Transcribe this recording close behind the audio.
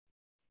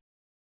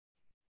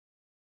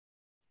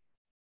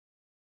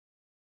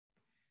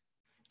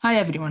Hi,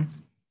 everyone.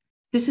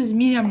 This is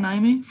Myriam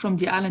Neaimeh from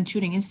the Alan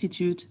Turing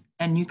Institute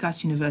and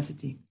Newcastle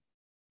University.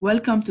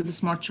 Welcome to the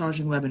Smart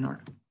Charging webinar.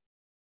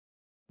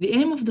 The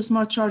aim of the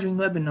Smart Charging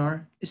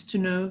webinar is to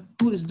know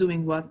who is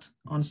doing what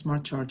on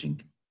smart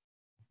charging.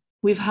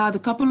 We've had a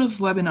couple of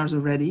webinars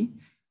already.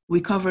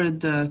 We covered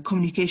the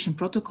communication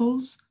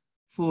protocols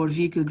for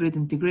vehicle grid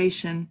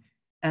integration,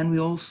 and we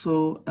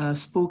also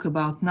spoke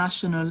about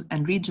national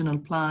and regional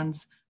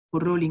plans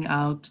for rolling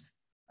out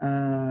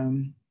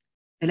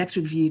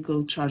electric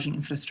vehicle charging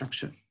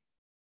infrastructure.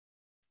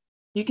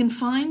 You can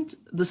find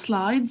the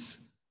slides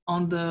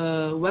on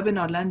the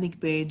webinar landing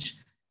page,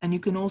 and you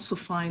can also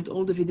find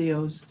all the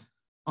videos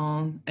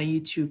on a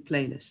YouTube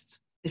playlist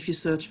if you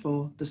search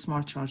for the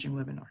Smart Charging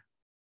webinar.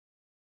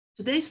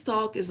 Today's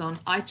talk is on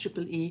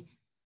IEEE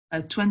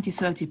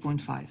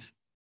 2030.5.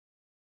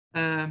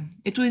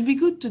 It will be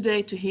good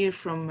today to hear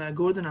from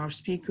Gordon, our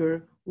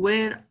speaker,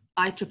 where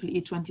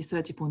IEEE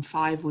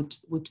 2030.5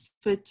 would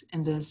fit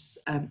in this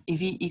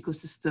EV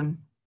ecosystem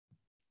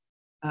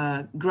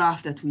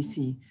graph that we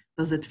see.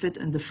 Does it fit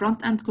in the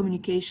front-end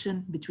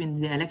communication between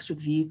the electric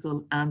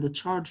vehicle and the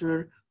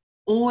charger,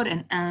 or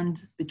an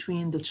end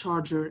between the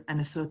charger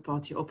and a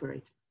third-party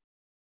operator?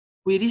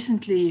 We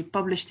recently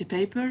published a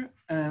paper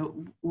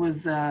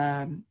with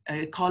a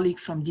colleague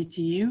from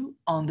DTU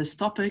on this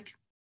topic,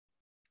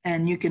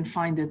 and you can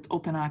find it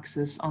open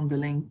access on the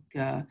link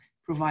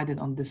provided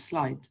on this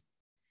slide.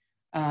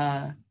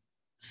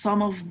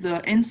 Some of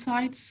the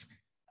insights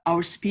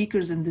our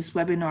speakers in this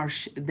webinar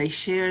they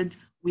shared,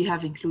 we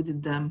have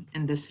included them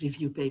in this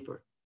review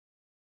paper.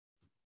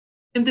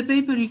 In the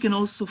paper, you can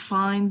also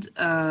find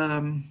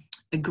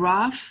a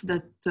graph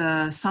that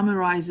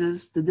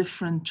summarizes the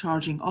different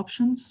charging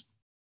options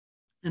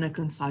in a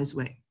concise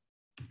way.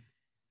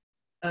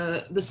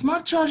 The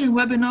Smart Charging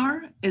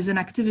webinar is an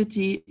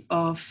activity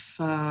of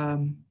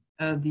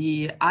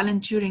the Alan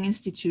Turing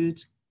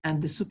Institute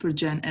and the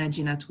Supergen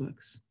Energy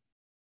Networks.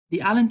 The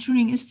Alan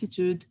Turing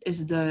Institute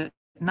is the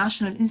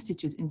National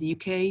Institute in the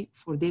UK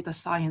for data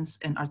science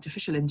and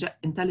artificial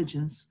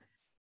intelligence.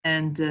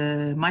 And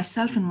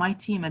myself and my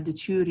team at the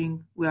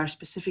Turing, we are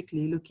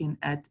specifically looking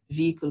at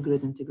vehicle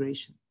grid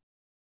integration.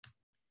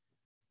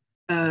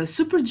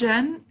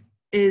 Supergen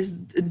is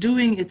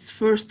doing its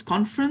first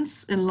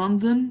conference in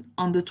London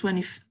on the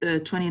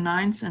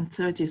 29th and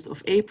 30th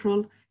of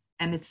April,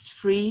 and it's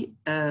free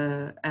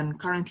and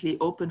currently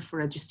open for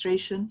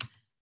registration.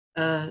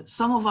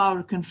 Some of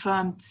our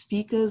confirmed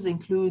speakers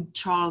include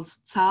Charles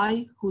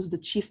Tsai, who's the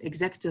Chief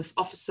Executive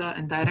Officer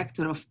and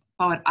Director of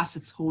Power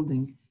Assets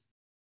Holding.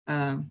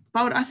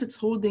 Power Assets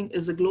Holding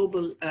is a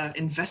global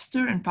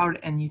investor in power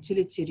and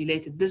utility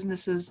related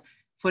businesses.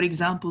 For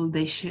example,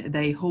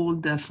 they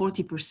hold a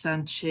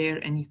 40% share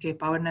in UK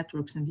power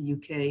networks in the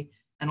UK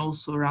and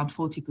also around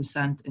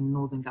 40% in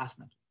Northern Gas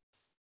Networks.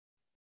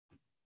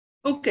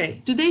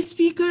 Okay, today's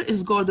speaker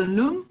is Gordon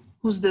Loom,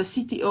 who's the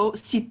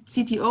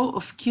CTO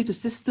of Kitu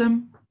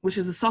Systems, which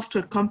is a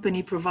software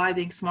company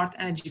providing smart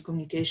energy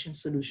communication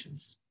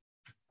solutions.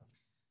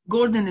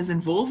 Gordon is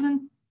involved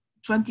in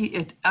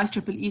IEEE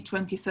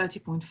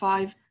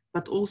 2030.5,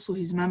 but also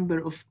he's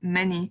member of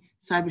many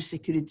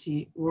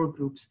cybersecurity work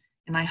groups.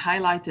 And I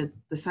highlighted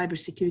the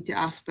cybersecurity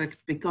aspect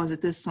because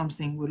it is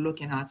something we're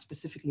looking at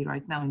specifically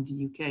right now in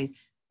the UK,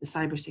 the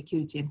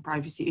cybersecurity and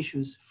privacy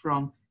issues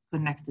from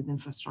connected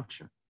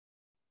infrastructure.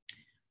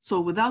 So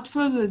without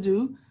further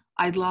ado,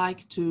 I'd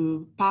like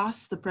to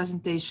pass the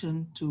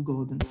presentation to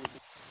Gordon.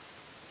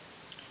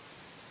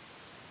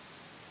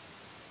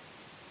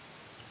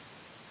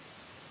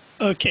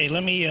 Okay,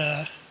 let me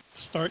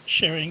start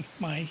sharing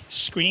my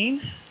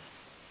screen.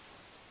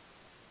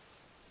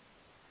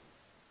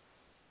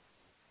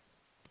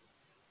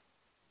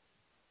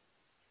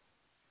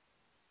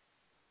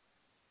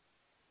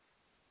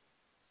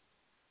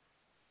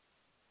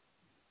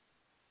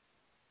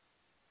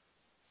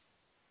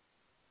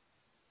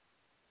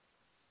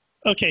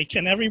 Okay,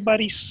 can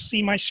everybody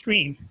see my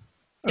screen?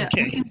 Yeah,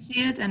 okay. We can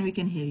see it and we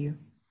can hear you.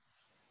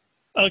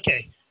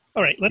 Okay,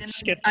 all right,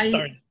 let's get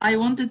started. I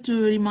wanted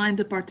to remind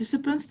the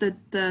participants that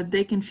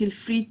they can feel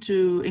free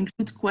to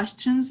include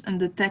questions in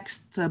the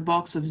text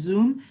box of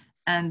Zoom,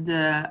 and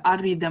I'll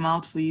read them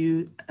out for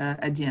you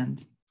at the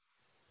end.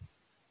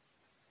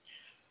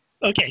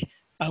 Okay,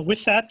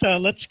 with that,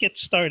 let's get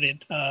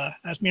started.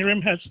 As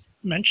Myriam has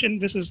mentioned,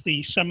 this is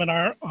the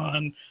seminar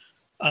on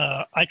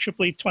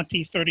IEEE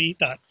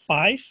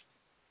 2030.5.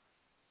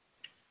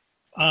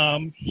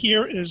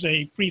 Here is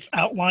a brief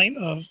outline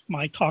of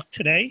my talk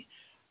today.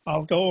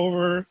 I'll go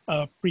over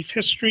a brief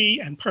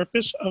history and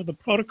purpose of the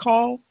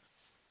protocol,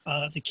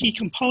 the key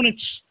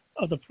components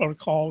of the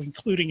protocol,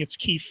 including its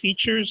key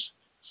features,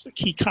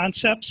 key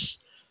concepts,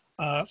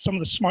 some of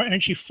the smart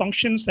energy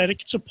functions that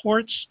it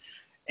supports,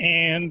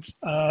 and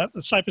the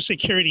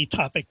cybersecurity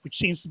topic, which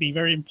seems to be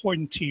very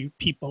important to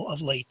people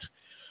of late.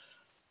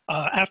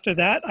 After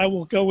that, I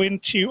will go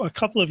into a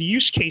couple of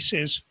use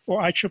cases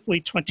for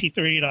IEEE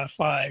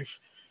 2030.5.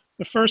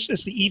 The first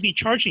is the EV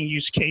charging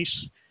use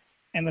case,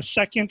 and the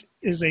second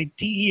is a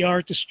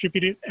DER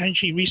distributed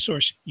energy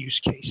resource use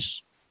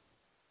case.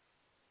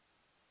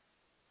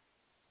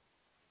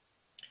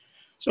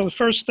 So the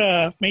first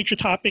major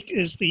topic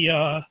is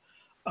the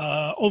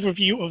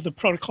overview of the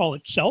protocol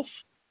itself.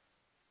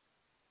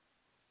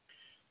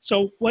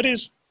 So what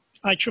is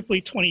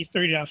IEEE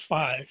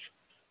 2030.5?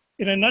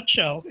 In a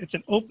nutshell, it's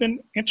an open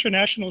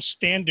international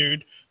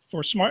standard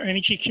for smart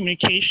energy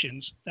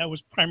communications that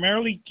was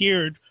primarily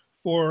geared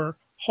for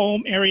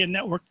home area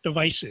network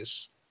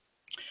devices.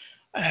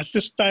 As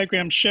this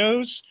diagram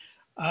shows,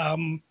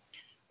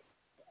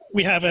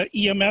 we have an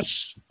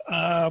EMS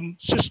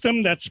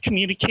system that's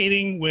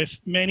communicating with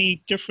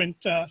many different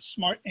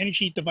smart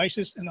energy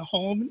devices in the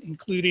home,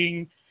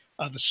 including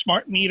the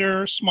smart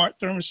meter, smart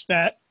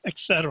thermostat,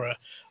 etc.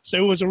 So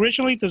it was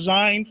originally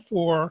designed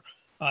for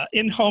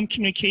in-home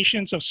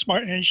communications of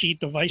smart energy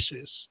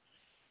devices.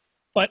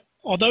 But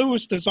although it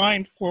was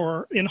designed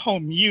for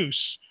in-home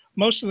use,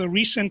 most of the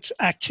recent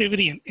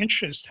activity and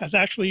interest has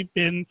actually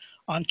been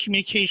on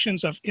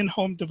communications of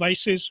in-home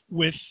devices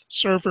with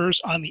servers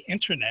on the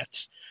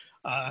internet.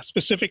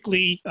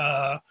 Specifically,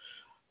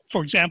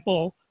 for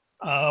example,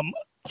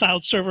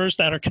 cloud servers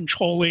that are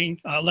controlling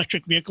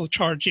electric vehicle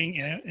charging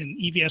and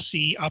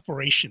EVSE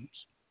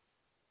operations.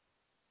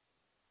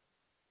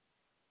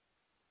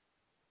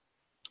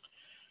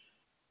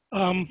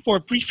 For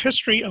a brief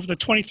history of the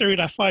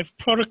 2030.5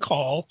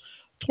 protocol,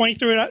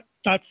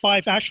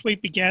 2030.5 actually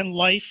began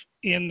life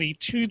in the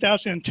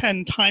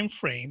 2010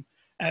 timeframe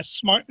as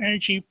Smart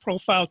Energy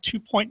Profile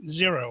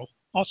 2.0,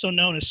 also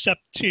known as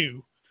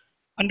SEP2,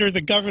 under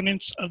the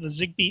governance of the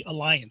ZigBee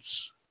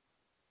Alliance.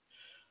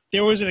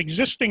 There was an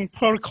existing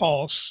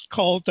protocol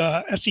called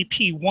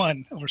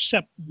SEP1 or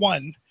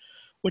SEP1,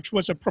 which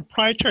was a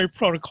proprietary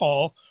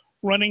protocol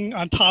running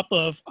on top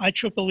of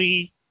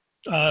IEEE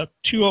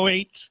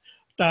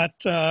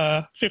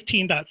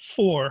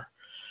 802.15.4,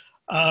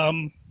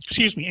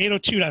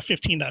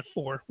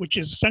 802.15.4, which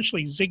is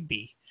essentially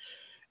ZigBee.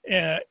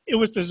 It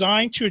was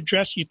designed to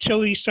address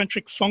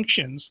utility-centric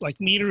functions like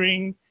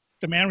metering,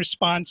 demand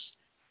response,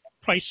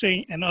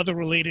 pricing, and other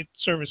related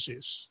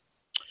services.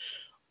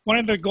 One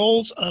of the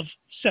goals of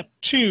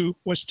SEP2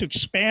 was to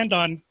expand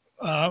on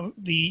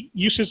the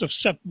uses of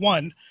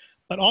SEP1,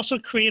 but also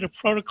create a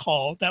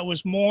protocol that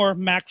was more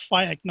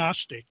MAC-PHY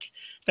agnostic,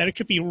 that it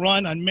could be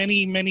run on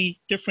many,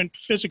 many different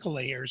physical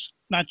layers,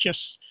 not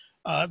just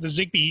the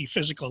ZigBee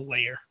physical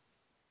layer.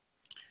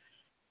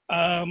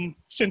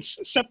 Since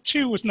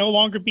SEP2 was no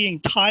longer being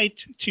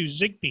tied to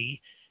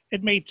ZigBee,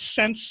 it made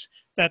sense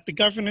that the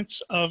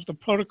governance of the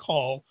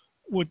protocol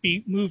would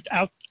be moved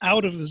out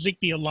of the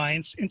ZigBee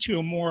Alliance into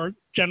a more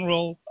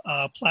general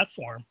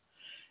platform.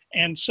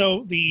 And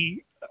so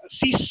the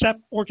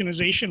CSIP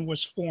organization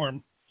was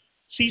formed.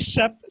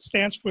 CSIP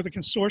stands for the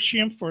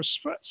Consortium for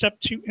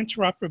SEP2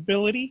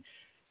 Interoperability,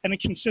 and it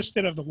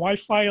consisted of the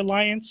Wi-Fi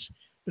Alliance,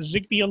 the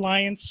ZigBee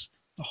Alliance,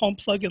 the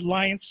HomePlug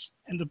Alliance,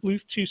 and the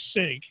Bluetooth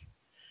SIG.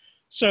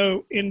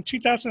 So in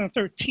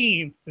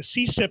 2013, the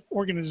CSIP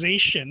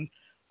organization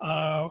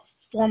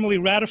formally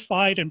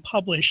ratified and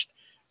published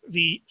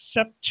the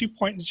SEP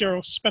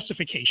 2.0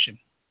 specification.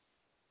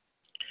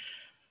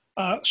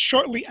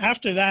 Shortly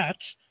after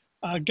that,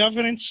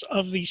 governance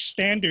of the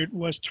standard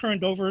was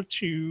turned over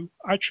to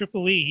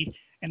IEEE,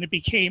 and it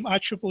became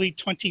IEEE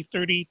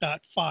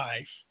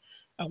 2030.5.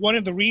 One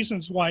of the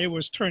reasons why it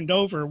was turned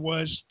over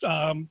was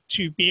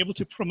to be able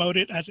to promote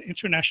it as an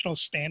international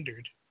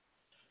standard.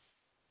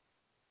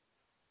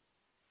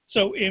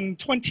 So in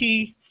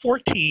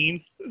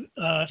 2014,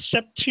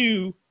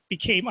 SEP2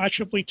 became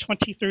IEEE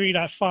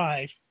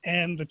 2030.5,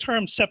 and the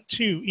term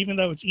SEP2, even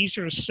though it's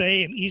easier to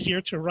say and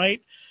easier to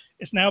write,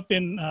 has now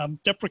been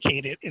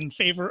deprecated in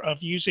favor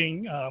of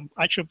using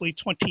IEEE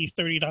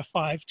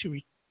 2030.5 to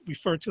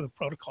refer to the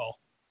protocol.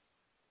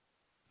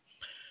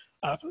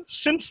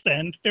 Since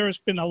then, there has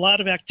been a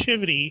lot of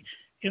activity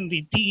in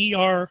the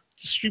DER,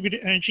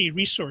 distributed energy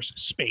resource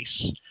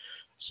space.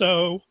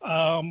 So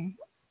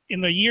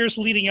in the years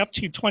leading up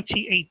to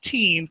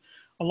 2018,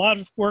 a lot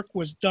of work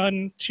was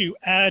done to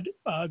add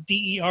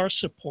DER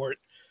support,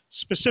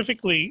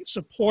 specifically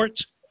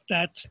support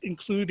that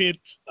included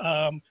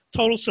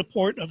total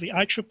support of the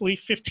IEEE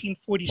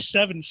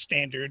 1547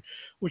 standard,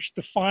 which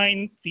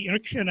defined the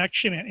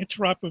interconnection and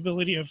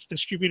interoperability of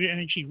distributed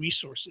energy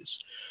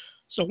resources.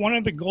 So one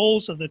of the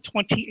goals of the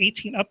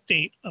 2018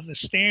 update of the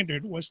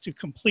standard was to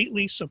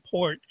completely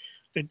support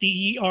the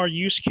DER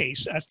use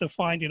case as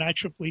defined in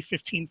IEEE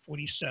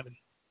 1547.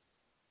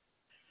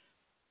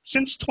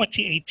 Since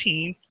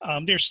 2018,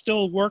 there's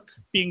still work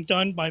being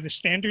done by the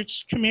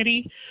Standards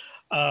Committee.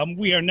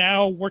 We are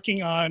now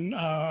working on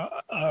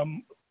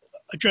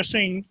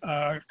addressing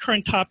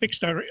current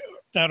topics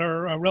that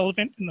are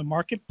relevant in the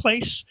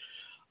marketplace.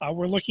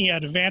 We're looking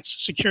at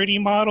advanced security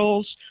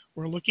models.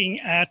 We're looking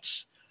at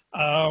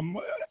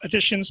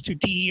additions to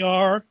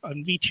DER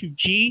and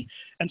V2G.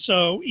 And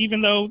so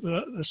even though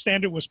the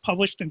standard was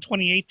published in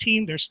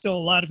 2018, there's still a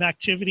lot of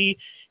activity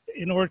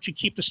in order to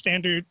keep the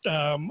standard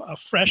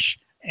fresh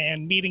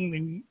and meeting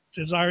the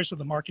desires of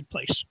the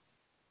marketplace.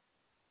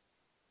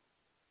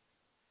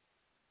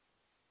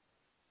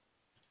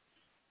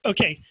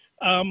 Okay,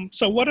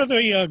 so what are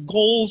the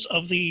goals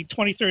of the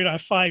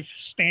 2030.5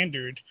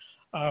 standard?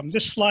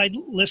 This slide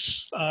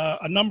lists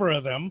a number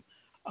of them.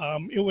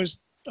 It was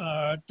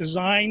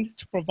designed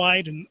to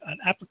provide an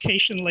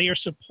application layer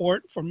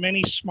support for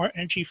many smart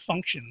energy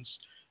functions,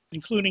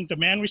 including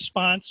demand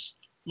response,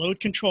 load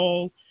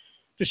control,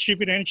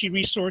 distributed energy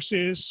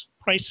resources,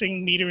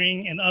 pricing,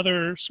 metering, and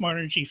other smart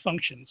energy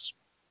functions.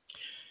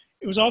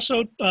 It was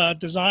also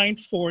designed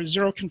for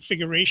zero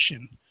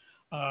configuration.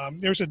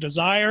 There's a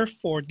desire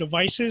for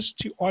devices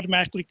to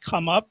automatically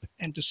come up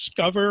and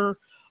discover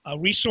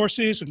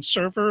resources and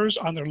servers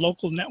on their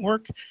local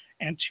network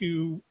and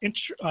to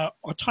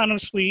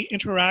autonomously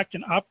interact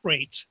and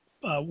operate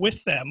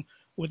with them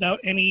without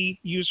any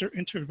user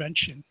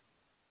intervention.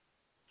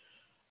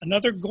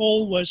 Another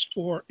goal was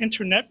for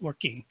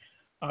internetworking.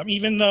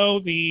 Even though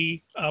the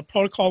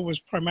protocol was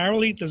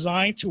primarily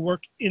designed to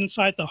work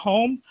inside the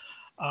home,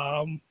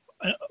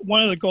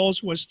 one of the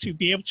goals was to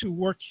be able to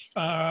work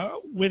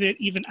with it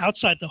even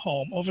outside the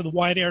home over the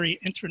wide area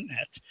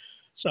internet.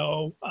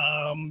 So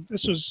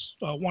this was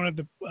one of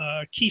the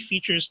key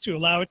features to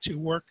allow it to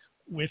work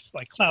with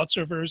like cloud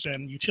servers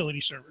and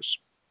utility servers.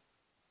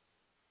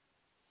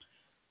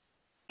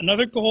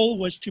 Another goal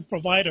was to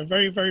provide a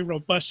very, very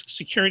robust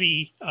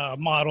security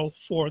model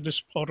for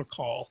this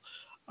protocol.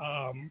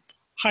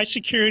 High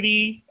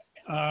security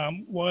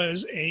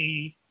was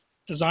a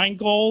design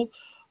goal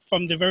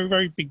from the very,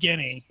 very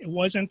beginning. It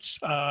wasn't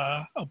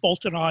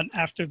bolted on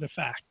after the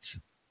fact.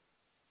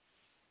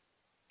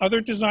 Other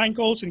design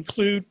goals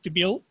include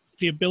the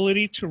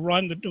ability to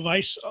run the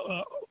device,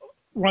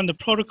 run the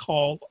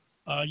protocol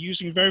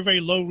using very, very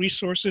low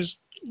resource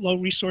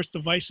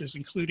devices,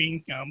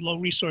 including low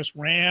resource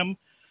RAM,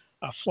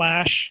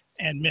 flash,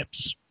 and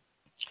MIPS.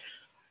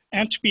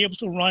 And to be able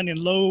to run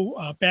in low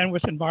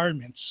bandwidth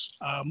environments,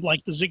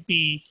 like the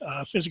Zigbee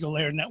physical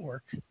layer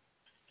network.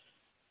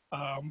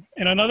 And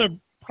another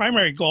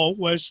primary goal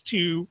was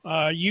to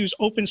use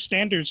open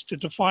standards to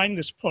define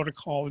this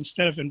protocol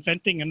instead of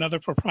inventing another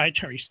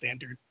proprietary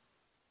standard.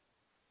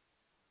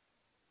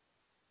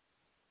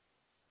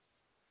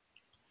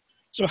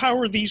 So how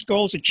were these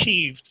goals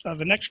achieved?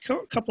 The next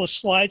couple of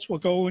slides will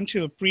go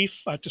into a brief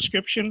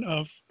description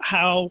of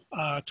how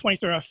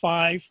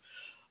 23R5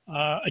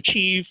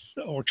 achieved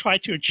or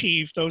tried to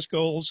achieve those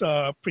goals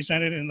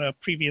presented in the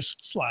previous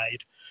slide.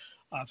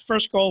 The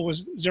first goal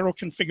was zero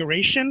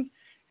configuration,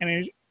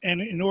 and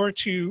in order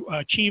to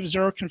achieve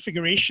zero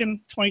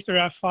configuration,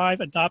 23R5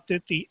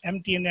 adopted the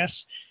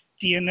MDNS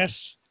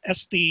DNS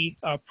SD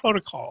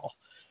protocol.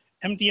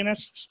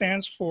 MDNS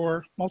stands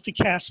for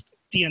multicast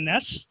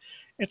DNS.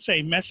 It's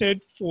a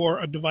method for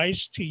a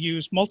device to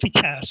use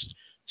multicast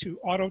to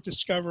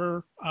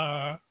auto-discover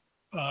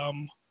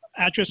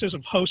addresses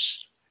of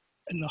hosts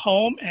in the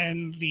home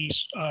and the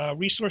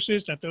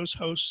resources that those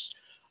hosts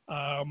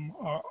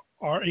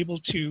are able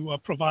to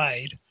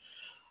provide.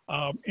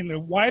 In the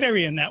wide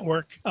area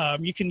network,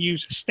 you can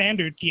use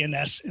standard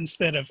DNS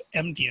instead of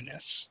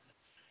MDNS.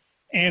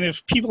 And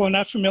if people are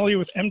not familiar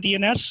with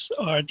MDNS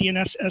or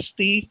DNS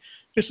SD,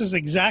 this is the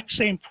exact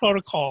same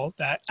protocol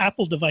that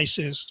Apple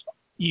devices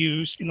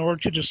use in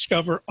order to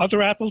discover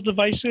other Apple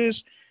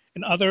devices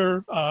and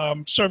other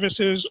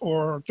services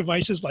or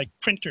devices like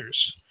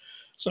printers.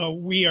 So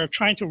we are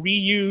trying to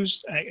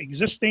reuse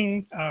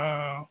existing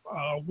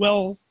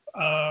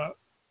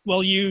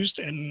well-used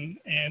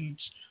and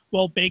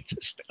well-baked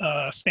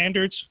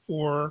standards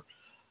for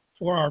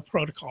our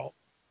protocol.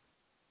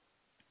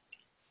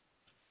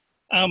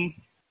 The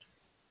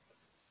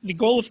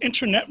goal of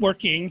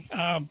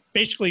internetworking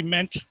basically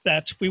meant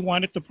that we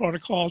wanted the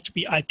protocol to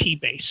be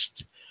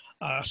IP-based.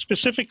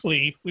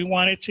 Specifically, we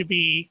wanted to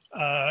be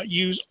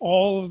use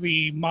all of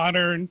the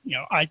modern,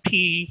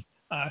 IP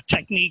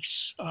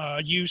techniques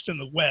used in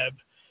the web,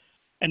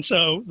 and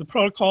so the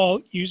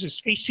protocol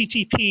uses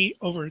HTTP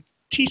over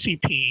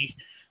TCP.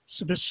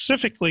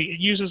 Specifically, it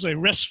uses a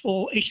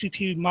RESTful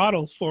HTTP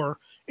model for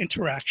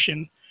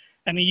interaction,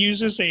 and it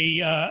uses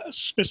a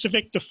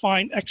specific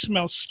defined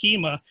XML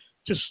schema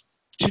to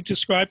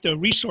describe the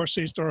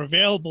resources that are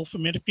available for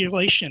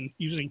manipulation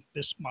using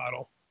this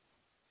model.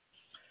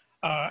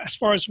 As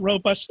far as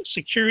robust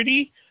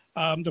security,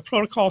 the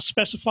protocol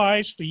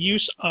specifies the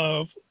use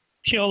of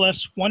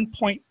TLS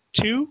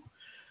 1.2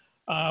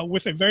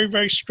 with a very,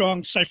 very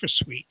strong cipher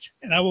suite.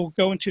 And I will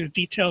go into the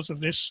details of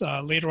this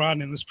later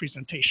on in this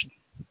presentation.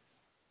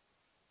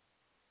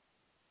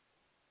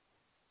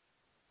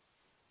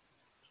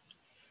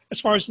 As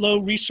far as low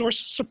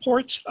resource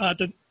support,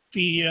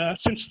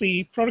 since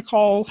the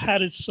protocol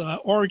had its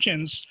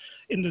origins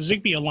in the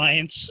Zigbee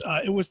Alliance,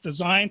 it was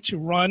designed to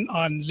run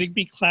on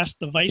Zigbee class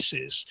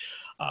devices.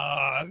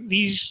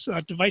 These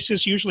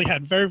devices usually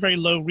had very, very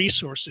low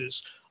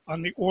resources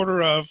on the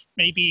order of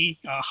maybe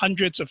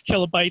hundreds of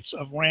kilobytes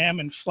of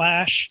RAM and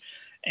flash,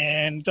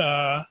 and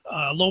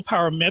low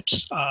power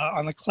MIPS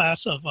on the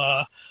class of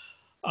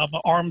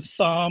ARM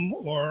thumb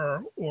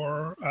or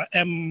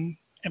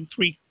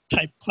M3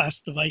 type class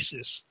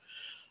devices.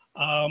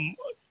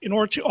 In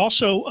order to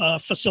also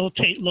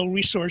facilitate low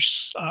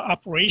resource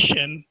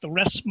operation, the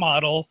REST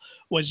model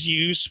was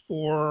used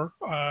for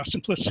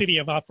simplicity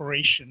of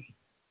operation.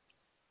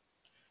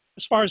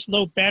 As far as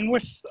low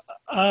bandwidth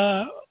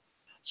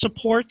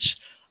support,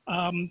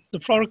 the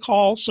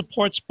protocol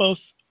supports both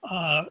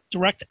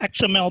direct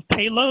XML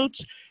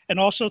payloads and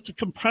also the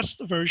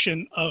compressed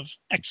version of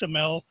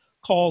XML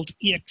called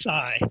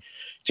EXI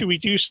to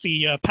reduce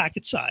the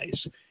packet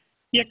size.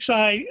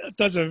 EXI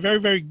does a very,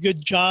 very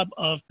good job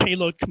of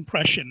payload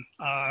compression.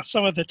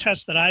 Some of the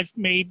tests that I've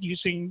made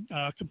using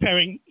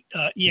comparing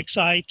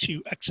EXI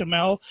to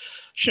XML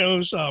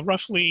shows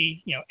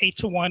roughly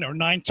 8-to-1 or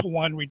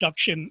 9-to-1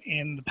 reduction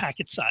in the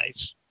packet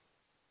size.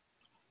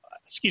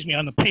 Excuse me,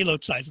 on the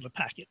payload size of the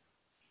packet.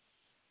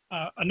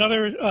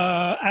 Another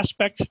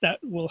aspect that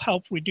will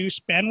help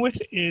reduce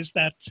bandwidth is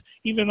that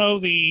even though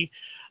the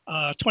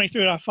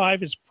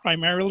 23.5 is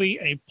primarily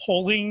a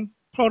polling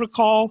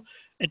protocol,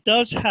 it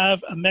does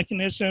have a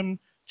mechanism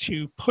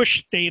to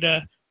push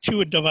data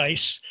to a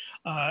device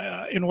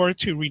in order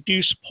to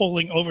reduce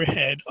polling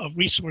overhead of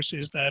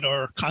resources that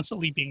are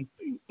constantly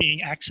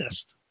being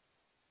accessed.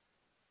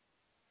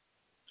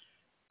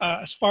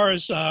 As far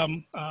as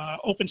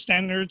open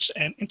standards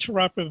and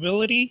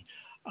interoperability,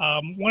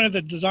 one of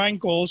the design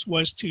goals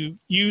was to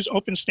use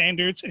open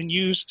standards and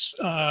use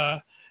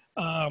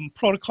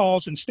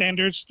protocols and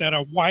standards that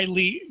are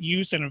widely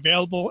used and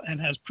available and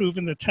has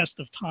proven the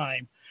test of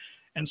time.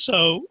 And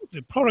so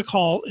the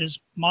protocol is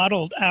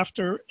modeled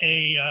after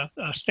a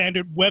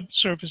standard web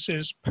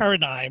services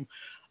paradigm,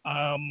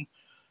 and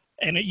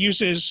it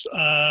uses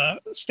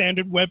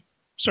standard web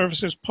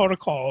services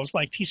protocols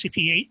like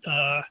TCP/IP,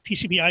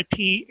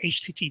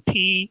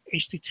 HTTP,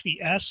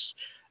 HTTPS.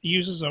 It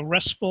uses a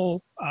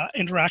RESTful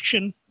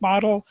interaction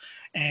model,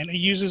 and it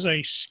uses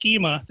a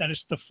schema that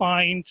is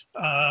defined,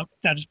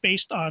 that is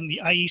based on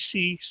the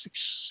IEEE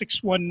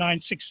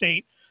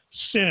 61968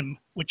 SIM,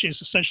 which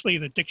is essentially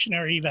the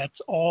dictionary that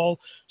all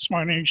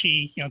smart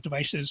energy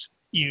devices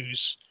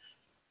use.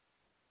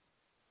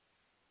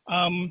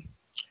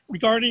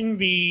 Regarding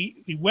the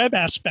web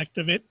aspect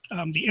of it,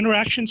 the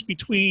interactions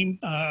between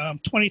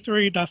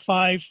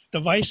 23.5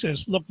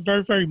 devices look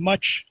very, very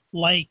much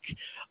like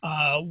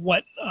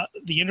what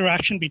the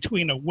interaction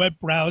between a web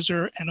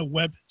browser and a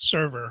web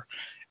server.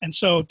 And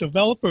so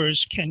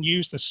developers can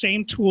use the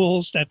same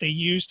tools that they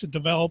use to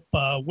develop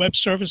web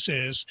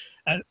services.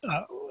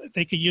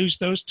 They could use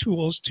those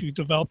tools to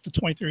develop the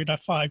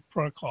 23.5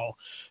 protocol.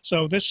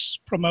 So this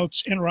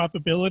promotes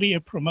interoperability.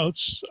 It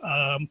promotes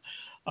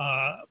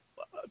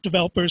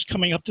developers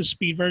coming up to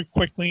speed very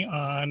quickly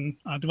on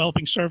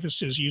developing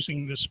services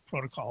using this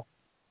protocol.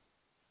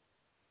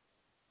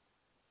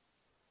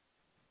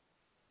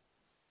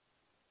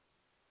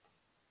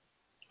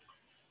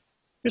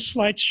 This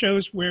slide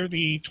shows where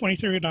the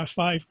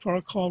 23.5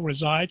 protocol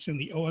resides in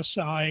the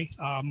OSI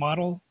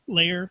model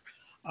layer.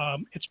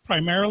 It's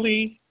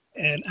primarily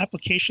an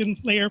application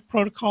layer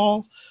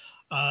protocol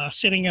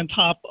sitting on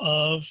top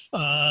of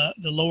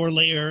the lower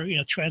layer,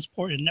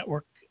 transport and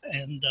network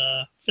and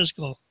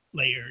physical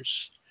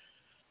layers.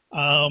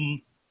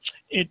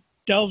 It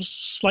delves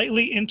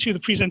slightly into the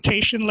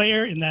presentation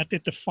layer in that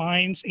it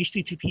defines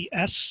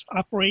HTTPS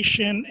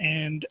operation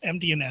and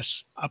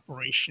MDNS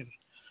operation.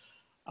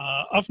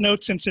 Of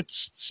note, since it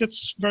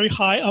sits very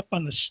high up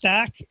on the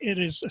stack, it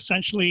is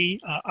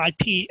essentially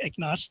IP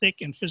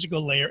agnostic and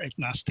physical layer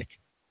agnostic.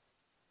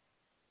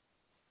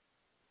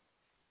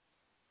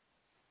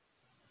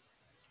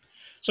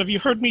 So if you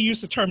heard me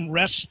use the term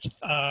REST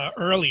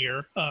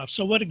earlier,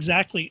 so what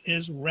exactly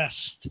is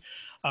REST?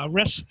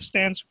 REST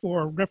stands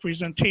for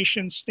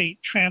Representation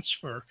State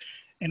Transfer,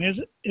 and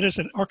it is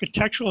an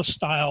architectural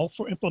style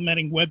for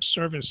implementing web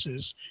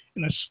services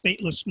in a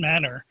stateless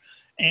manner.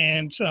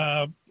 And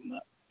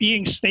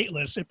being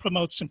stateless, it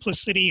promotes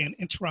simplicity and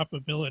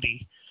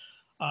interoperability.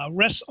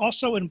 REST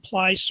also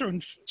implies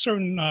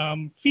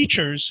certain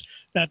features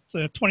that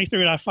the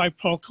 23.5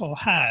 protocol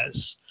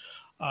has.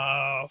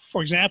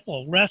 For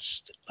example,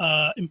 REST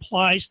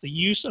implies the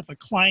use of a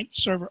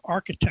client-server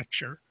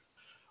architecture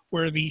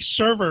where the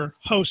server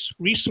hosts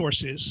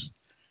resources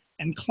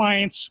and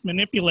clients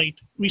manipulate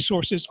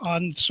resources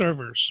on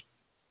servers.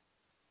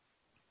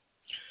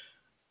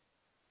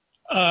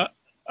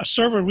 A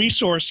server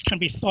resource can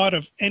be thought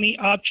of any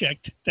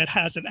object that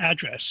has an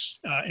address,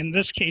 in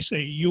this case, a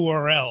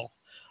URL.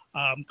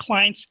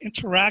 Clients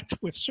interact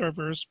with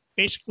servers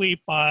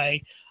basically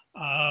by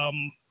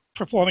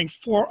performing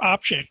four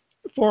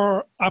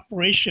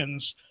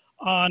operations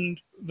on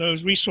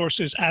those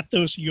resources at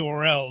those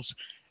URLs.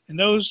 And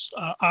those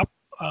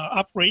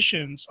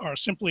operations are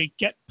simply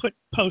get, put,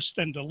 post,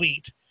 and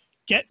delete.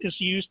 Get is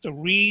used to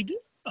read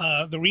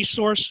the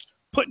resource.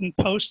 Put and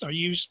post are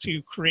used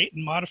to create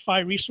and modify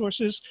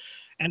resources,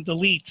 and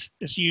delete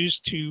is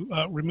used to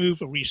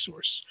remove a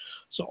resource.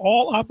 So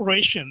all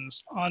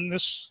operations on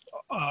this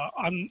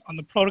on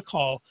the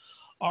protocol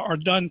are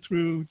done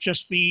through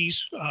just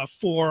these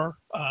four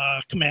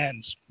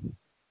commands.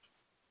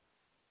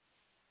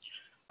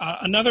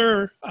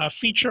 Another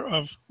feature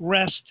of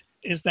REST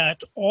is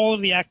that all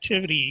of the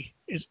activity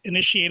is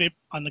initiated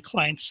on the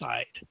client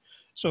side.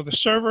 So the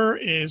server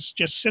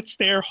just sits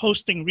there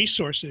hosting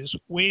resources,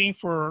 waiting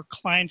for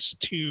clients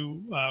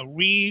to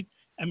read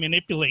and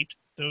manipulate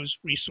those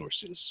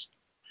resources.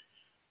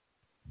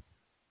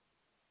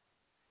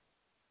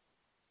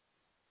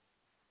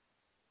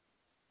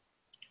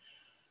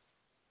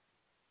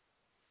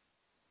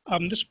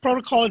 This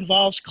protocol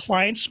involves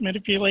clients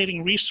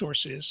manipulating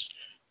resources.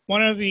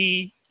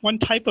 One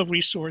type of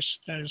resource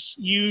that is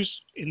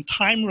used in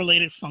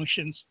time-related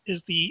functions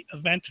is the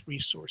event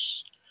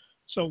resource.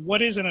 So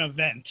what is an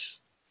event?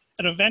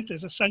 An event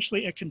is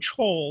essentially a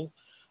control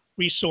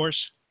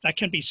resource that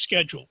can be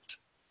scheduled.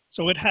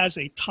 So it has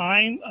a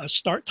time, a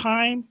start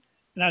time,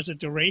 it has a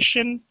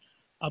duration,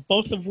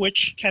 both of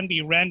which can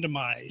be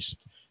randomized.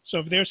 So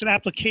if there's an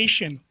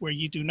application where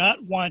you do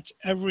not want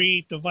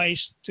every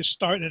device to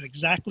start at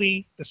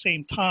exactly the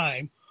same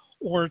time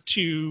or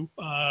to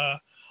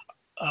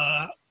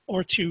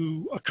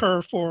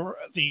occur for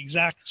the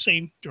exact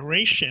same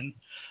duration,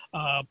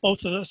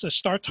 both of those, the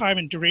start time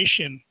and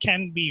duration,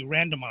 can be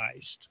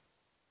randomized.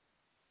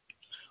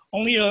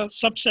 Only a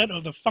subset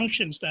of the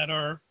functions that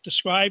are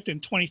described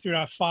in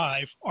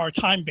 23.5 are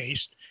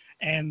time-based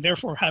and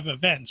therefore have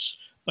events,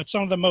 but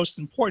some of the most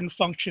important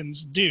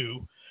functions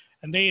do.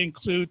 And they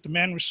include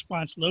demand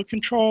response load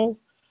control,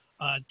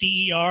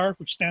 DER,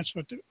 which stands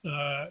for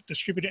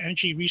distributed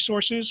energy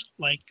resources,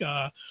 like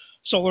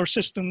solar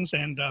systems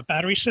and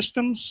battery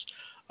systems,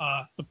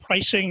 the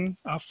pricing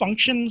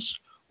functions,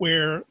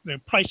 where the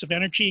price of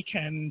energy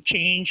can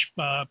change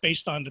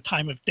based on the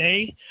time of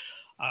day,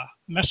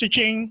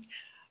 messaging,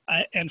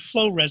 and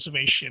flow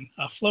reservation.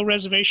 Flow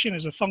reservation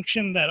is a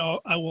function that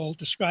I will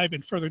describe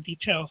in further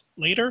detail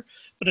later,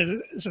 but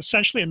it is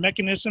essentially a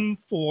mechanism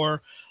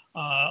for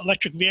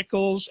electric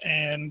vehicles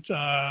and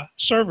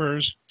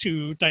servers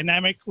to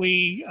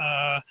dynamically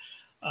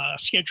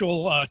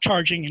schedule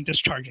charging and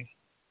discharging.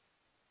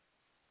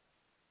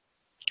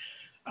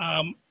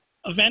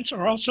 Events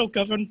are also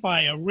governed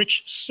by a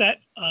rich set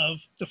of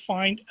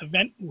defined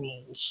event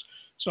rules.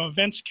 So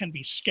events can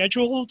be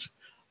scheduled,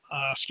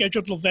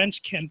 scheduled events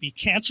can be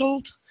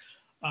canceled,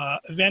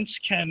 events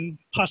can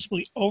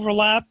possibly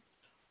overlap,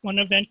 one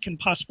event can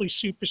possibly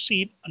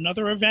supersede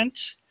another event.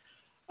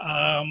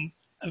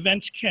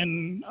 Events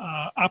can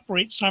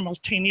operate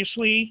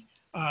simultaneously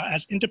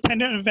as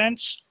independent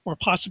events, or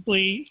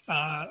possibly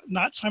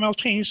not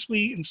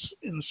simultaneously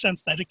in the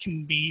sense that it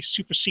can be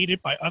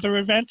superseded by other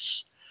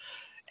events.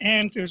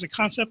 And there's a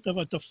concept of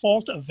a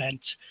default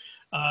event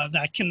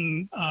that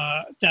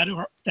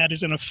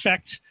is in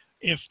effect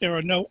if there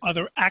are no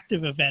other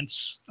active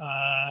events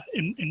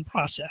in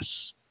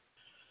process.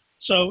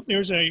 So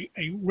there's a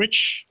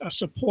rich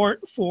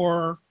support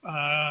for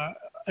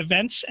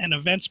events, and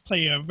events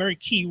play a very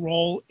key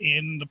role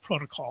in the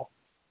protocol.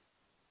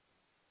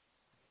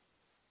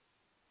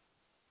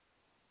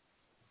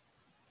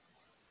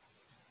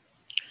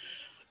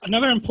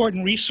 Another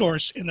important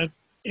resource in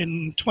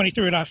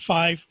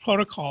 23.5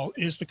 protocol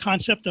is the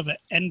concept of an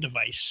end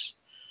device.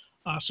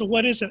 So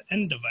what is an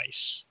end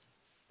device?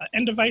 An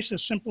end device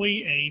is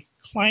simply a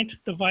client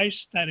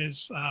device that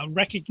is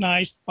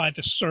recognized by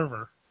the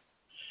server.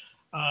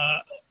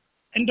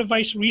 End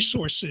device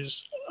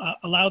resources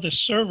allow the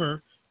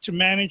server to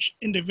manage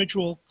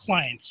individual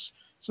clients.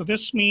 So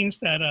this means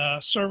that a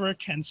server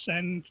can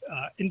send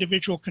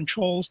individual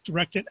controls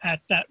directed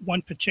at that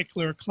one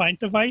particular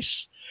client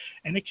device,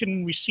 and it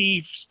can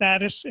receive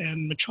status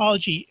and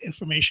metrology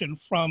information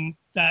from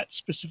that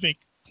specific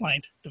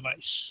client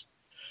device.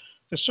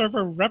 The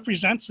server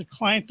represents a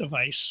client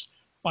device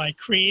by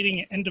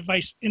creating an end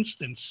device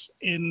instance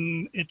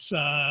in its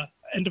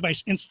end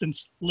device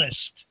instance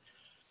list.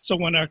 So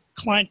when a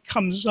client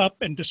comes up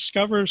and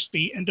discovers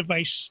the end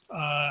device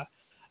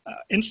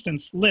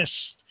instance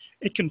list,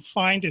 it can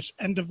find its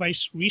end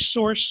device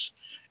resource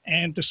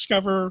and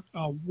discover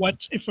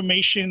what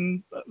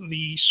information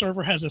the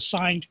server has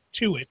assigned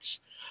to it.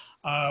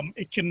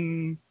 It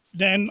can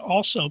then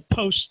also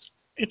post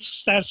its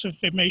status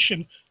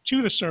information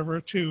to the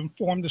server to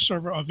inform the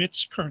server of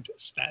its current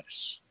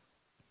status.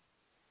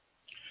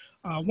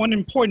 One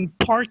important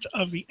part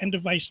of the end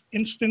device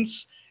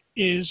instance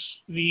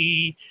is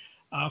the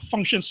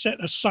function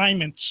set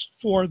assignments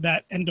for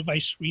that end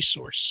device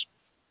resource.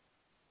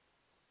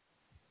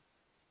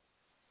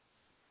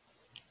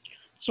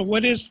 So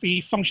what is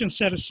the function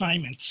set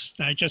assignments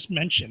that I just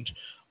mentioned?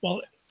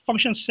 Well,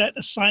 function set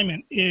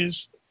assignment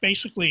is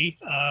basically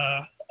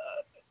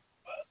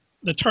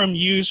the term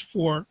used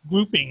for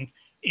grouping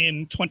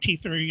in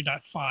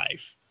 23.5.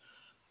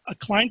 A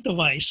client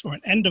device or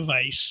an end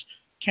device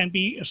can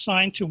be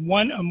assigned to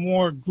one or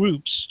more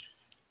groups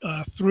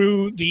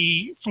through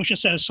the function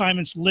set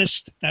assignments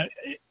list that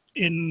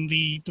in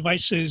the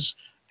device's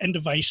end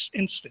device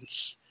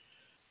instance.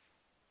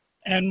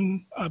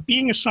 And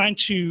being assigned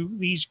to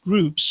these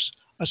groups,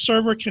 a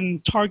server can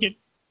target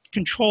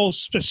controls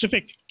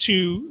specific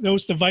to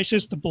those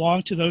devices that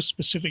belong to those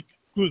specific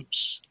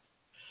groups.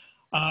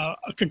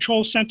 A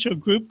control sent to a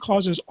group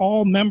causes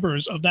all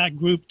members of that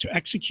group to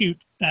execute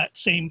that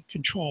same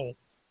control.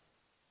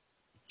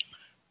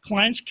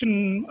 Clients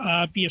can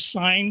be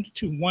assigned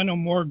to one or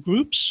more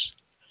groups,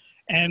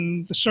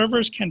 and the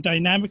servers can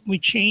dynamically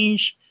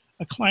change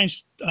a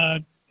client's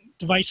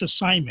device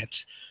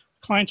assignment.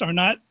 Clients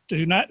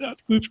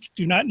groups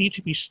do not need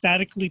to be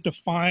statically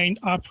defined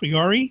a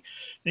priori.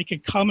 They can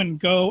come and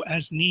go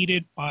as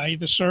needed by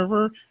the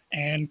server,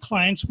 and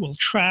clients will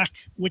track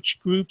which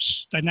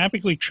groups,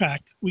 dynamically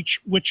track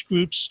which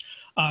groups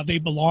they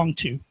belong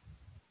to.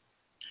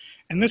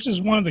 And this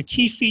is one of the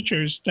key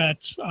features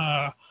that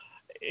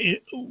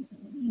it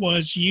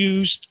was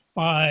used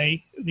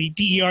by the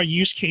DER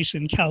use case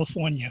in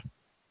California.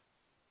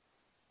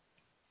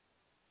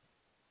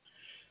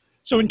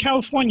 So in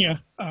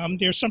California,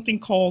 there's something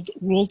called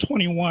Rule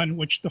 21,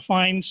 which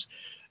defines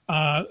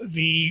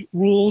the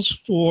rules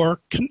for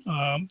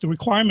the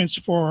requirements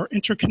for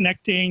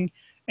interconnecting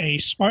a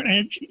smart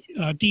energy,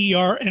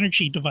 DER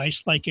energy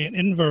device like an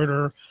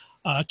inverter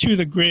to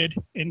the grid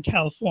in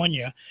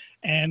California.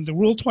 And the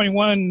Rule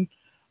 21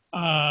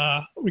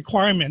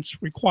 requirements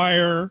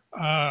require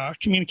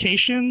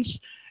communications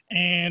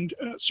and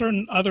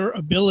certain other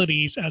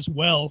abilities as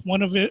well.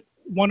 One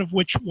of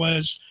which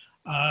was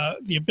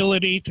the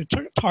ability to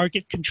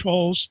target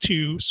controls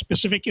to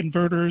specific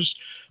inverters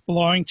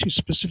belonging to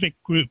specific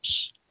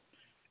groups.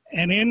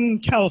 And in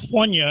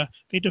California,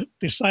 they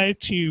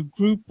decided to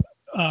group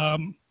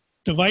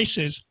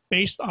devices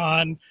based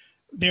on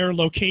their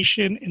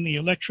location in the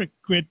electric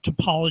grid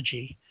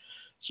topology.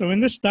 So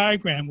in this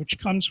diagram, which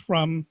comes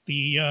from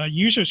the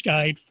user's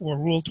guide for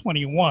Rule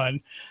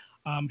 21,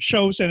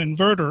 shows an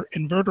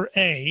inverter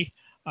A,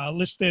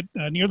 listed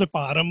near the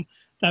bottom,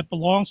 that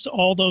belongs to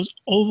all those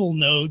oval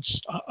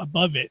nodes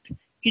above it.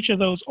 Each of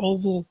those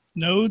oval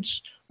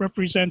nodes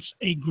represents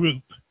a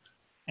group.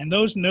 And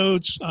those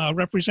nodes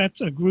represent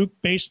a group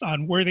based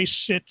on where they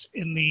sit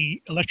in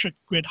the electric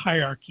grid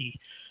hierarchy.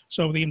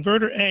 So the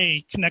inverter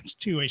A connects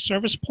to a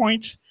service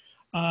point,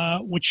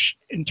 which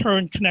in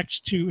turn connects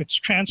to its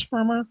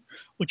transformer,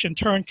 which in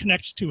turn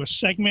connects to a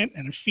segment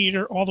and a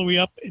feeder all the way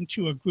up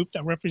into a group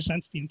that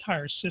represents the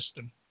entire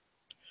system.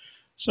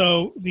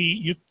 So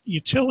the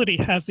utility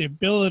has the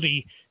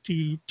ability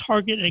to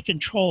target a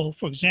control.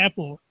 For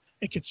example,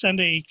 it could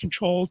send a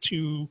control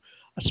to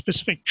a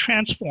specific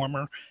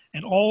transformer,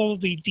 and all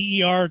of the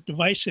DER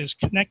devices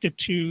connected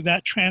to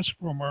that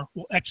transformer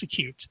will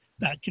execute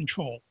that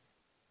control.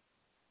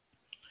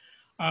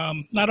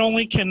 Not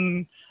only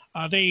can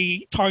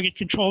they target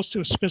controls to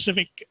a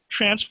specific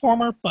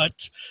transformer, but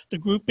the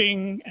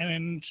grouping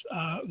and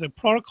the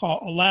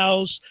protocol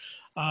allows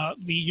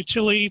the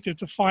utility to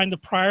define the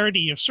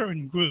priority of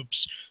certain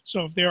groups.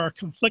 So if there are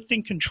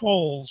conflicting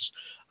controls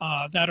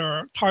that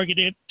are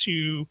targeted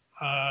to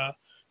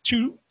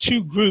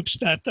two groups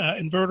that the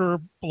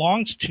inverter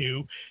belongs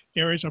to,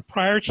 there is a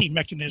priority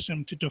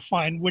mechanism to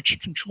define which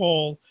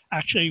control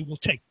actually will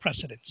take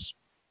precedence.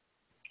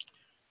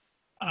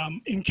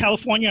 In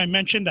California, I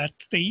mentioned that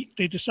they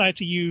decided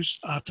to use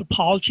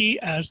topology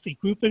as the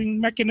grouping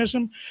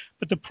mechanism,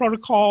 but the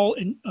protocol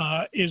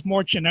is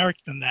more generic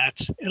than that.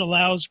 It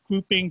allows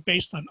grouping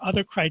based on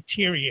other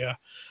criteria,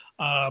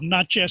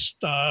 not just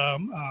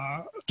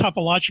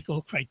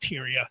topological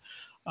criteria.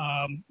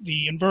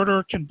 The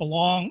inverter can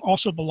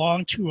also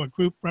belong to a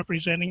group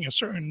representing a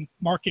certain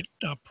market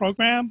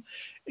program.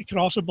 It could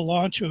also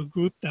belong to a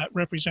group that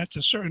represents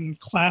a certain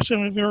class of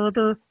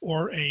inverter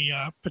or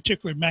a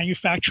particular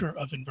manufacturer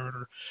of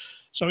inverter.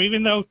 So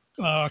even though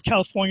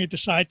California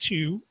decided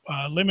to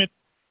limit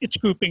its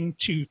grouping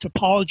to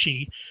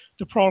topology,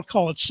 the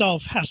protocol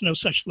itself has no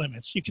such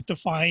limits. You can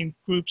define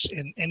groups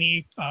in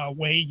any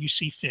way you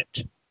see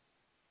fit.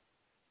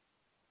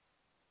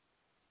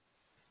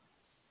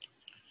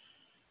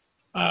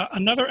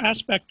 Another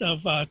aspect of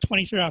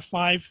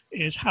 23.5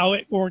 is how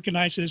it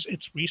organizes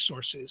its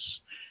resources.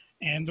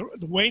 And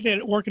the way that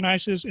it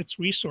organizes its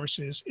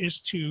resources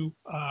is to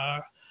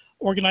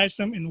organize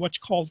them in what's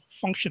called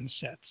function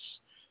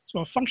sets. So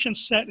a function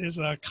set is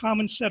a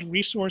common set of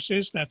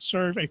resources that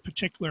serve a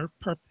particular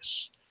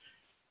purpose.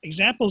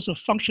 Examples of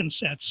function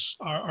sets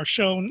are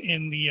shown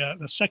in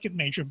the second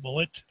major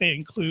bullet. They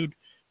include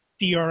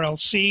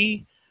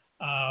DRLC,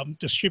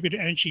 distributed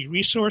energy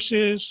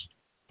resources,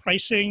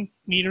 pricing,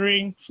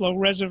 metering, flow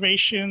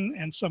reservation,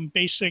 and some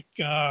basic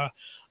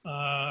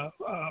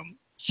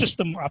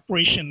system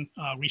operation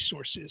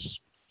resources.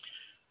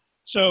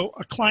 So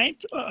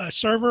a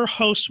server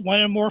hosts one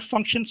or more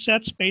function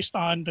sets based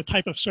on the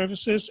type of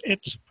services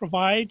it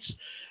provides,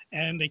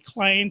 and the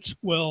client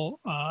will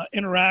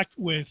interact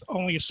with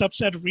only a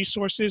subset of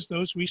resources,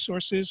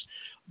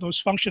 those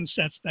function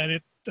sets that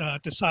it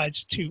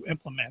decides to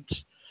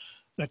implement.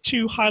 The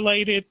two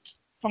highlighted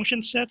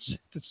function sets,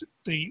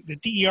 the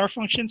DER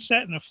function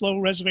set and the flow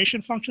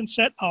reservation function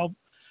set, I'll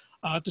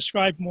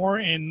describe more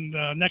in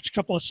the next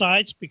couple of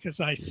slides because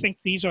I think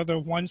these are the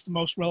ones the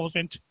most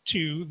relevant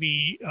to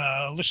the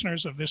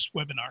listeners of this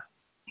webinar.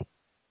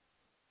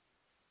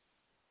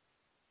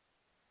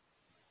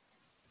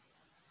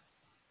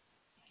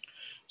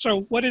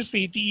 So what is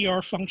the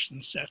DER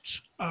function set?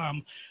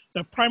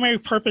 The primary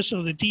purpose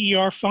of the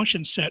DER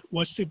function set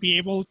was to be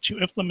able to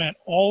implement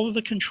all of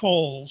the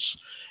controls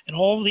and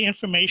all of the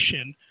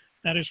information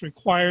that is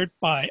required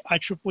by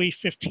IEEE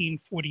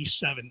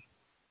 1547.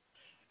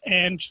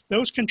 And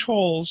those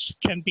controls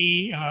can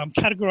be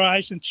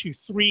categorized into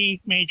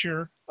three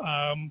major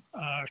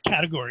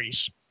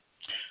categories.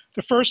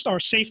 The first are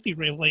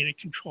safety-related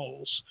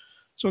controls.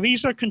 So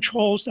these are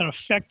controls that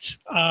affect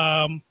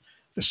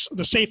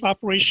the safe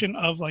operation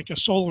of like a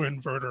solar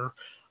inverter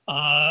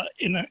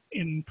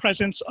in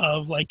presence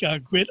of like a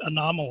grid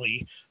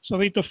anomaly. So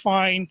they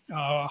define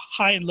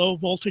high and low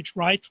voltage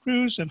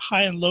ride-throughs and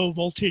high and low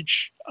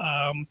voltage,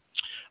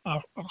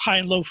 high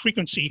and low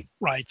frequency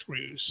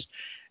ride-throughs.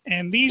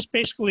 And these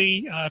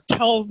basically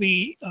tell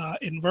the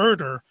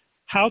inverter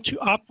how to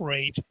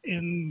operate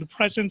in the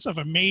presence of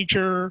a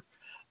major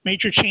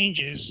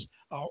changes,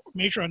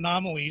 major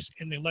anomalies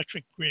in the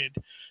electric grid.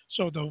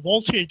 So the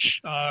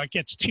voltage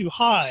gets too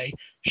high,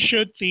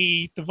 should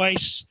the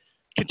device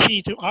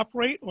continue to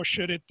operate or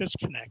should it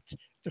disconnect?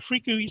 The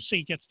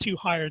frequency gets too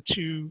high or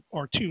too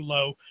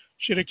low,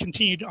 should it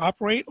continue to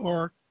operate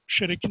or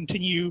should it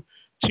continue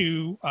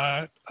to,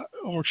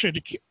 or should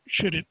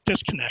it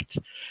disconnect?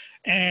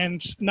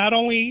 And not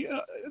only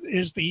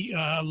is the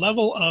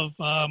level of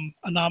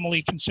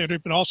anomaly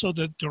considered, but also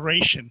the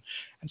duration.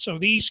 And so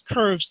these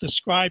curves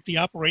describe the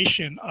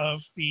operation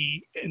of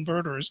the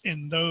inverters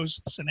in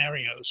those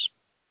scenarios.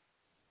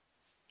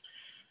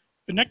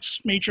 The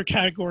next major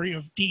category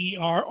of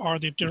DER are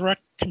the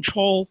direct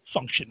control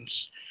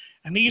functions.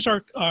 And these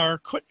are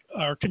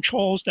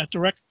controls that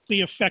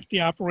directly affect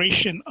the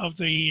operation of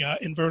the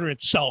inverter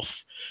itself.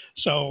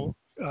 So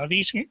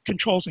these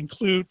controls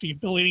include the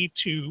ability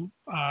to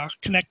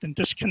connect and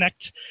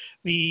disconnect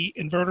the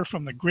inverter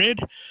from the grid,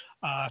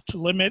 to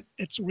limit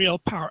its real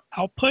power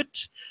output,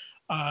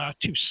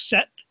 to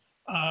set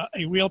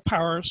a real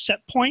power set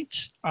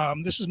point.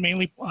 This is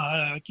mainly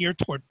geared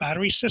toward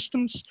battery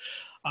systems,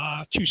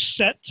 to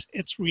set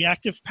its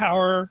reactive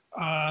power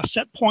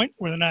set point,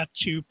 whether or not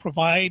to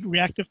provide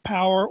reactive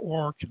power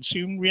or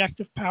consume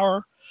reactive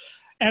power,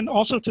 and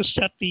also to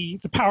set the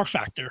power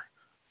factor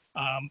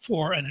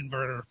for an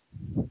inverter.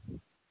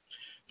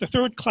 The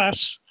third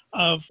class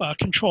of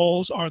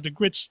controls are the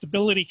grid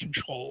stability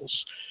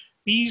controls.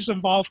 These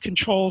involve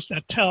controls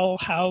that tell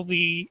how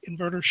the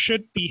inverter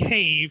should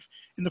behave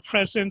in the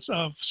presence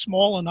of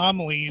small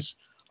anomalies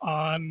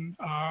on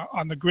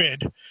the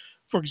grid.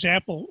 For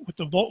example, with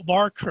the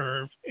volt-var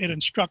curve, it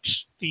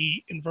instructs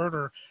the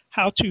inverter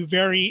how to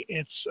vary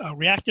its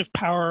reactive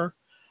power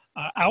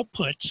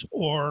output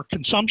or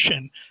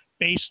consumption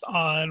based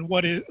on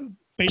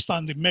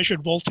the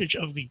measured voltage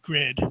of the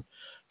grid.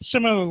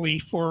 Similarly,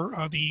 for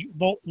the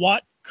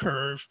volt-watt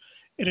curve,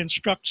 it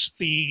instructs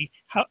the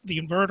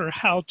inverter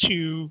how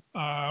to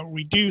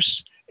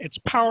reduce its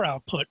power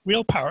output,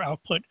 real power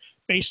output,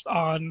 based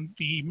on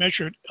the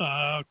measured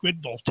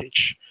grid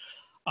voltage.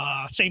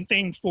 Same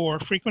thing for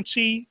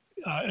frequency.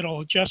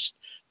 It'll adjust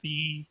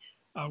the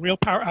real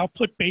power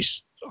output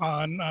based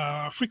on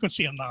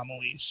frequency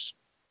anomalies.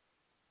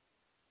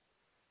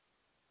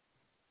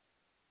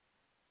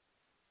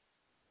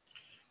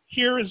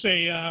 Here is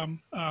a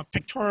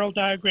pictorial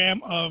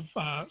diagram of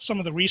some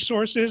of the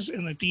resources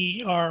in the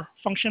DER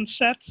function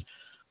set.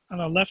 On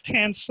the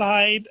left-hand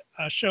side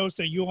shows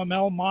the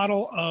UML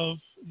model of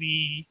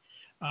the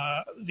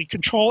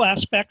control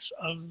aspects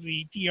of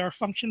the DER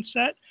function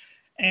set.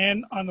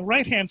 And on the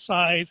right-hand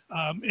side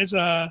is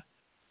a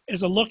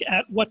look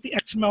at what the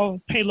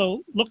XML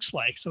payload looks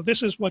like. So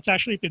this is what's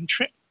actually been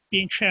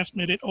being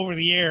transmitted over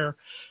the air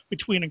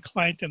between a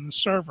client and the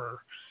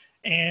server.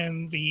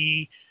 And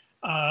the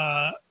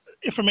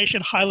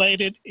information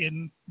highlighted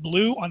in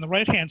blue on the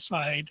right-hand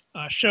side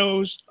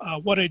shows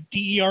what a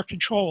DER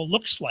control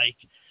looks like.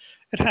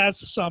 It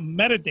has some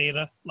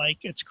metadata like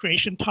its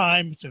creation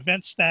time, its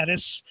event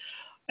status,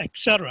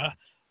 etc.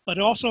 But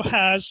it also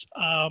has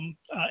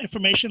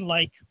information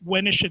like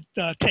when it should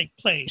take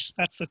place.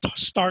 That's the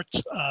start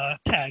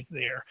tag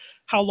there.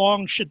 How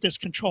long should this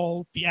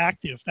control be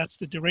active? That's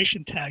the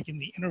duration tag in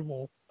the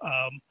interval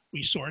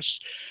resource.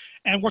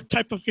 And what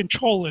type of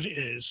control it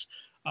is.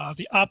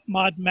 The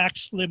opmod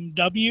max lim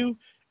w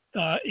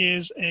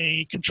is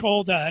a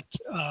control that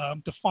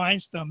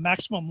defines the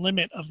maximum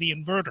limit of the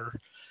inverter.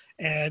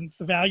 And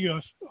the value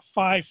of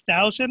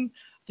 5,000,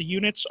 the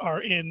units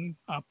are in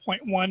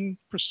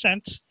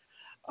 0.1%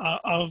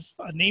 of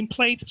a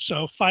nameplate.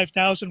 So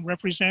 5,000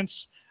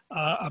 represents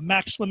a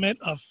max limit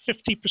of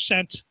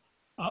 50%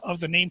 of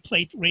the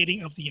nameplate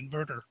rating of the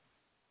inverter.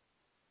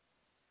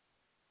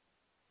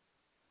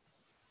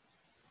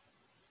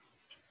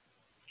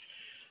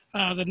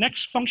 The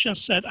next function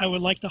set I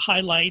would like to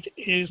highlight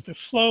is the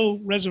flow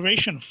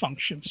reservation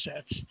function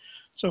set.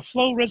 So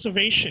flow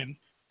reservation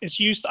is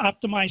used to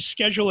optimize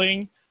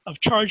scheduling of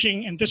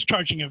charging and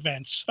discharging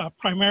events,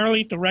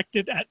 primarily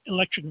directed at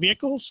electric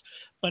vehicles,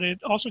 but it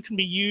also can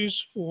be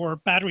used for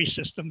battery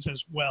systems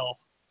as well.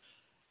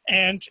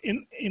 And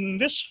in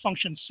this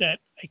function set,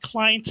 a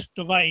client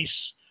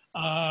device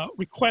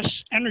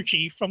requests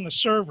energy from the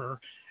server,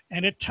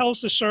 and it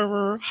tells the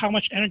server how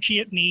much energy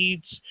it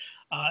needs,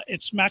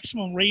 its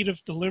maximum rate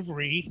of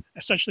delivery,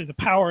 essentially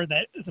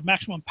the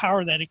maximum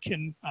power that it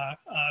can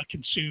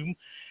consume,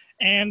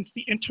 and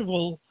the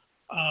interval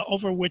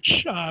over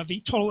which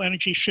the total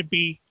energy should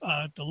be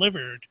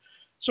delivered.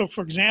 So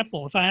for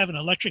example, if I have an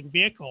electric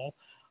vehicle,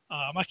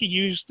 I can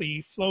use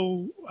the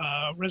flow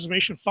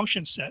reservation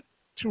function set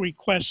to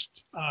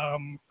request,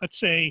 let's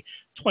say,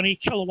 20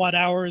 kilowatt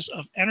hours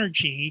of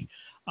energy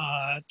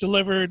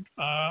delivered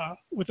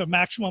with a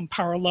maximum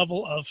power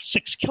level of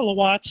 6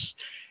 kilowatts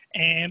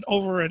and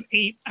over an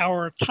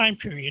 8-hour time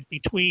period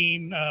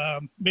between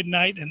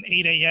midnight and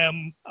 8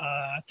 a.m.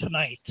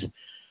 Tonight.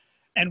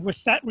 And with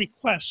that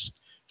request,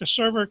 the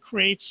server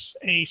creates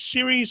a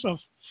series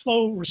of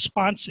flow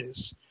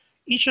responses.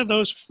 Each of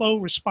those flow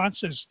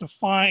responses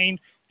define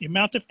the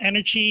amount of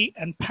energy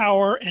and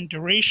power and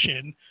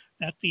duration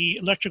that the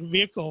electric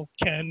vehicle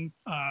can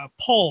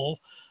pull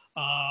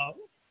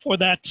for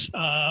that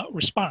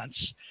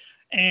response.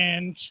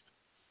 And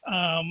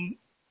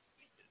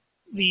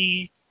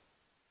the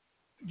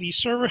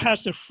server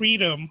has the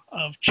freedom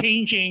of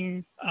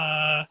changing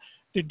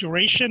the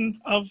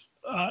duration of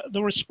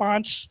the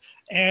response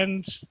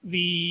and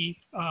the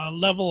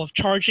level of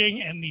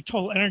charging and the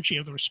total energy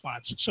of the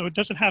response. So it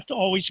doesn't have to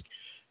always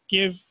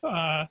give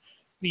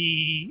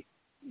the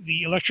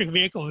electric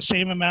vehicle the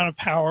same amount of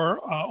power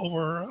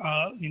over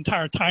the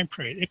entire time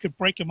period. It could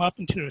break them up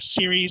into a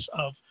series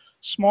of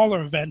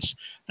smaller events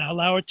that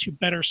allow it to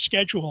better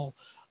schedule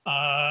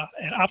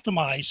and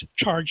optimize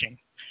charging.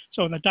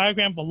 So in the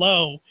diagram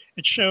below,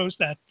 it shows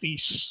that the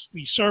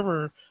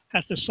server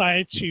has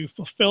decided to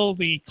fulfill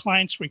the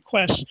client's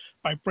request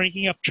by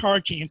breaking up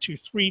charging into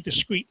 3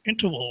 discrete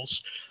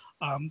intervals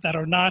that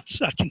are not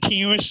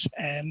continuous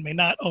and may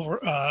not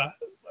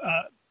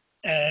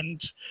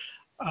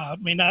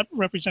may not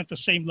represent the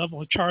same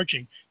level of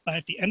charging. But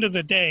at the end of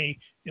the day,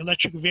 the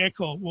electric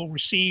vehicle will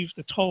receive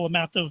the total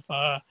amount of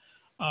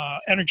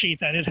energy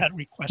that it had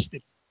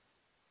requested.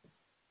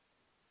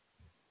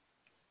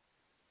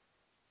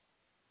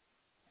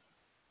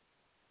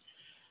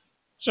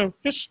 So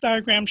this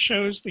diagram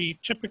shows the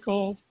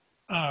typical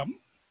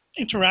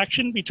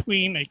interaction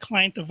between a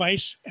client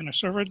device and a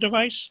server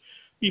device.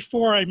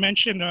 Before I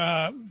mentioned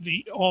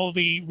all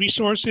the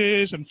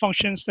resources and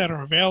functions that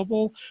are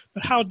available,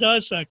 but how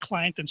does a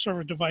client and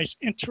server device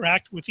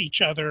interact with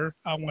each other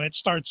when it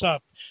starts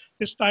up?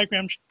 This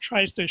diagram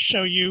tries to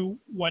show you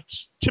what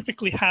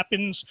typically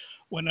happens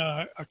when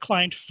a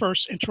client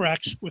first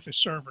interacts with a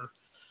server.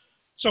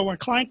 So when a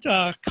client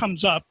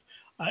comes up,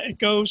 it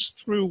goes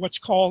through what's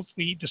called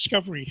the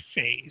discovery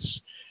phase.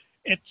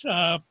 It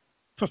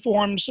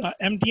performs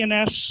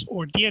MDNS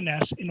or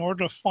DNS in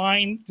order to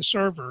find the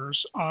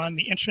servers on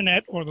the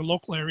internet or the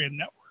local area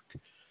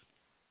network.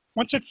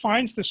 Once it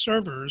finds the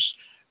servers,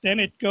 then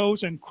it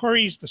goes and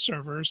queries the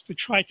servers to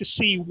try to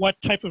see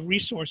what type of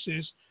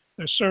resources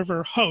the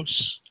server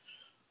hosts.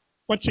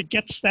 Once it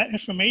gets that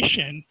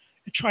information,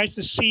 it tries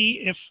to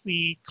see if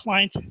the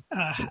client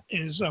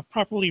is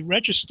properly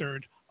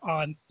registered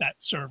on that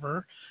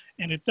server.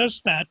 And it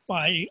does that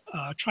by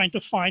trying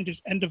to find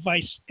its end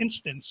device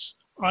instance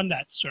on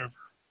that server.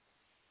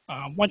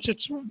 Once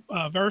it's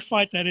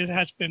verified that it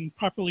has been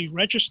properly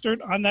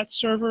registered on that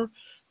server,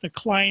 the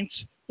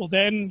client will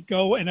then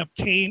go and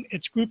obtain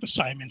its group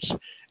assignments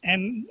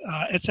and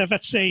its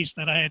FSAs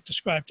that I had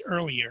described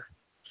earlier.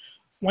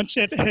 Once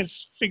it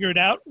has figured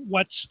out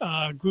what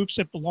groups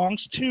it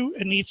belongs to,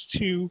 it needs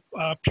to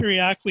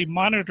periodically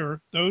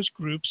monitor those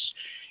groups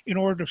in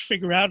order to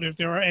figure out if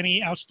there are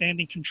any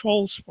outstanding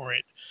controls for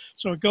it.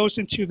 So it goes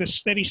into the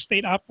steady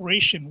state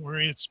operation where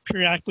it's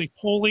periodically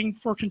polling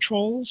for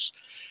controls.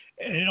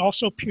 It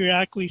also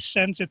periodically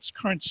sends its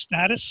current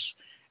status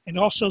and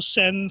also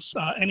sends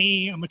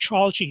any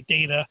metrology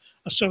data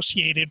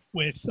associated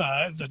with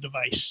the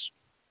device.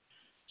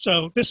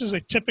 So this is a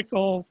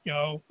typical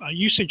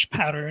usage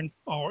pattern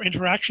or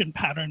interaction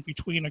pattern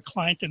between a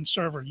client and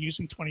server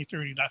using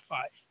 2030.5.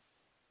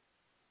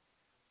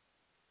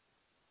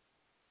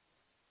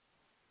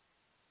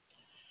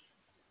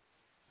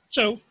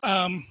 So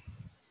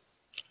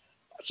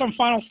some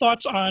final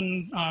thoughts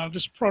on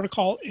this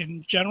protocol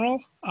in general.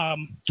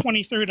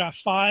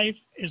 2030.5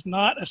 is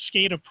not a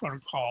SCADA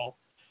protocol.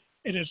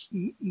 It is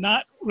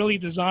not really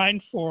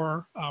designed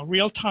for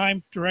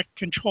real-time direct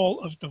control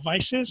of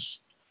devices,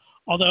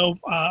 although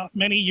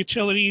many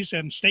utilities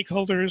and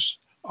stakeholders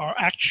are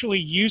actually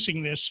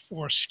using this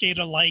for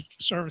SCADA-like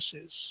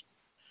services.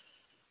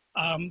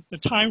 The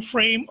time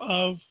frame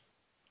of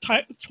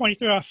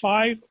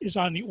 2030.5 is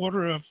on the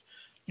order of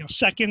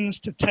seconds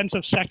to tens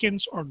of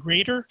seconds or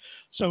greater,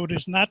 so it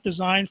is not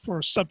designed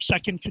for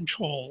sub-second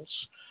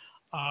controls.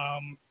 I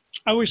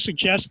always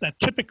suggest that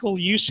typical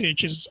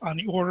usage is on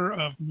the order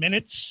of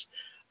minutes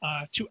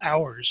to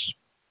hours.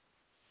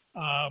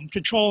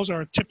 Controls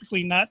are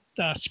typically not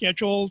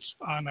scheduled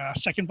on a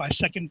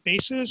second-by-second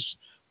basis,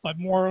 but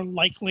more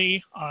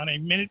likely on a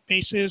minute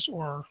basis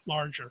or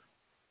larger.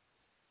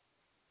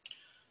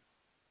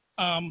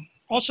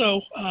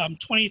 Also,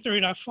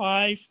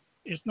 2030.5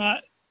 is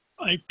not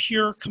a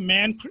pure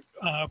command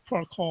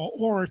protocol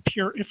or a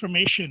pure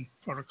information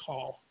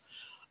protocol.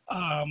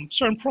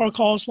 Certain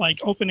protocols like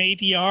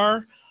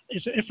OpenADR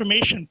is an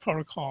information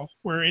protocol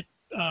where it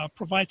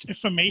provides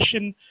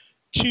information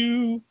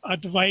to a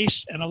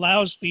device and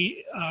allows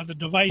the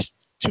device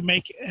to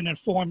make an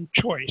informed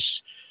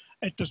choice.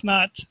 It does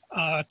not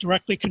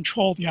directly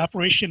control the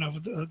operation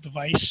of the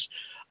device,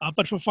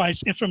 but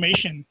provides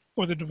information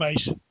for the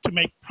device to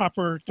make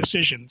proper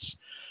decisions.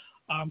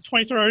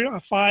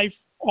 23.5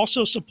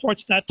 also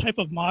supports that type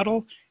of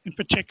model. In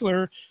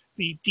particular,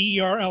 the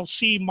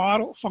DERLC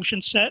model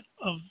function set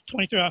of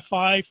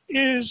 23.5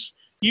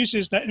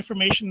 uses that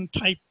information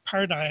type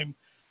paradigm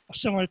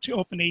similar to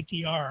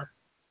OpenADR.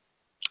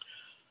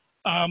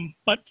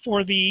 But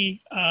for the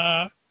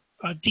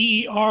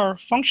DER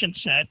function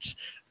set,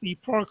 the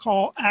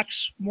protocol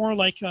acts more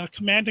like a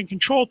command and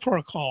control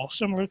protocol,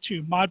 similar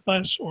to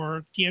Modbus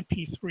or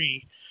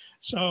DNP3.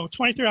 So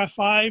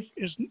 23.5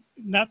 is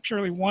not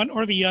purely one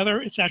or the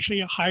other, it's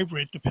actually a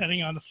hybrid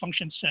depending on the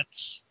function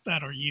sets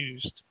that are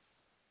used.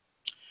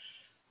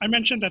 I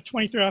mentioned that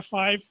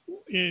 23.5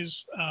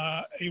 is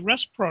a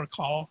REST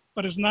protocol,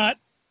 but is not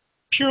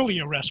purely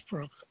a REST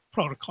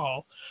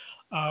protocol.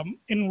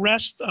 In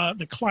REST,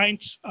 the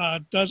client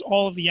does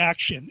all of the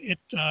action. It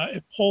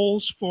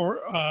polls for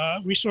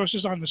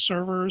resources on the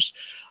servers.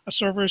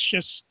 Servers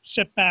just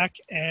sit back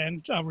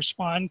and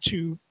respond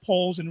to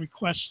polls and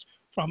requests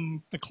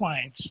from the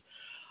clients.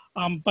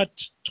 But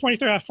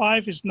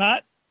 23.5 is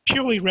not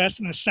purely REST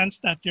in the sense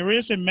that there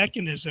is a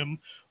mechanism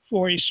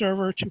for a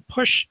server to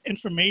push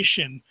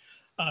information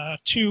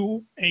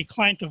to a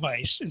client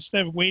device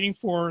instead of waiting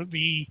for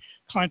the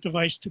client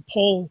device to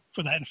poll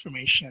for that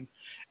information.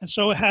 And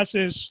so it has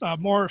this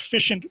more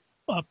efficient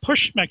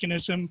push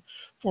mechanism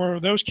for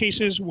those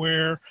cases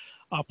where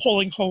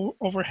polling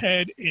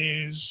overhead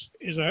is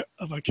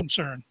of a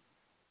concern.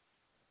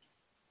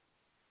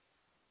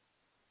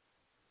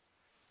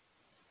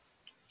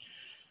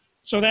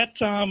 So that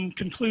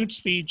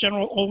concludes the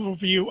general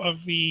overview of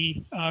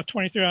the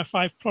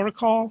 23.5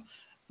 protocol.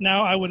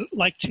 Now I would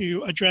like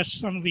to address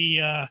some of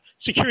the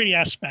security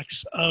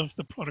aspects of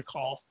the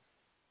protocol.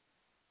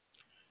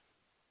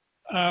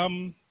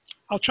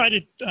 I'll try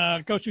to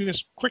go through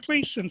this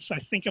quickly since I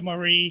think I'm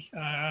already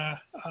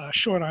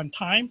short on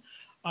time.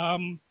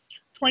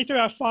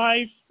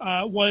 23.5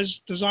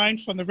 was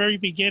designed from the very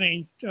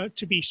beginning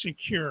to be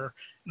secure.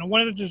 And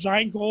one of the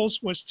design goals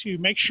was to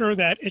make sure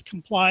that it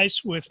complies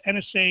with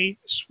NSA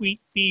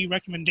Suite B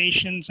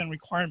recommendations and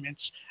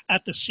requirements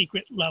at the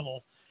secret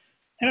level.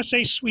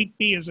 NSA Suite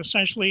B is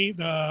essentially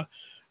the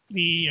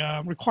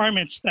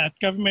requirements that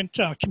government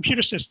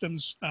computer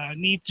systems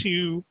need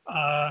to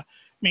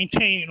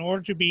maintain in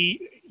order to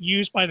be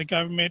used by the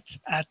government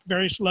at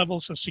various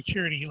levels of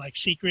security, like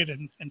secret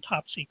and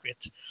top secret.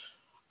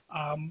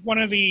 One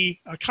of the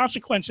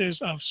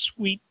consequences of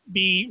Suite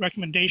B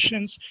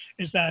recommendations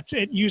is that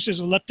it uses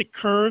elliptic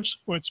curves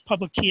for its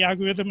public key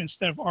algorithm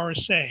instead of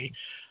RSA,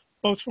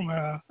 both from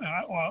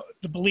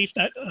the belief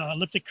that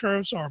elliptic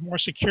curves are more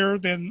secure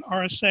than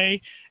RSA,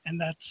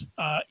 and that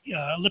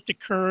elliptic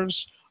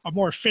curves are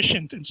more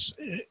efficient in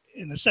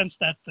the sense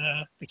that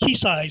the key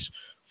size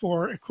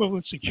for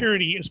equivalent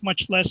security is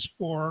much less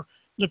for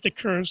elliptic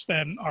curves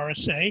than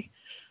RSA.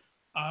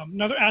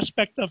 Another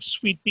aspect of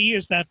Suite B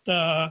is that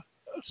the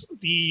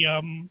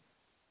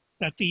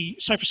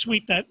cipher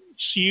suite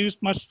that's used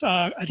must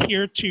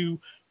adhere to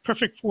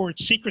perfect forward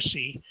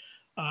secrecy.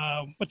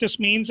 What this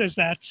means is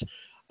that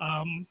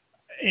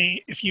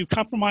if you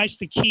compromise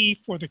the key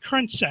for the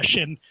current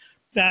session,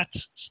 that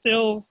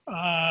still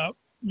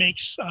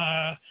makes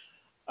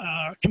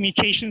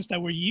communications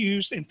that were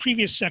used in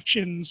previous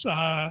sections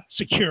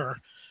secure.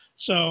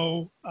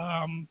 So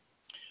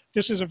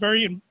this is a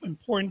very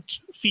important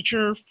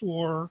feature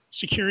for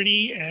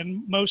security,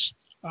 and most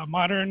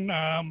modern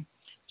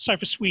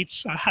cipher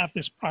suites have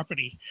this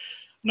property.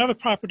 Another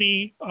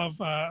property of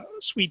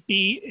Suite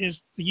B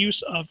is the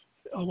use of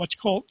what's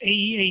called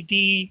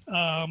AEAD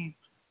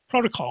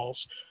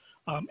protocols.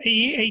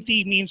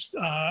 AEAD means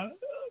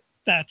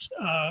that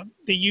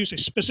they use a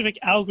specific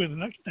algorithm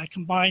that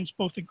combines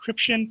both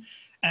encryption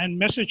and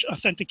message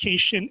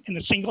authentication in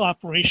a single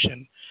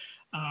operation.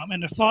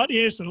 And the thought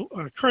is,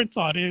 or current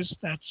thought is,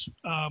 that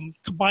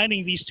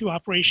combining these two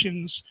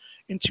operations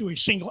into a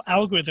single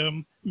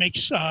algorithm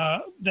makes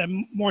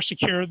them more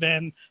secure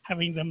than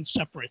having them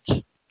separate.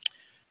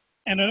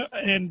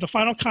 And the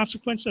final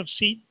consequence of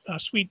Suite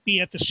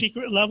B at the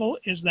secret level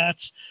is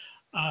that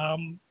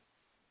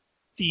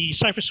the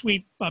cipher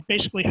suite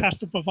basically has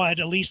to provide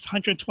at least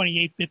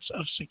 128 bits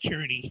of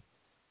security.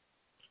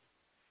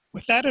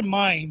 With that in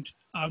mind,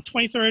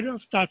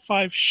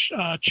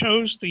 23.5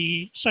 chose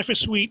the cipher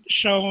suite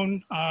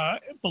shown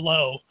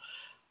below.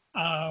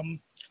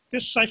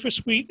 This cipher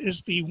suite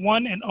is the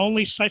one and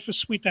only cipher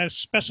suite that is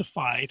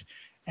specified,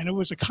 and it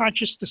was a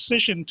conscious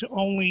decision to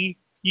only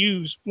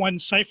use one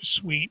cipher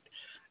suite.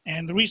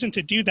 And the reason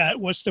to do that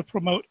was to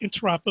promote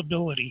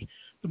interoperability.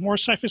 The more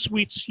cipher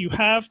suites you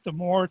have, the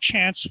more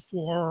chance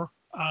for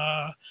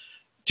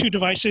two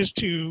devices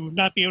to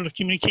not be able to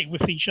communicate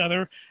with each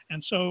other.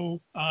 And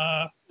so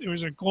there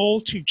was a goal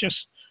to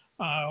just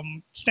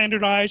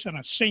standardize on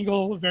a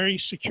single, very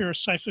secure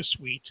cipher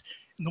suite.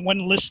 And the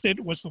one listed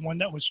was the one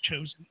that was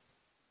chosen.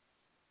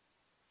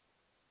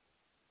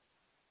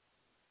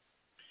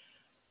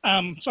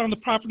 Some of the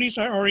properties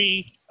I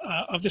already,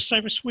 of the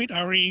Cipher Suite,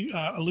 I already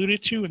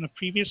alluded to in the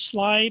previous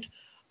slide.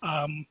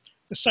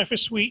 The Cipher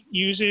Suite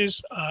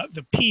uses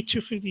the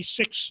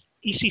P256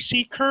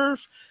 ECC curve.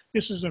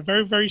 This is a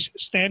very, very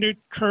standard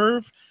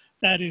curve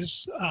that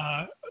is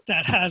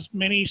that has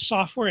many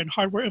software and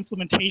hardware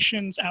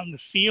implementations out in the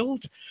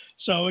field.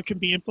 So it can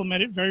be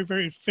implemented very,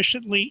 very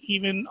efficiently,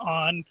 even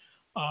on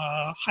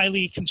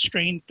highly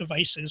constrained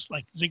devices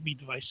like Zigbee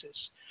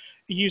devices.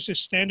 It uses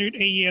standard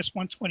AES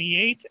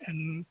 128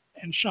 and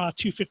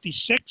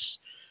SHA-256.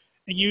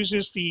 It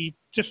uses the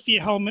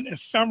Diffie-Hellman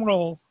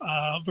ephemeral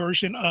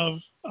version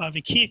of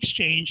the key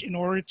exchange in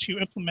order to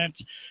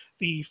implement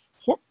the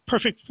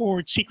perfect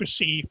forward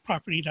secrecy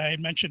property that I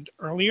mentioned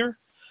earlier.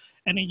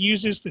 And it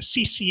uses the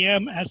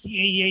CCM as the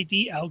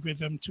AEAD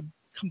algorithm to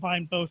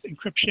combine both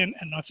encryption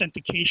and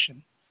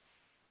authentication.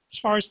 As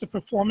far as the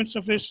performance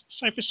of this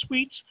Cipher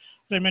Suite,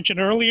 as I mentioned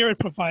earlier, it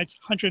provides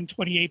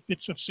 128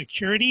 bits of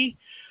security,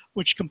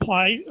 which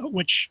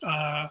equates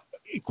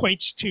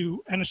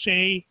to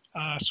NSA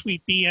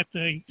Suite B at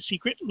the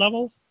secret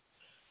level.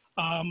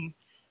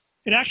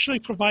 It actually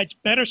provides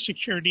better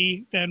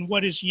security than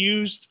what is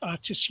used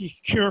to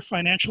secure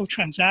financial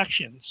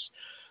transactions.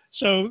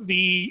 So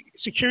the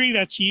security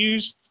that's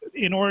used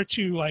in order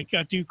to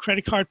do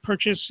credit card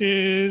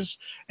purchases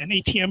and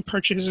ATM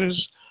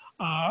purchases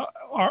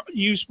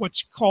use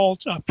what's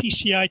called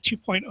PCI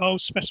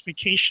 2.0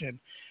 specification.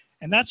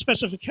 And that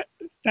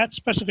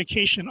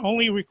specification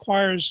only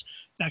requires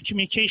that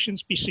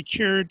communications be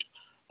secured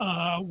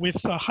with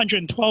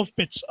 112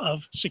 bits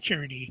of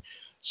security.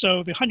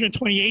 So the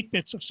 128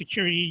 bits of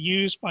security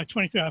used by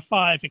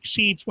 23.5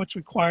 exceeds what's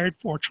required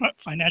for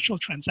financial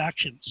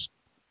transactions.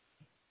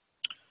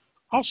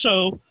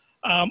 Also,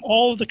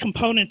 all of the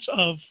components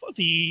of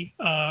the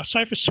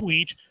Cipher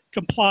Suite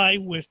comply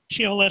with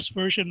TLS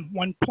version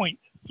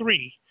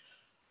 1.3.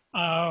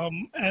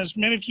 As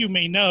many of you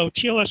may know,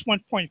 TLS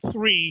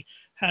 1.3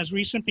 has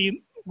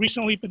recently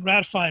been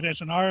ratified as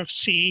an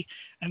RFC,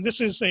 and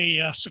this is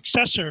a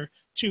successor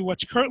to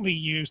what's currently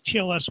used,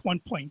 TLS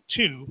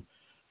 1.2.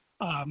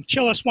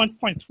 TLS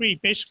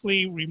 1.3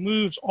 basically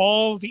removes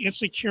all the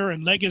insecure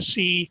and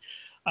legacy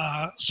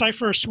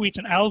Cipher suites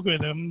and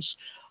algorithms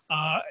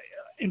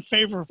in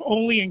favor of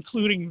only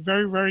including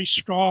very, very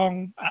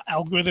strong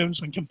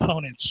algorithms and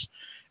components.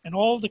 And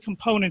all of the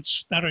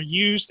components that are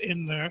used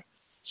in the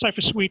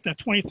Cipher Suite that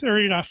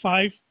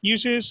 2030.5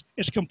 uses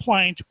is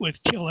compliant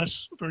with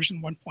TLS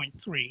version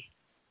 1.3.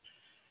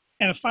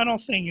 And the final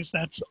thing is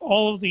that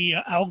all of the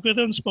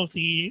algorithms, both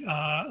the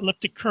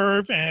elliptic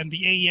curve and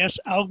the AES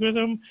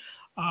algorithm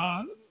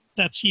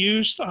that's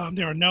used,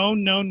 there are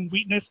known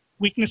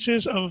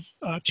weaknesses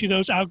to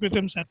those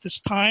algorithms at this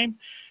time.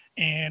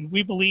 And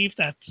we believe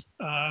that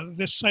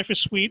this Cipher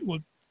Suite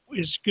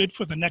is good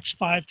for the next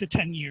 5 to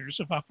 10 years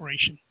of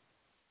operation.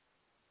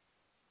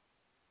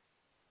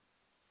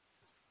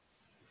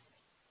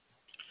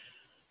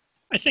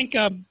 I think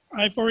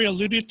I've already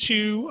alluded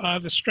to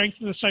the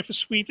strength of the Cipher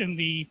Suite in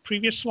the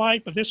previous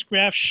slide, but this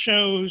graph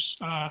shows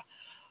how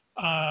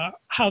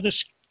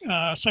this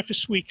Cipher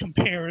Suite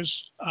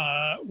compares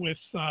with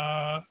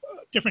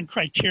different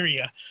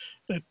criteria.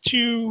 The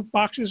two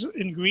boxes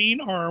in green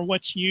are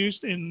what's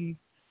used in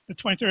the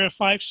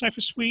 2035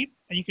 Cipher Suite,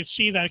 and you can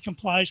see that it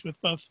complies with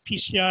both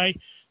PCI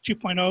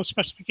 2.0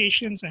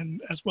 specifications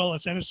and as well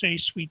as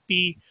NSA Suite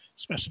B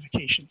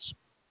specifications.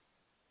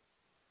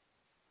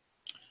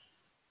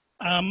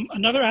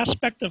 Another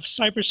aspect of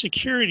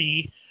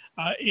cybersecurity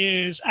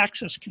is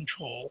access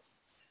control.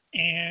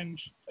 And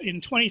in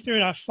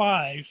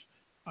 23.5,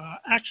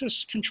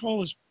 access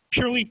control is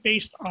purely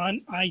based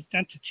on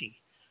identity.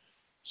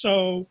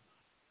 So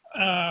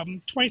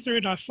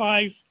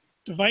 23.5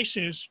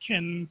 devices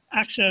can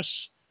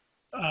access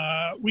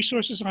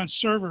resources on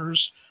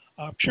servers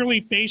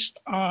purely based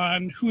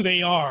on who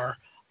they are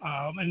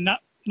and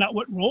not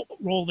what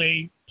role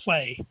they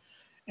play.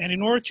 And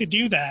in order to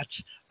do that,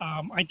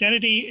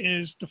 identity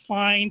is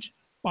defined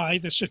by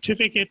the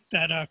certificate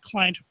that a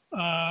client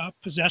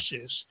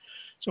possesses.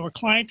 So a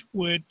client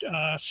would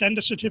send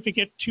a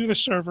certificate to the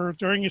server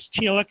during its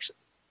TLS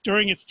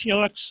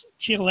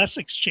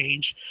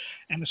exchange,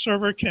 and the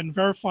server can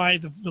verify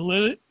the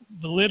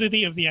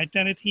validity of the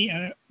identity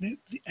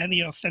and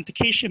the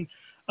authentication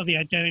of the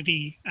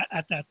identity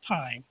at that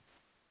time.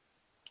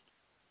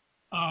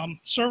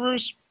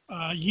 Servers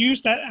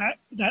use that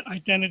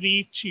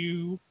identity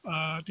to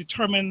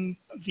determine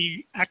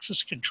the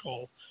access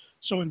control.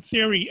 So in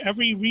theory,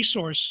 every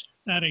resource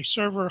that a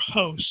server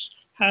hosts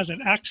has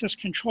an access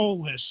control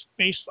list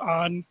based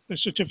on the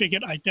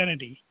certificate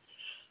identity.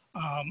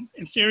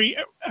 In theory,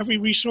 every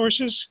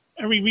resource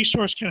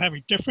can have a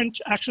different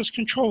access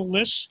control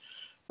list,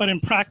 but in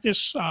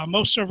practice,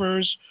 most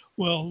servers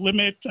will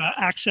limit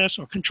access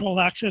or control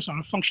access on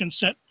a function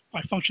set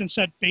by function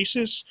set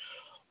basis,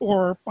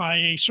 or by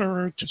a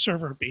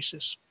server-to-server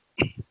basis.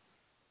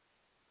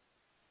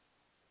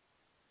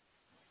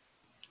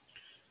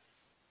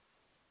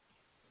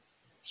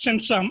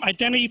 Since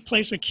identity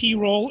plays a key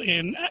role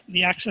in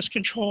the access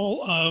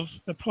control of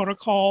the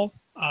protocol,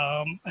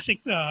 I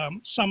think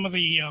some of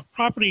the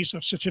properties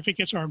of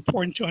certificates are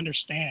important to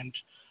understand.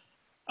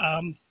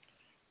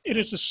 It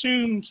is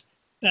assumed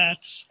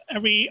that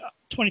every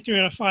 23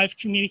 out of 5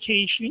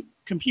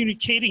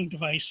 communicating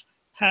device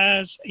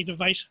has a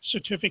device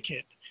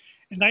certificate.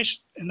 And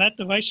that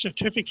device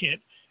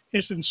certificate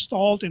is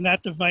installed in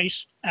that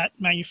device at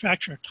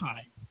manufacture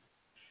time.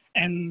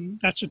 And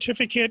that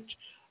certificate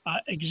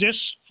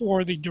exists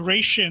for the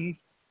duration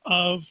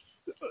of,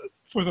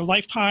 for the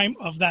lifetime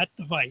of that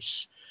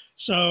device.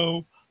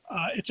 So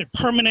it's a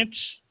permanent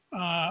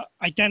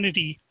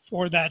identity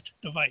for that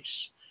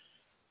device.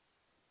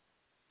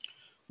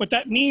 What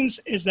that means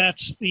is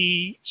that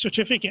the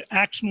certificate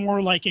acts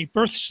more like a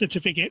birth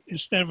certificate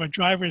instead of a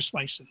driver's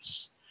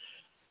license.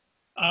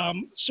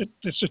 So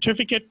the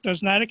certificate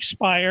does not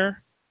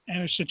expire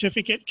and a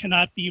certificate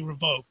cannot be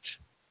revoked.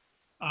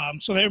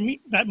 So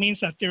that means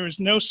that there is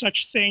no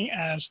such thing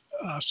as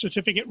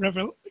certificate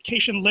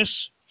revocation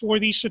lists for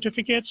these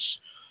certificates,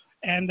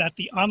 and that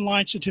the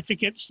online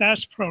certificate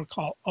status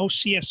protocol,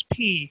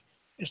 OCSP,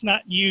 is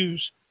not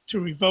used to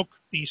revoke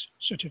these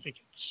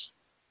certificates.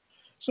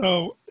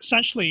 So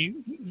essentially,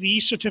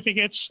 these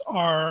certificates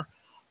are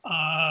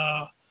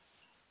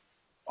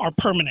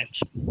permanent.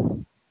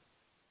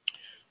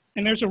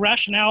 And there's a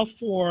rationale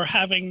for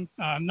having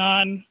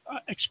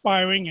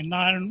non-expiring and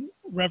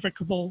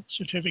non-revocable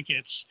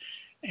certificates.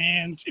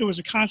 And it was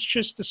a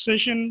conscious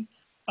decision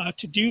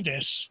to do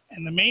this.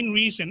 And the main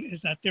reason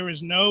is that there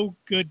is no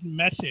good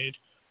method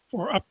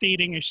for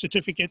updating a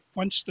certificate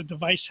once the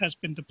device has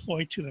been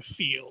deployed to the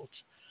field.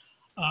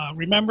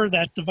 Remember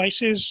that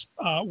devices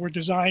were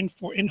designed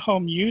for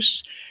in-home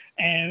use,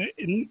 and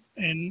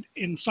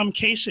in some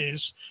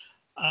cases,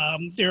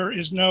 there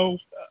is no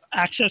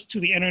access to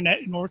the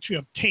internet in order to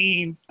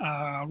obtain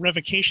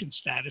revocation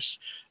status.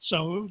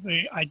 So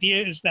the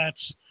idea is that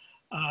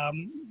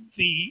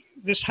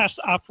this has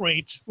to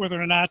operate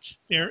whether or not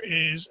there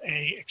is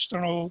an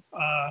external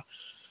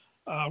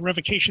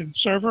revocation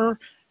server,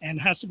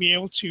 and has to be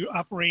able to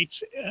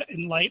operate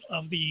in light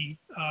of the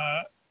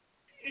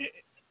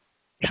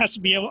it has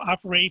to be able to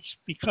operate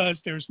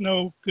because there's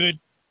no good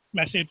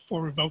method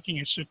for revoking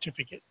a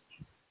certificate.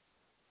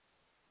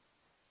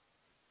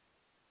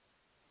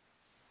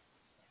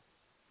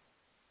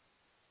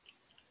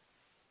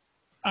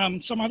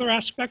 Some other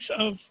aspects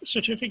of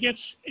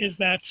certificates is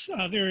that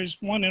there is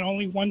one and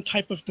only one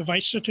type of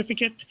device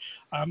certificate.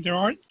 There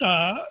aren't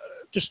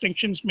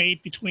distinctions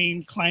made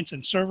between clients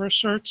and server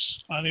certs.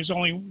 There's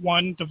only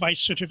one device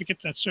certificate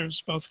that serves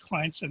both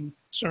clients and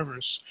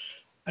servers.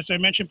 As I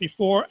mentioned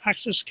before,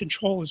 access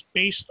control is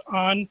based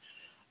on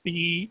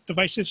the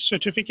device's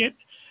certificate.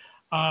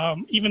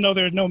 Even though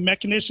there are no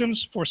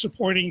mechanisms for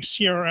supporting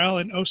CRL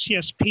and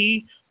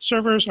OCSP,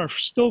 servers are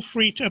still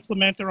free to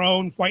implement their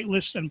own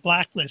whitelists and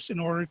blacklists in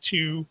order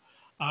to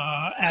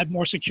add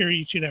more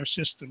security to their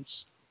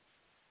systems.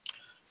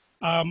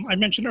 I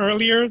mentioned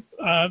earlier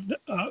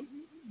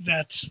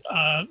that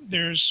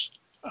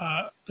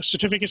the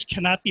certificates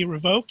cannot be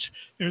revoked.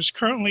 There's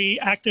currently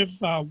active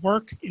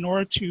work in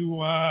order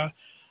to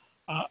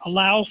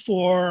allow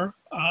for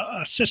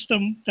a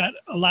system that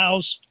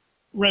allows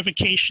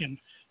revocation.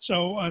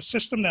 So a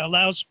system that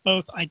allows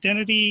both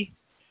identity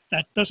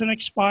that doesn't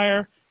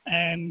expire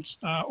and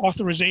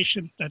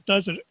authorization that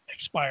does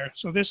expire.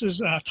 So this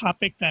is a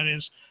topic that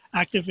is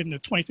active in the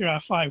 23 out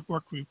of 5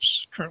 work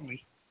groups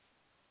currently.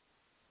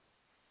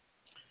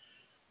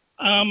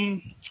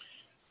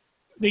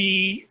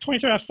 The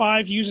 23 out of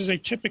 5 uses a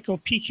typical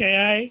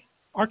PKI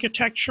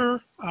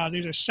architecture.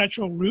 There's a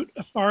central root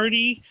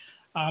authority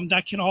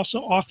that can also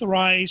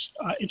authorize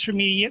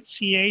intermediate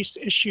CAs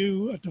to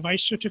issue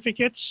device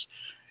certificates.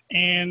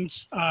 And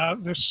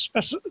the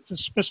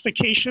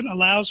specification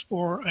allows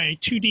for a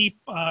 2D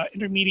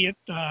intermediate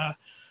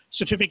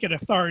certificate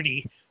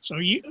authority. So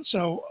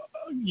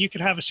you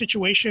could have a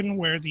situation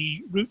where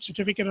the root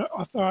certificate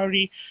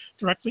authority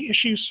directly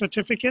issues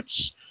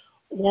certificates,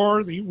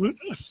 or the root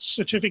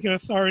certificate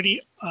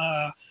authority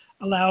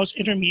allows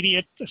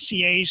intermediate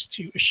CAs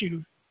to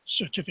issue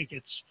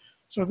certificates.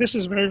 So this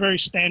is very, very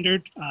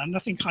standard,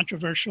 nothing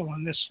controversial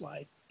on this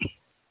slide.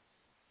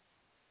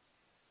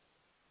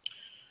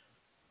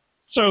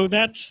 So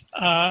that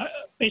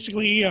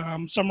basically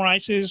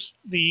summarizes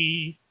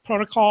the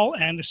protocol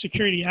and the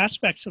security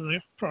aspects of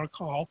the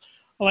protocol.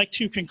 I'd like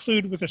to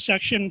conclude with a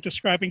section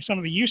describing some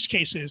of the use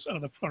cases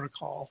of the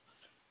protocol.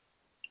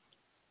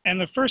 And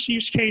the first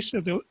use case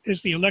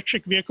is the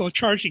electric vehicle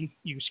charging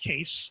use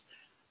case.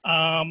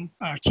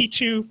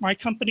 Kitu, my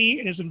company,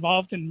 is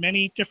involved in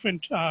many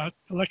different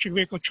electric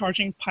vehicle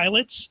charging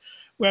pilots.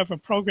 We have a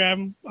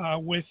program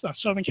with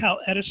Southern Cal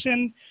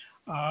Edison.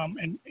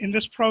 And in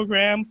this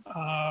program,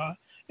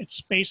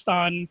 it's based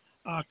on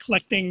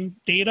collecting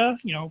data,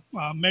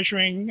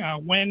 measuring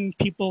when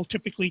people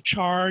typically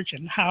charge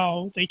and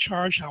how they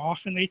charge, how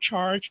often they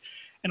charge,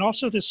 and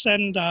also to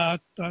send the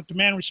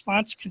demand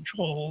response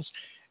controls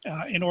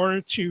in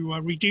order to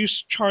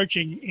reduce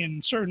charging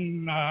in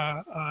certain,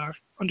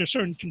 under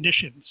certain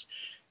conditions.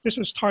 This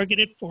was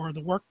targeted for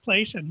the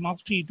workplace and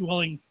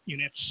multi-dwelling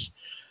units.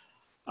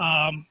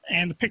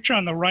 And the picture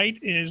on the right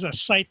is a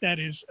site that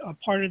is a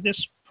part of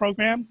this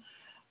program.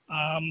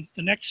 The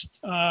next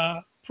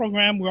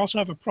program, we also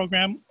have a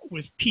program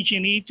with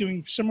PG&E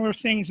doing similar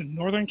things in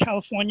Northern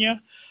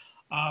California.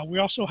 We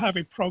also have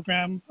a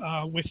program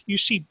with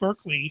UC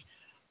Berkeley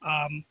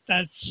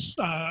that's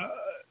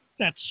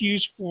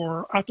used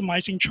for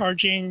optimizing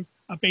charging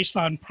based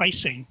on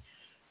pricing.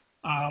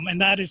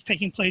 And that is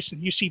taking place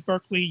in UC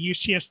Berkeley,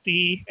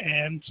 UCSD,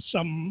 and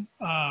some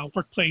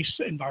workplace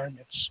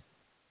environments.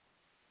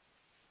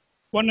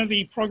 One of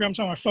the programs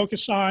I want to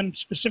focus on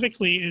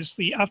specifically is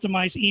the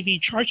Optimized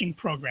EV Charging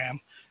Program.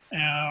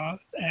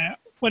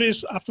 What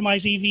is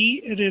Optimized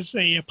EV? It is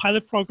a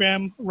pilot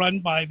program run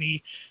by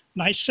the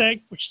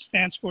NYSEG, which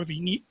stands for the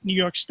New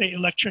York State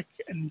Electric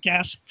and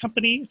Gas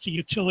Company. It's a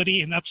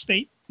utility in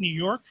upstate New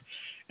York.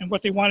 And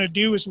what they want to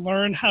do is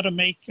learn how to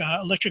make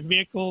electric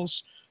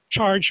vehicles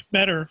charge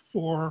better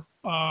for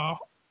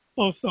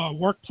both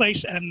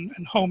workplace and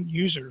home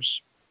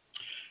users.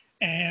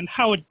 And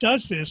how it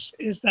does this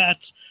is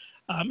that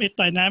it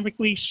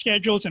dynamically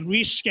schedules and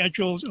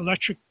reschedules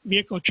electric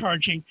vehicle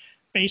charging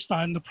based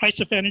on the price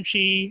of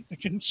energy, the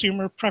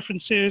consumer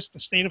preferences, the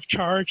state of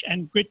charge,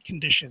 and grid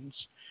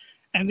conditions.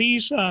 And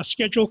these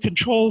schedule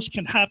controls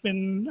can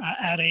happen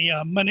at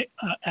a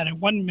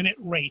 1 minute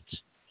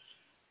rate.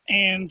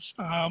 And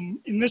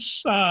in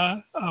this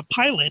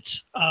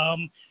pilot,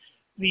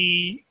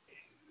 the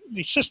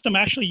system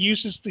actually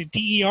uses the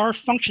DER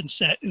function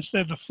set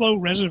instead of the flow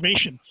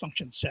reservation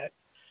function set.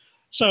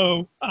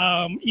 So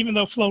even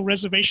though flow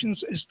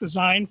reservations is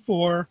designed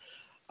for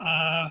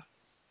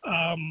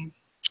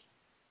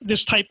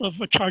this type of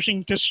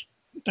charging,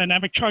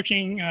 dynamic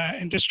charging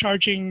and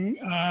discharging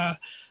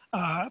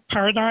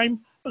paradigm,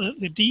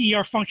 the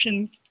DER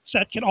function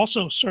set can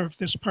also serve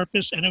this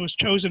purpose, and it was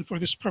chosen for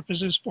this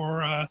purposes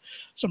for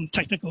some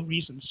technical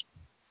reasons.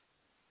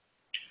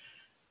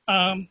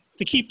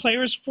 The key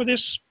players for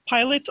this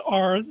pilot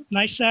are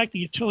NYSEG, the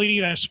utility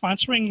that is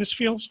sponsoring this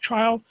field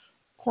trial,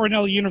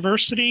 Cornell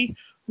University,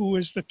 who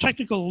is the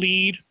technical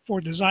lead for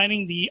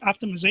designing the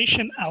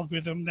optimization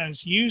algorithm that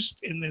is used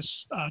in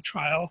this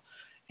trial,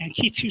 and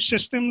Kitu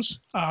Systems,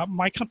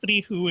 my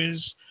company, who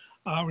is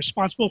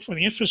responsible for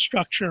the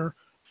infrastructure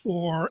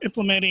for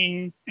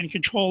implementing and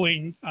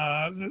controlling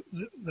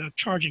the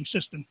charging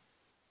system.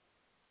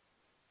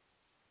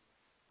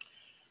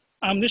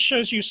 This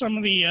shows you some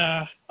of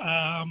the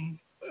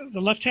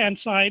left-hand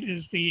side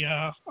is the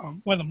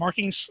one of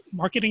the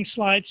marketing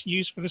slides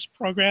used for this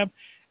program.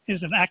 It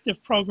is an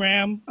active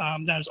program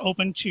that is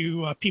open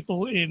to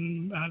people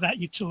in that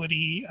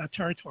utility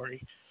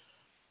territory.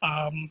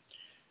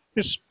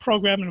 This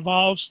program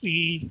involves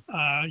the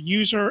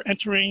user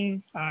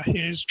entering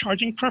his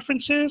charging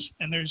preferences,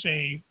 and there's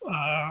a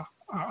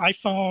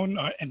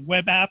iPhone and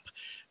web app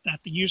that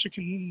the user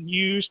can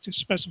use to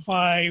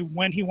specify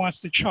when he wants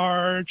to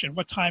charge and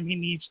what time he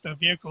needs the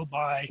vehicle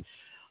by.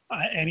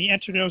 And he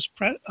enters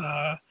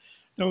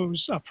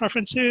those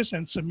preferences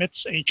and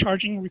submits a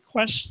charging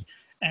request,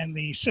 and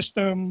the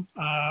system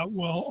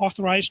will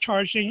authorize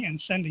charging and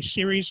send a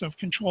series of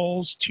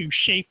controls to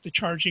shape the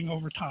charging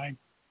over time.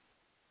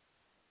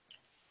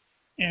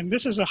 And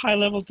this is a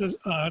high-level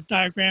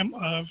diagram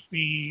of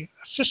the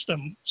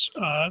system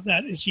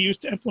that is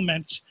used to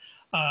implement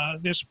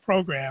this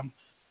program.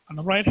 On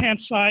the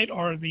right-hand side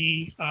are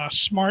the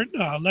smart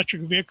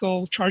electric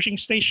vehicle charging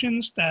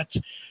stations that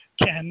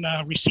can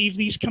receive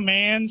these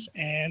commands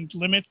and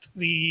limit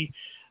the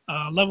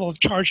level of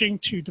charging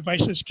to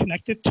devices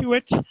connected to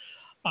it.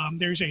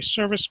 There's a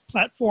service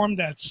platform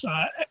that's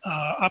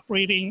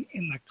operating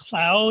in the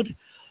cloud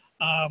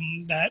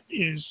that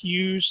is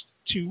used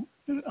to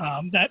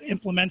that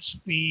implements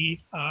the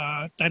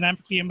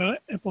dynamically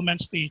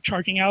implements the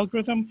charging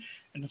algorithm,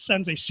 and it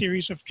sends a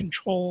series of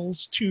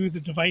controls to the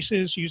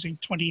devices using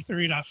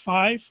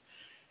 2030.5. And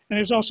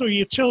there's also a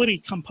utility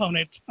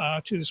component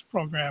to this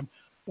program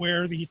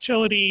where the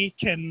utility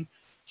can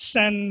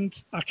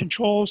send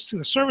controls to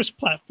the service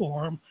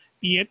platform,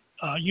 be it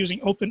using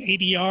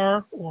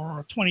OpenADR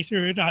or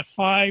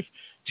 2030.5,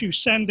 to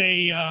send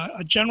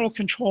a general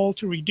control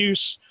to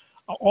reduce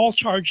all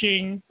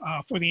charging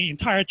for the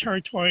entire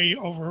territory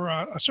over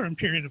a certain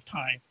period of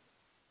time.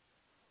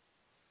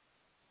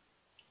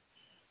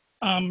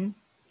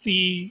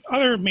 The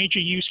other major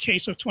use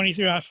case of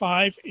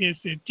 23.5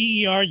 is the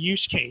DER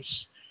use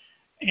case.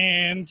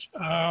 And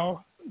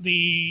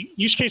the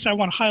use case I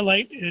want to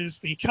highlight is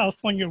the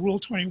California Rule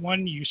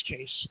 21 use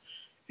case.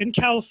 In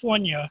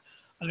California,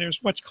 there's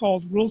what's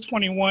called Rule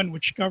 21,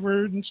 which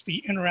governs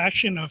the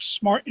interaction of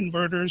smart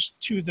inverters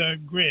to the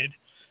grid.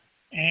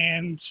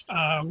 And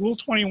Rule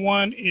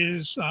 21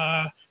 is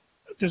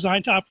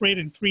designed to operate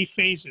in 3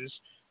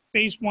 phases.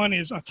 Phase 1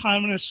 is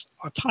autonomous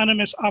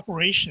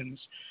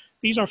operations.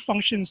 These are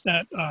functions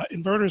that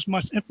inverters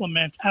must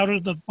implement out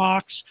of the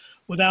box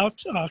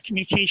without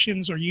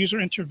communications or user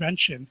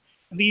intervention.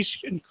 And these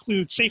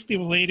include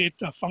safety-related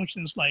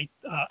functions like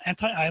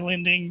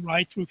anti-islanding,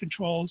 ride-through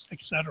controls,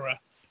 etc.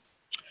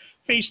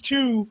 Phase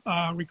 2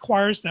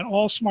 requires that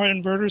all smart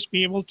inverters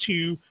be able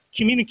to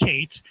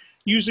communicate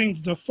using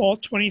the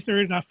default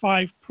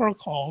 2030.5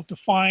 protocol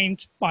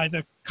defined by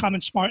the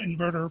Common Smart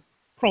Inverter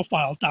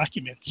Profile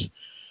document.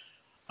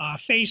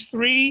 Phase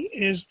 3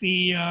 is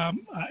the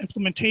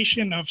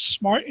implementation of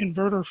smart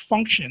inverter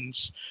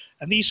functions.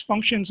 And these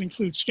functions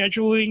include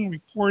scheduling,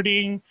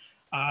 reporting,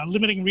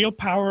 limiting real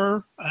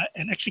power,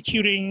 and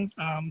executing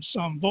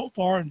some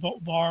volt-var and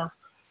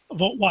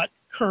volt-watt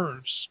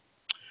curves.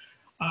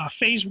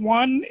 Phase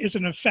 1 is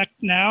in effect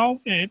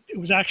now. It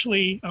was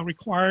actually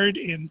required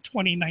in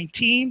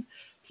 2019.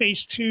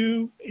 Phase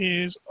 2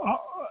 is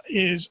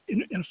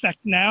in effect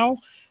now.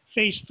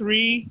 Phase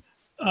 3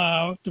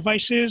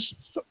 devices,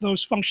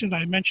 those functions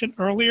I mentioned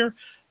earlier,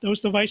 those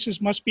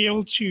devices must be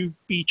able to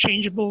be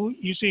changeable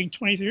using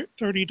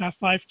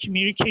 2030.5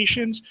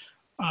 communications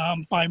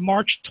by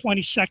March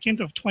 22nd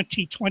of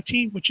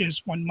 2020, which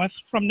is 1 month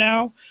from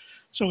now.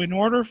 So in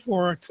order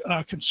for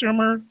a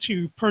consumer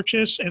to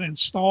purchase and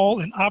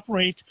install and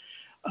operate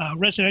a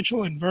residential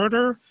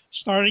inverter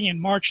starting in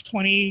March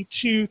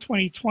 22,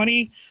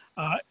 2020,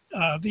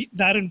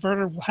 that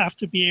inverter will have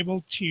to be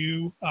able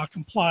to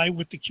comply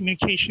with the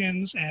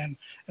communications and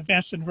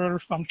advanced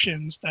inverter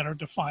functions that are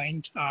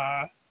defined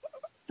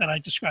that I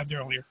described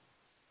earlier.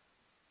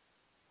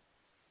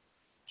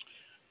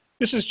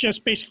 This is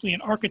just basically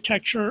an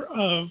architecture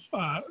of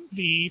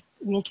the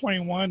Rule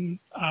 21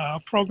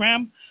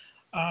 program.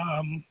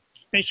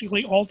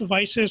 Basically, all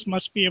devices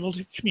must be able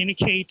to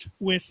communicate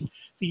with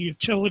the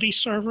utility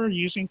server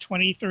using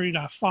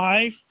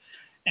 2030.5.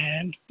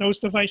 And those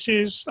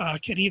devices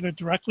can either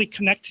directly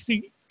connect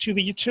to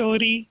the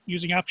utility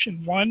using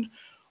option 1,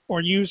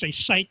 or use a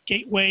site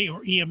gateway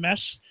or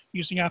EMS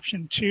using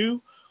option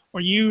 2,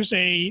 or use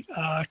a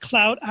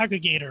cloud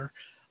aggregator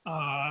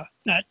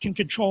that can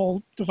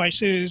control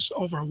devices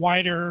over a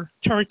wider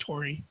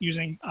territory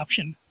using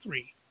option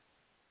 3.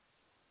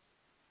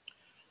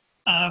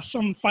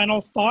 Some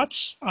final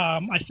thoughts.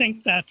 I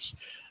think that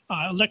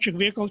electric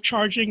vehicle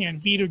charging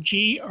and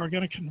V2G are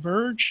going to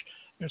converge.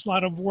 There's a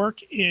lot of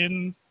work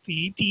in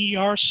the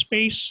DER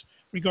space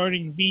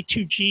regarding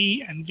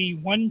V2G and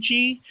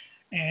V1G,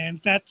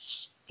 and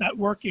that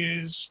work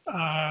is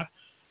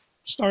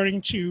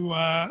starting to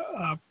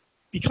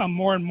become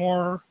more and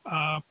more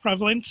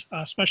prevalent,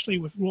 especially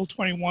with Rule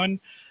 21.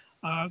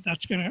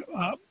 That's going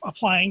to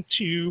applying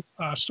to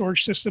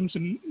storage systems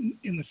in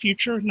the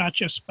future, not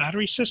just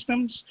battery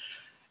systems.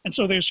 And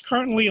so there's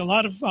currently a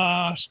lot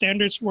of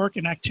standards work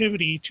and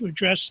activity to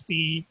address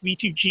the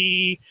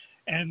V2G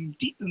and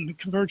the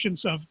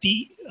convergence of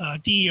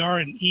DER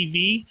and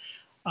EV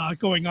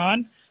going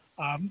on.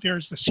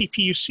 There's the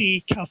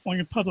CPUC,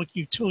 California Public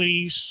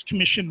Utilities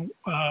Commission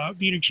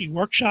V2G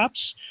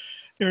workshops.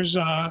 There's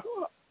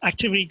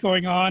activity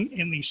going on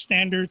in the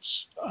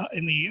standards,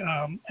 in the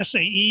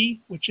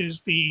SAE, which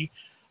is the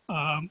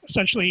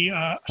essentially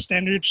a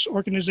standards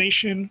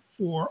organization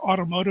for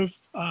automotive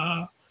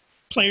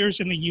players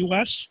in the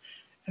US.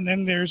 And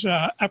then there's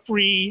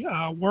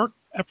EPRI work.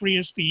 EPRI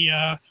is the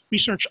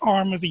research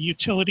arm of the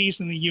utilities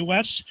in the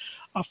US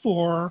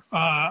for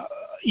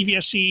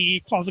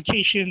EVSE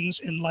qualifications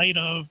in light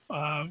of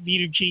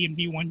V2G and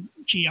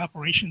V1G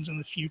operations in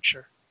the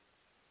future.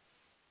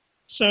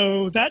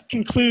 So that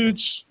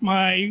concludes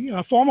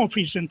my formal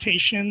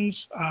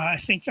presentations. I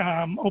think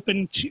I'm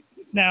open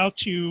now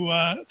to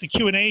the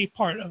Q&A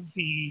part of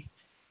the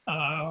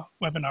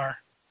webinar.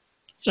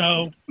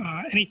 So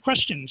any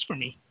questions for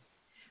me?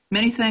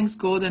 Many thanks,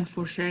 Gordon,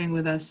 for sharing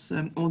with us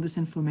all this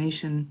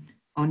information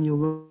on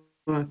your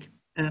work.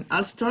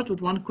 I'll start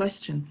with one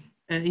question.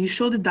 You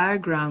showed a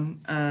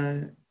diagram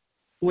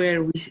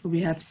where we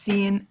have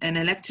seen an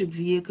electric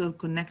vehicle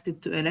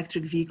connected to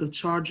electric vehicle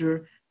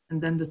charger,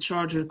 and then the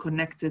charger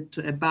connected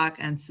to a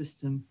back-end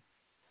system.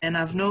 And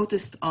I've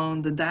noticed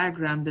on the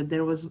diagram that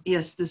there was,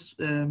 yes, this,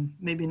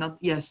 maybe not,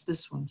 yes,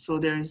 this one. So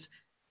there's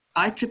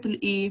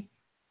IEEE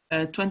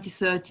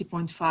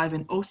 2030.5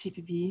 and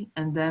OCPP,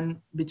 and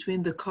then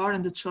between the car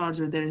and the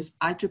charger, there is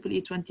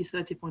IEEE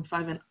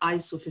 2030.5 and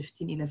ISO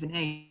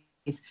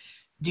 15118.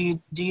 Do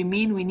you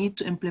mean we need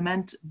to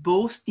implement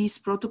both these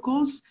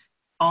protocols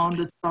on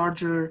the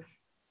charger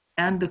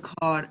and the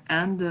car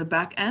and the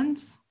back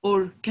end,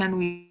 or can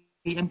we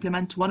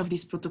implement one of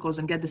these protocols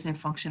and get the same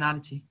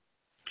functionality?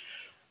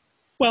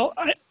 Well,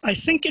 I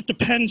think it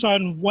depends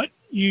on what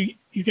you're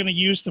going to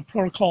use the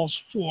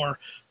protocols for.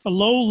 The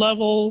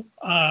low-level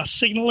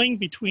signaling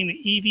between the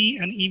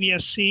EV and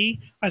EVSC,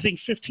 I think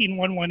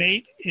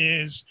 15118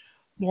 is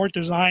more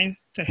designed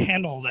to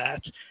handle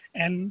that.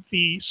 And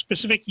the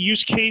specific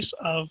use case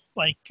of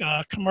like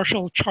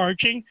commercial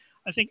charging,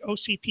 I think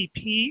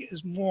OCPP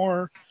is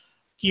more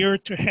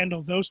geared to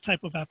handle those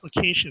type of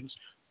applications.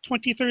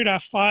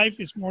 2030.5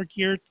 is more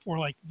geared for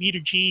like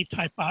V2G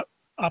type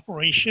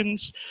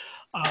operations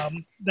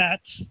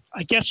that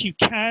I guess you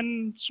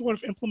can sort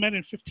of implement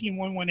in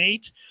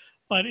 15118,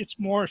 but it's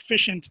more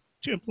efficient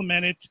to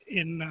implement it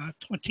in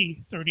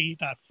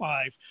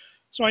 2030.5.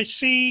 So I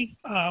see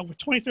with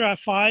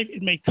 2030.5,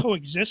 it may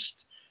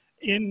coexist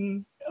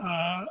in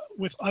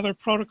with other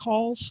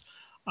protocols.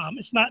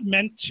 It's not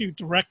meant to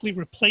directly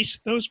replace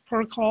those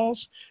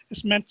protocols.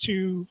 It's meant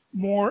to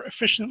more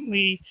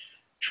efficiently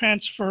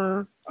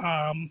transfer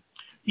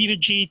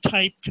V2G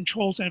type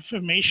controls and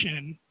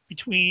information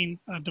between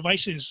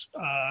devices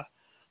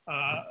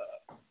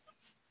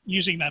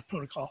using that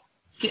protocol.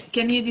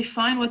 Can you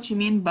define what you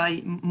mean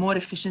by more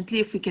efficiently?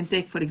 If we can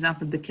take, for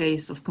example, the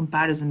case of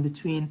comparison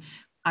between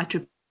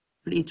IEEE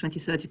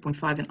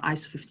 2030.5 and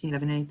ISO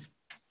 15118.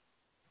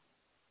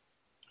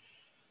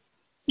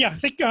 Yeah, I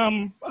think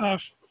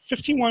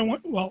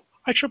 15.1, well,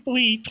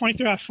 IEEE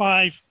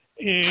 23.5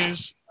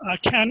 is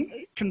can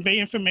convey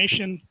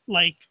information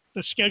like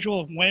the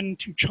schedule of when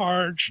to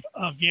charge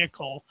a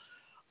vehicle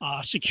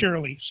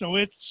securely. So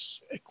it's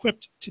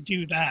equipped to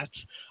do that.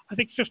 I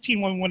think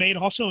 15.118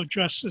 also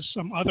addresses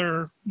some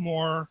other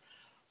more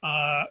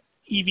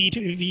EV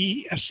to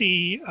EV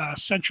SE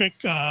centric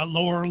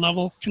lower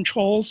level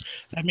controls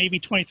that maybe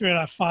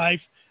 23.5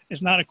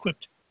 is not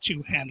equipped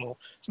to handle.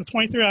 So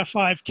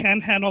 23.5 can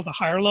handle the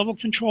higher level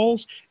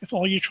controls if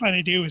all you're trying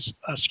to do is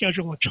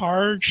schedule a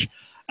charge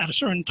at a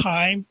certain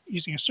time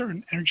using a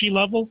certain energy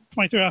level.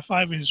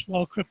 23.5 is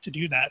well equipped to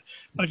do that.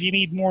 But if you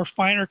need more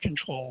finer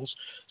controls,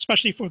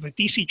 especially for the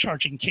DC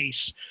charging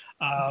case,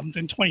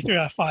 then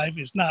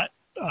 23.5 is not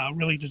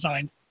really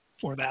designed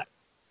for that.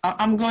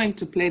 I'm going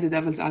to play the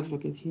devil's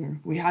advocate here.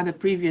 We had a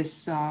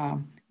previous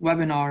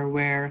webinar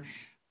where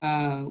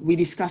we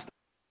discussed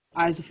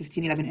ISO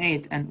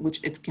 15118, and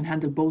which it can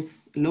handle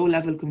both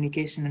low-level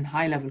communication and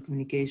high-level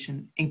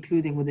communication,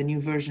 including with the new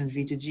version of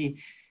V2G.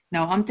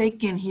 Now, I'm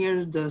taking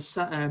here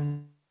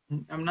I'm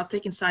not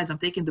taking sides, I'm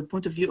taking the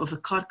point of view of a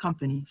car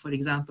company, for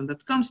example,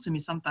 that comes to me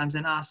sometimes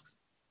and asks,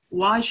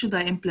 why should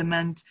I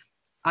implement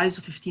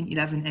ISO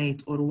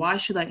 15118, or why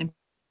should I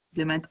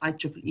implement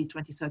IEEE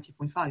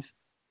 2030.5?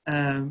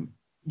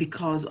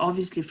 Because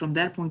obviously from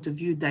their point of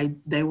view,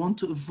 they want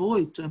to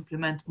avoid to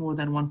implement more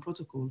than one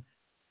protocol.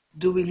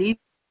 Do we leave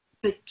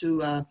it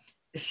to a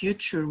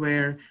future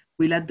where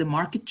we let the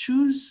market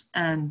choose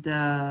and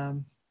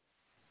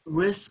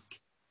risk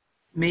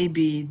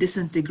maybe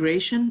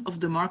disintegration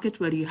of the market,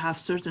 where you have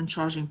certain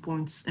charging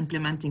points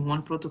implementing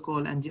one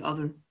protocol and the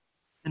other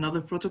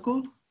another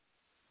protocol?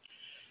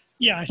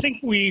 Yeah, I think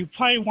we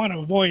probably want to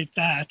avoid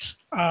that.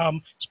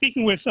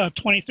 Speaking with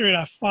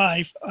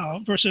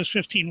 23.5 versus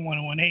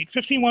 15.118,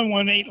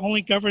 15.118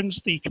 only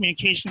governs the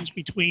communications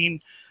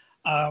between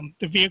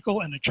the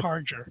vehicle and the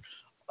charger.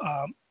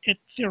 It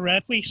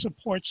theoretically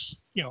supports,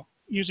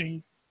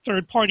 using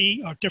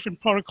third-party or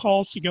different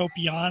protocols to go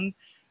beyond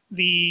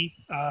the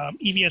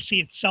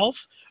EVSE itself,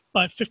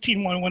 but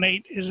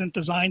 15.118 isn't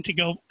designed to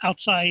go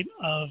outside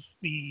of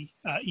the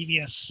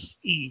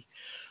EVSE.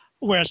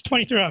 Whereas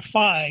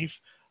 23.5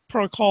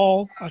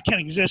 protocol can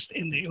exist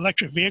in the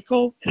electric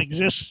vehicle, it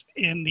exists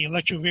in the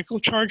electric vehicle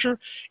charger,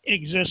 it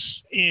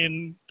exists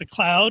in the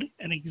cloud,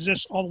 and it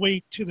exists all the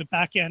way to the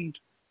back-end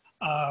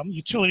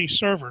utility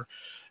server.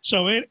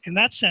 So in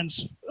that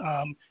sense,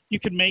 you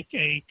can make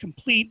a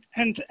complete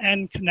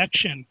end-to-end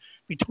connection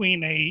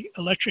between a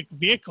electric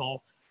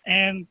vehicle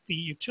and the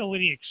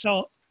utility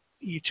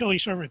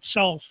server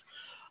itself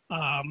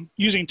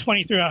using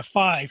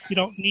 23.5. You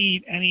don't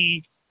need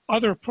any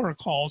other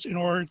protocols in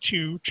order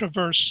to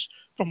traverse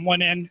from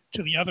one end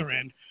to the other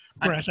end.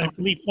 Whereas I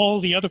believe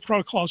all the other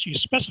protocols you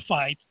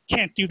specified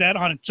can't do that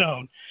on its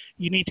own.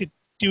 You need to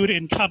do it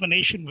in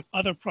combination with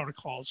other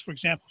protocols. For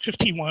example,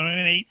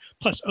 15.118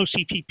 plus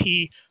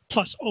OCPP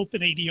plus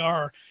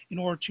OpenADR in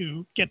order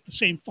to get the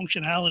same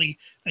functionality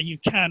that you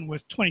can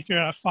with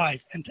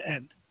 23.5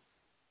 end-to-end.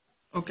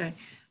 Okay.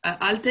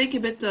 I'll take a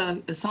bit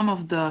some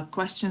of the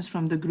questions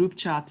from the group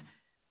chat.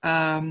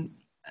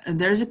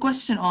 There's a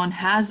question on,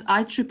 has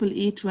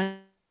IEEE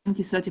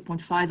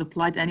 2030.5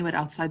 applied anywhere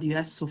outside the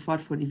US so far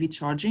for EV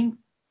charging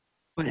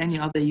or any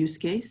other use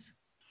case?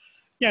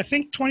 Yeah, I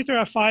think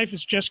 23.5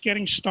 is just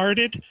getting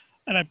started,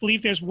 and I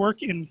believe there's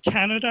work in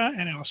Canada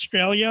and in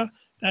Australia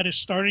that is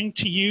starting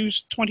to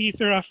use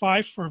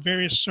 23.5 for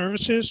various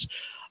services.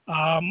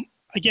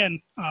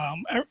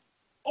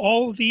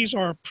 All of these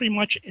are pretty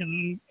much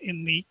in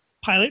the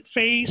pilot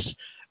phase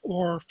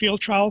or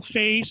field trial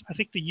phase. I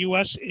think the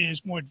US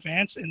is more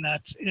advanced in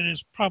that it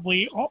is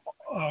probably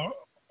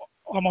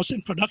almost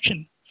in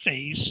production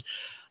phase.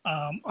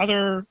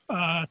 Other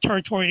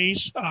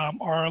territories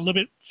are a little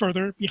bit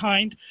further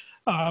behind,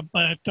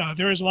 but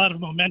there is a lot of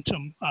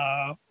momentum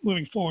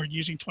moving forward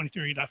using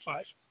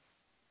 23.5.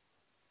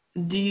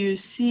 Do you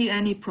see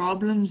any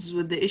problems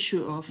with the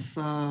issue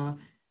of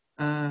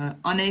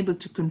unable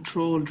to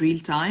control real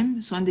time?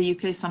 So in the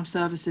UK, some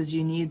services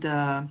you need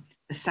a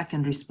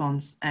second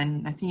response.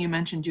 And I think you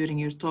mentioned during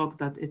your talk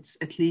that it's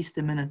at least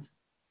a minute.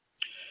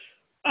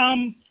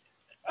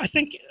 I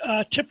think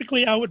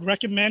typically I would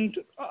recommend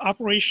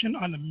operation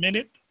on the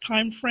minute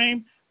time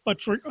frame, but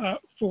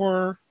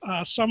for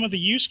some of the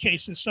use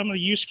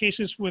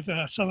cases with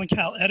Southern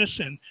Cal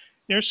Edison,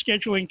 they're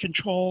scheduling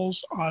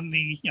controls on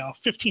the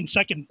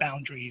 15-second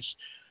boundaries.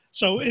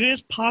 So it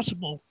is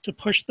possible to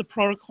push the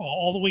protocol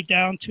all the way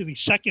down to the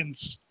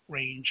seconds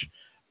range,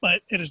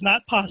 but it is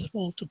not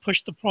possible to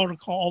push the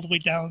protocol all the way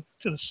down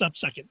to the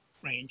sub-second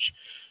range.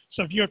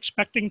 So if you're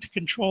expecting to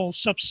control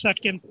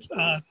sub-second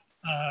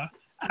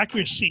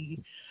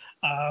accuracy,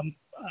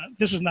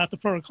 this is not the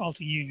protocol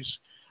to use.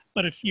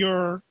 But if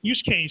your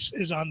use case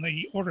is on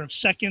the order of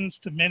seconds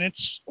to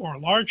minutes or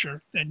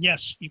larger, then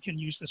yes, you can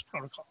use this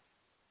protocol.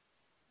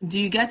 Do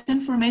you get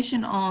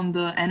information on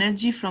the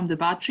energy from the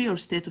battery or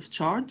state of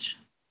charge?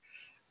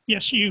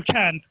 Yes, you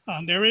can.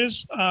 There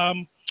is a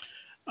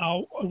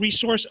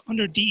resource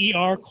under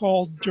DER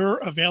called DER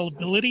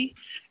availability,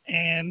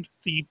 and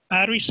the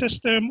battery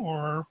system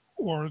or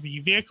the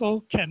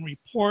vehicle can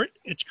report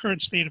its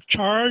current state of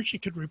charge.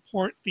 It could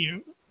report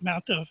the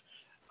amount of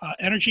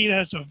energy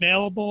that is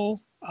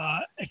available,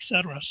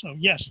 etc. So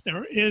yes,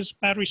 there is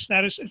battery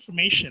status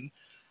information.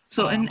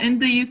 So in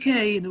the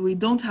UK, we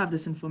don't have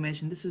this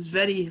information. This is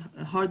very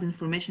hard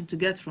information to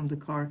get from the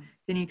car.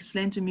 Can you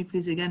explain to me,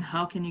 please, again,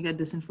 how can you get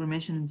this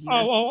information in the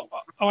US?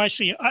 Oh, I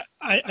see.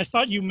 I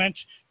thought you meant,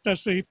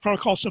 does the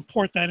protocol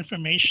support that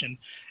information?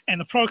 And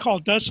the protocol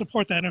does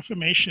support that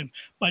information.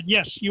 But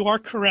yes, you are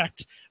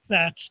correct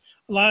that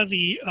a lot of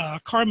the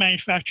car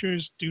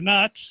manufacturers do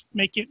not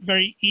make it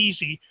very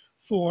easy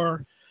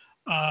for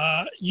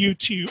you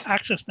to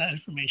access that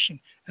information.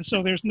 And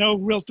so there's no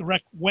real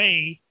direct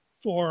way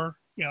for,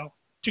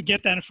 to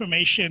get that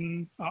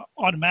information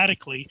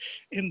automatically.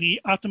 In the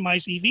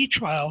optimized EV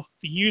trial,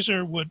 the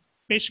user would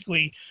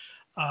basically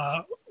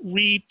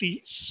read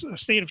the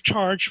state of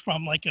charge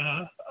from like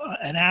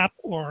an app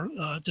or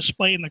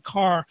display in the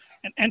car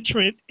and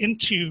enter it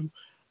into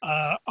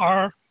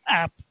our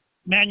app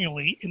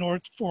manually in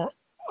order for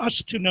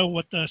us to know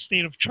what the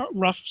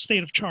rough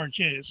state of charge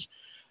is.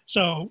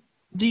 So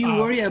do you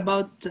worry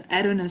about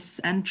erroneous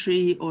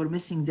entry or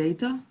missing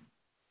data?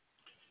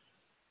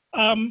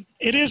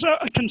 It is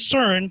a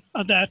concern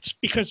that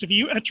because if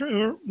you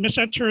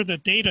misenter the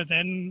data,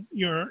 then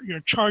your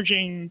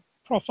charging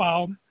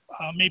profile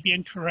may be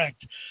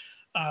incorrect.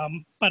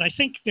 But I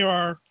think there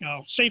are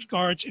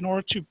safeguards in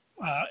order to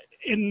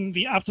in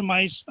the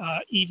optimized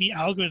EV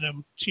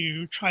algorithm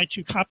to try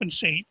to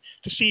compensate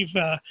to see if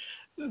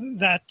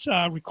that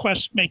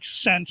request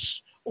makes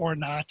sense or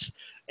not,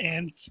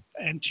 and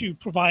to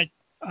provide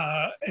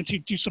and to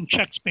do some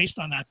checks based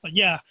on that. But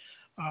yeah.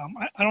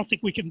 I don't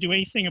think we can do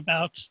anything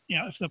about,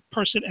 if the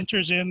person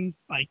enters in,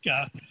 like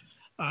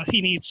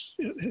he needs,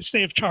 his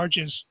state of charge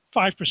is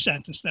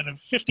 5% instead of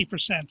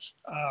 50%.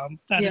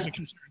 That is a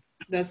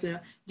concern.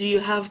 Do you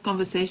have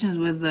conversations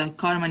with the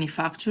car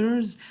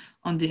manufacturers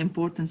on the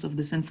importance of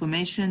this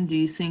information? Do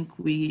you think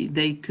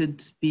they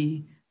could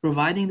be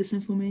providing this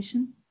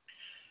information?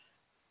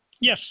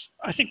 Yes,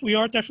 I think we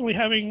are definitely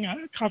having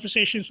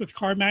conversations with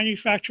car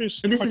manufacturers.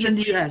 But this is in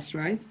the US,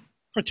 right?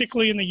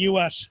 Particularly in the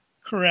US,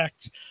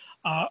 correct.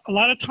 A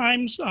lot of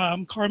times,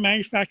 car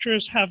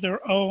manufacturers have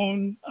their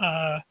own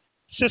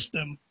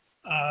system.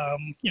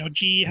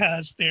 GE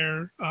has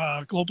their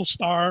Global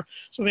Star,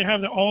 so they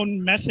have their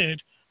own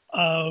method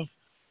of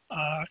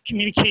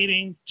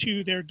communicating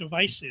to their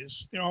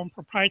devices, their own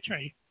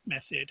proprietary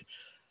method.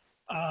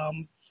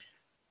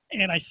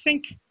 And I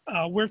think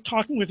we're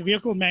talking with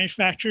vehicle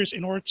manufacturers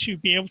in order to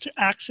be able to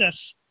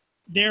access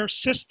their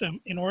system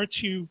in order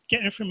to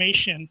get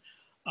information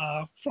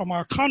from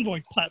our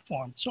Convoy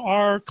platform. So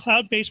our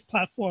cloud-based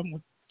platform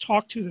would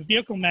talk to the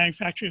vehicle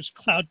manufacturer's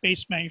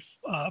cloud-based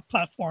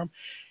platform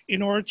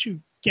in order to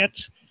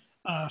get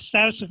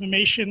status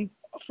information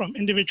from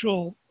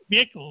individual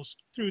vehicles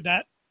through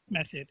that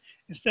method.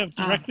 Instead of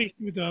directly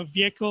through the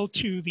vehicle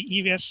to the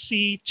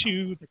EVSC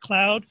to the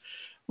cloud,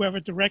 we have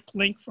a direct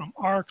link from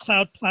our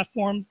cloud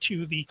platform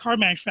to the car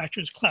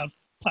manufacturer's cloud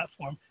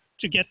platform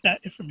to get that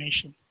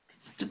information.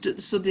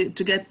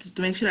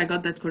 To make sure I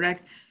got that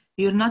correct,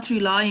 you're not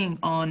relying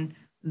on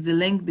the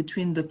link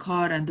between the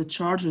car and the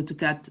charger to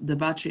get the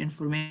battery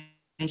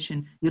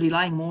information. You're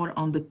relying more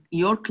on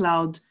your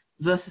cloud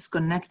versus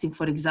connecting,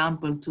 for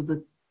example, to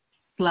the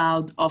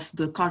cloud of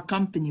the car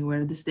company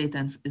where this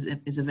data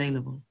is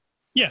available.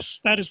 Yes,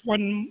 that is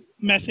one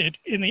method.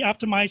 In the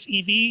optimized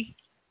EV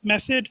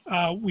method,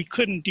 we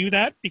couldn't do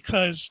that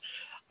because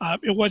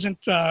it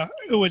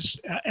was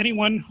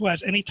anyone who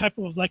has any type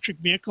of electric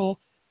vehicle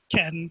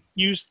can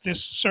use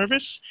this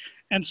service.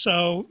 And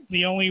so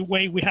the only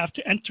way we have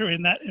to enter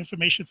in that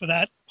information for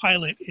that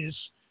pilot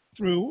is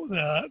through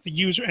the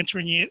user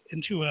entering it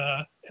into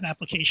an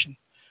application.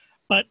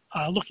 But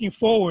looking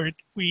forward,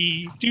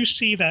 we do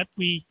see that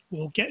we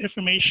will get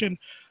information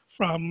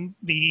from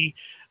the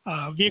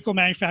vehicle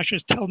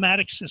manufacturer's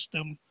telematics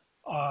system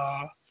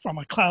from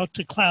a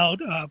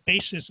cloud-to-cloud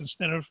basis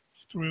instead of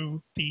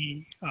through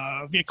the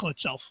vehicle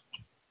itself.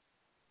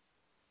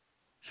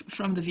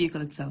 From the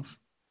vehicle itself.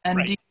 And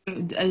right.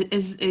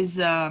 Is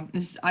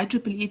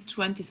IEEE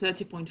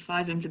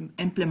 2030.5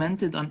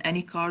 implemented on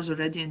any cars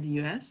already in the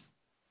US?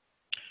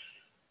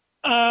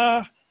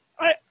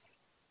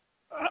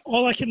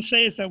 All I can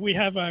say is that we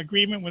have an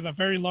agreement with a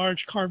very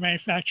large car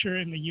manufacturer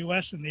in the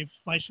US, and they've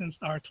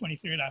licensed our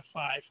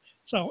 23.5.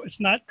 So it's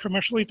not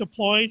commercially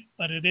deployed,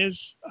 but it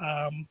is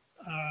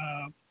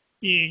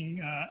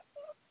being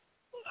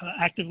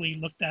actively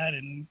looked at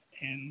and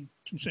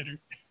considered.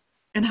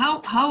 And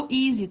how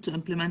easy to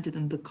implement it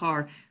in the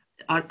car?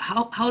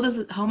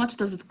 How much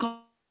does it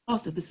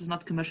cost, if this is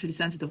not commercially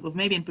sensitive, or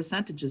maybe in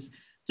percentages,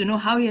 to know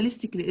how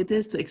realistically it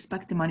is to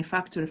expect a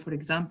manufacturer, for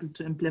example,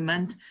 to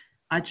implement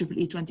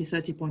IEEE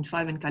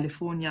 2030.5 in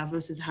California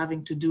versus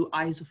having to do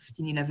ISO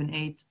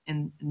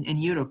 15118 in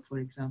Europe, for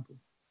example?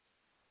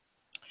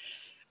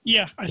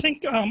 Yeah, I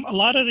think a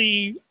lot of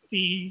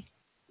the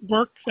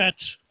work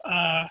that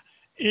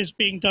is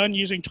being done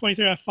using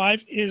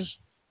 23.5 is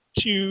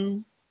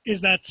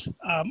that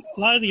a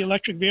lot of the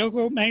electric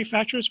vehicle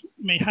manufacturers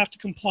may have to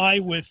comply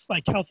with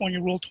like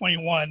California Rule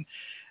 21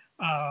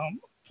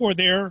 for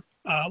their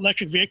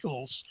electric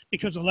vehicles,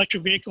 because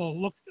electric vehicle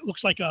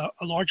looks like a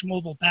large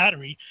mobile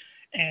battery,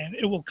 and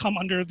it will come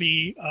under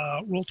the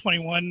Rule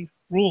 21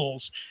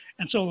 rules.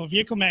 And so the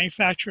vehicle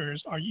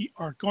manufacturers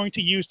are going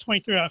to use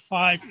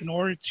 23.5 in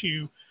order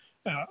to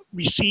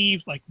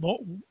receive like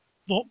volt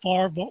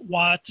var, volt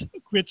watt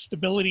grid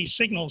stability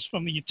signals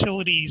from the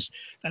utilities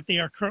that they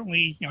are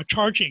currently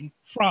charging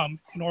from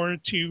in order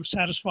to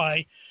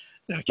satisfy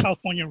the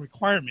California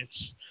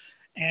requirements.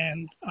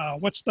 And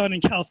what's done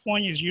in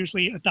California is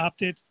usually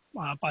adopted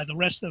by the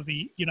rest of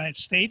the United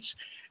States.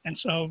 And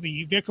so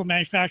the vehicle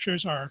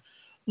manufacturers are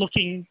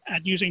looking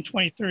at using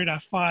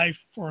 23.5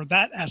 for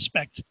that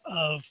aspect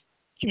of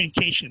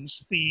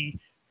communications, the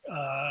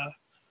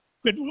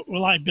grid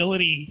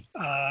reliability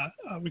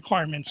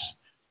requirements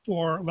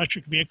for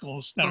electric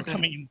vehicles that are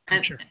coming in the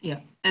future.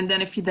 And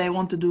then if they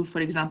want to do, for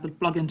example,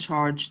 plug and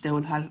charge, they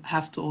will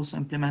have to also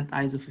implement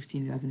ISO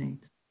 15118.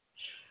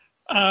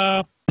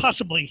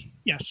 Possibly,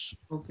 yes.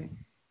 Okay.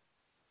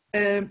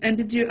 And I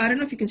don't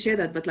know if you can share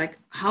that, but like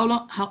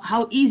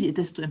how easy it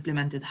is to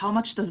implement it? How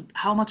much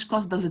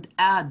cost does it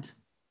add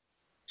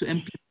to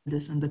implement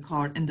this in the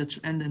car and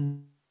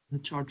in the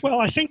charger? Well,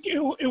 I think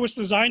it was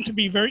designed to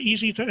be very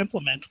easy to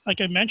implement.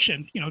 Like I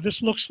mentioned,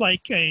 this looks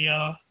like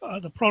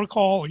the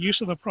protocol, or use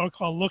of the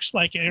protocol looks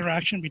like an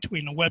interaction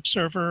between a web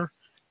server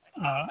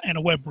and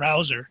a web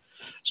browser.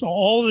 So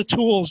all the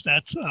tools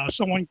that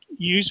someone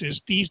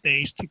uses these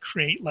days to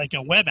create like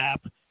a web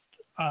app,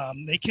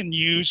 they can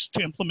use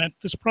to implement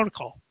this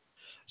protocol.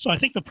 So I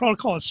think the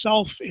protocol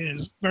itself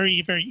is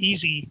very, very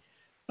easy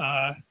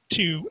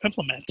to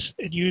implement.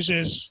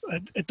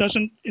 It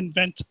doesn't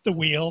reinvent the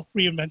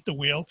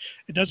wheel.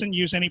 It doesn't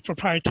use any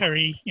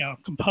proprietary,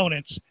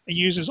 components. It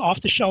uses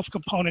off-the-shelf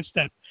components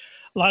that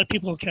a lot of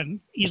people can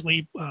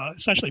easily,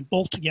 essentially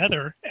bolt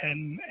together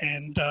and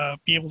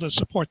be able to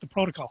support the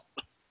protocol.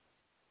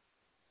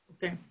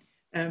 Okay.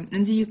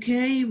 In the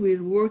UK,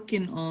 we're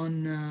working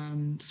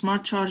on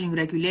smart charging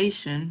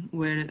regulation,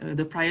 where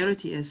the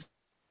priority is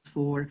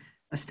for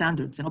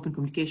standards and open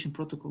communication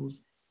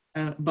protocols.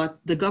 But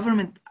the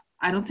government,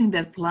 I don't think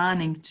they're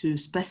planning to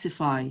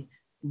specify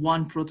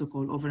one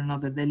protocol over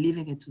another. They're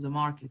leaving it to the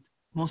market,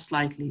 most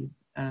likely.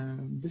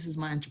 This is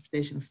my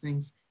interpretation of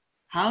things.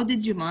 How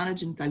did you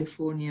manage in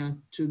California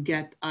to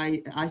get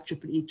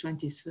IEEE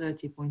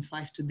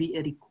 2030.5 to be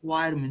a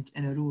requirement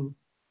and a rule?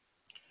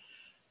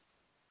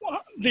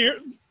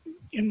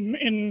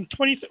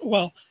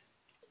 Well,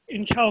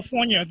 in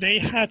California, they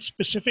had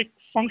specific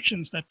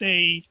functions that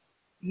they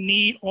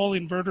need all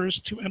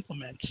inverters to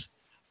implement.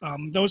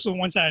 Those are the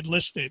ones that I had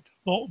listed: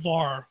 volt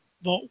var,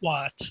 volt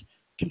watt,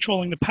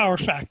 controlling the power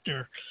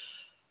factor.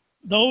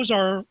 Those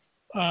are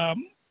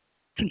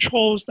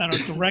controls that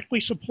are directly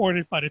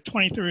supported by the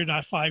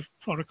 23.5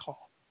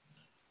 protocol.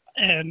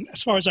 And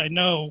as far as I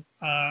know,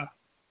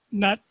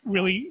 not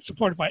really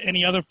supported by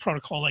any other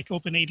protocol like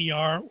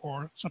OpenADR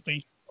or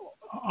something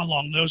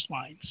along those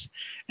lines.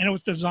 And it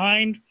was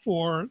designed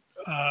for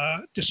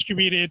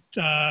distributed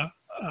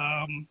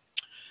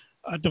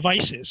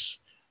devices.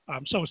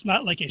 So it's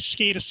not like a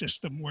SCADA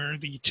system where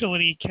the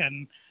utility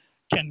can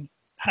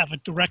have a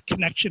direct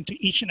connection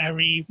to each and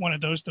every one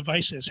of those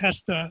devices.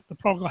 The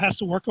protocol has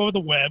to work over the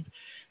web,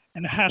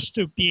 and it has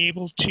to be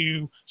able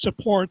to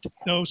support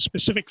those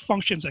specific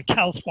functions that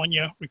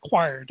California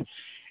required.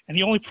 And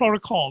the only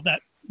protocol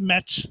that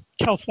met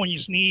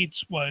California's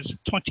needs was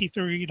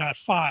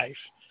 23.5.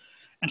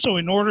 And so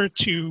in order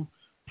to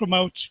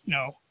promote,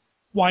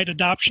 wide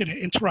adoption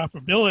and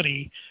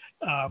interoperability,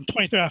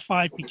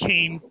 23.5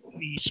 became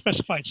the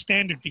specified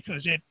standard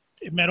because it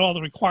met all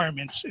the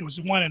requirements. It was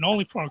the one and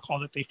only protocol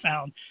that they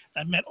found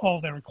that met all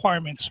their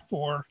requirements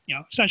for,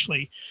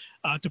 essentially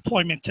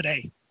deployment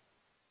today.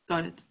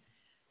 Got it.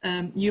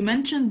 You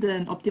mentioned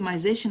an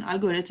optimization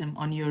algorithm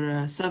on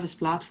your service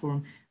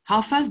platform.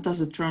 How fast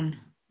does it run?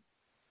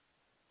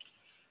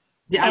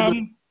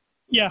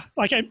 Yeah,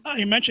 like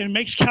I mentioned, it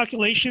makes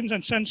calculations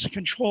and sends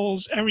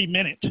controls every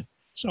minute.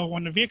 So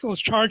when the vehicle is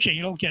charging,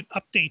 it'll get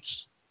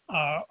updates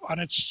on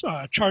its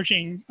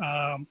charging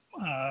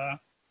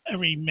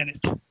every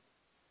minute.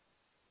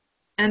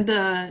 And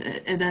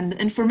then the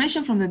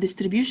information from the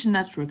distribution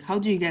network, how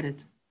do you get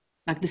it?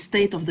 Like the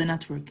state of the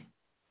network?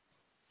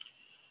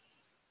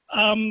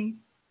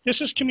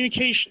 This is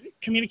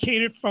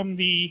communicated from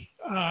the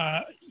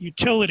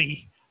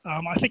utility.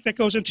 I think that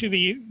goes into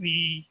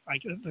the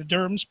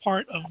DERMS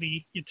part of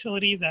the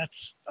utility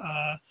that's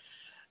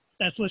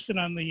listed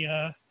on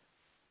the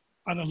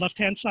on the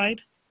left-hand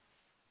side.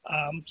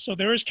 So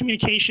there is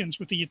communications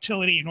with the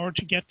utility in order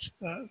to get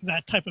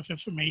that type of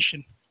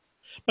information.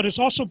 But it's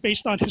also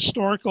based on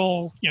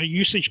historical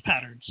usage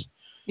patterns.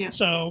 Yeah.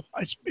 So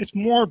it's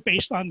more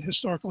based on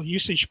historical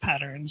usage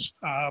patterns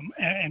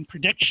and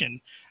prediction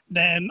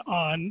than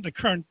on the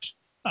current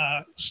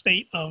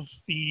state of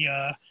the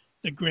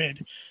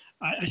grid.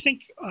 I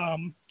think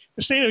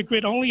the state of the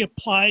grid only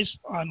applies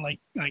on like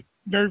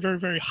very, very,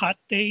 very hot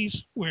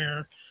days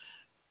where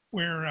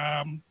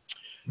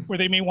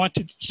they may want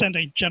to send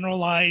a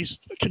generalized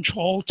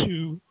control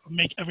to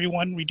make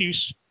everyone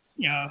reduce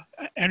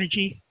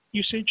energy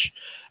usage.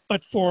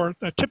 But for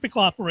the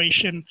typical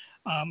operation,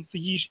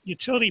 the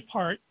utility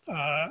part,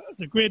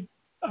 the grid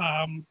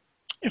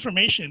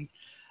information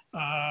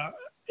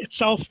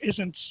itself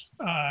isn't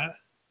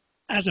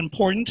as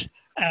important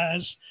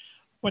as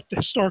what the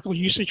historical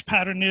usage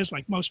pattern is.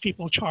 Like most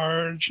people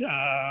charge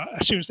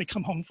as soon as they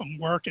come home from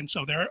work, and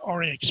so they're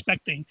already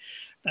expecting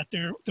that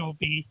they'll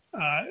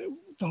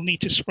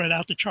need to spread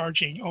out the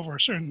charging over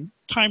a certain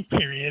time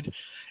period,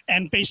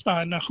 and based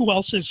on who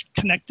else is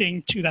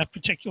connecting to that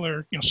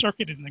particular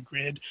circuit in the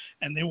grid,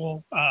 and they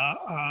will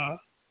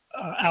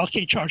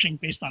allocate charging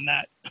based on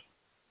that.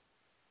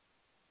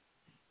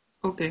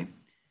 Okay,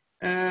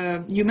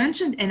 you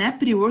mentioned an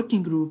EPRI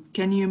working group.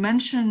 Can you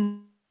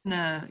mention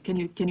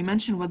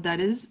what that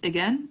is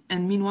again?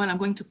 And meanwhile, I'm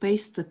going to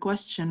paste the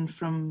question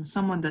from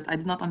someone that I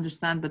did not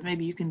understand, but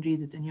maybe you can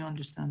read it and you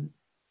understand it.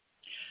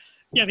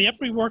 Yeah, the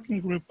EPRI working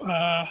group.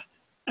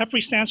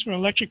 EPRI stands for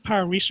Electric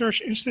Power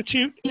Research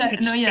Institute. Yeah.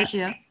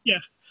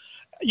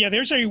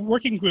 There's a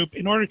working group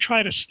in order to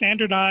try to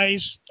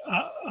standardize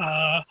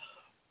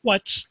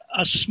what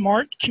a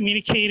smart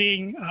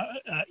communicating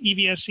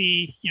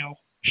EVSE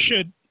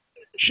should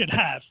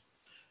have.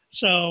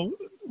 So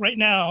right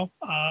now,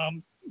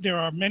 there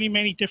are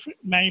many different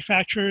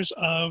manufacturers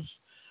of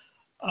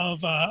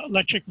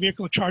electric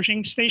vehicle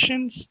charging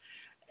stations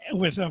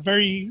with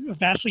very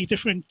vastly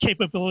different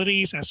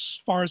capabilities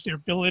as far as their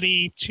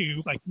ability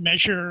to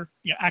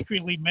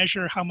accurately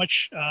measure how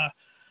much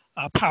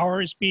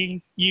power is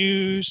being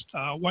used,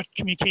 what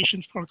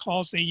communications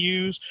protocols they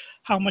use,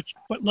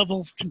 what level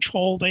of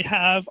control they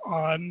have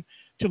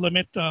to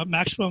limit the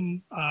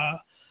maximum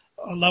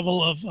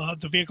level of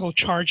the vehicle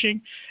charging.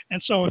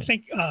 And so I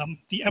think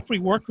the EPRI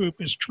work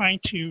group is trying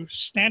to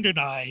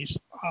standardize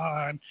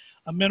on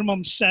a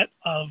minimum set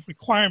of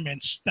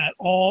requirements that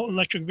all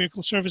electric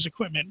vehicle service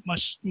equipment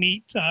must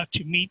meet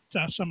to meet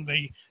some of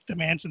the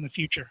demands in the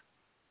future.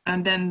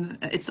 And then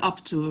it's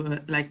up to,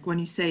 like when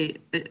you say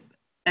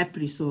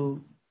EPRI, so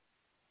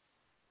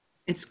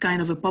it's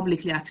kind of a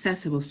publicly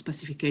accessible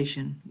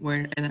specification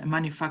where a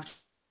manufacturer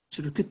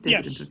could take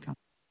it into account.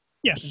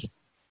 Yes,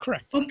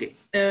 correct. Okay.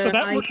 So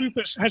that work group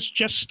has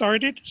just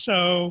started.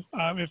 So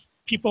if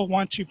people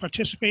want to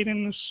participate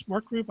in this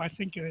work group, I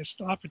think there's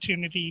the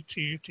opportunity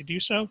to do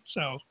so.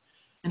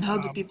 And how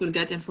do people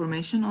get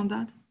information on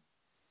that?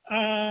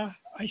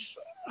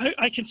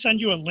 I can send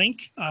you a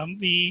link.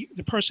 The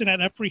person at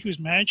EPRI who's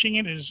managing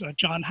it is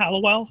John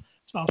Hallowell.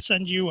 So I'll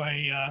send you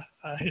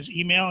his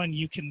email, and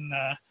you can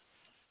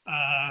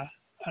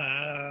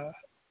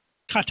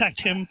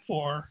contact him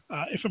for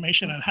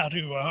information on how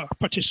to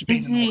participate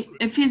in the work group.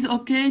 If he's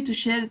okay to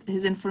share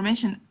his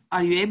information,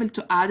 are you able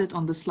to add it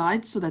on the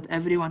slides so that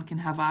everyone can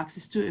have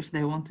access to if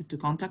they wanted to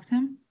contact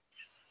him?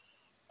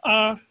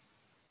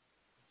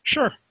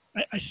 Sure.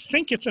 I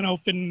think it's an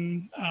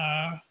open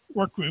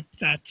work group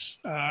that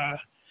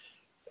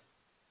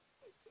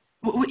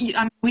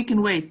we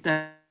can wait.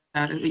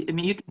 I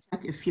mean, you can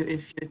check if you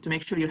to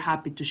make sure you're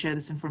happy to share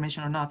this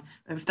information or not.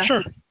 If that's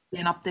sure.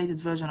 An updated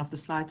version of the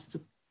slides to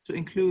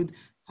include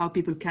how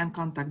people can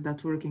contact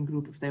that working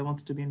group if they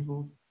wanted to be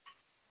involved.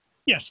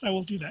 Yes, I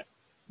will do that.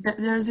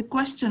 There is a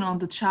question on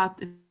the chat.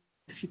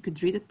 If you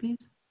could read it,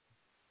 please.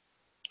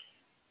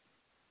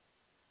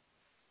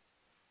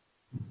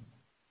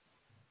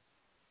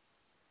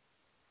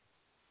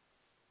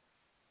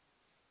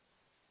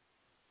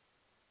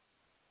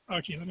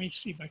 Okay, let me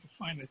see if I can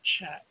find the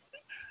chat.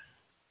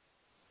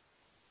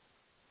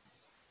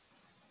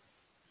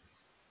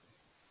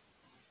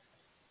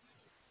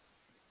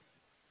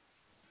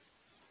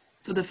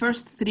 So the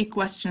first three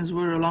questions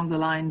were along the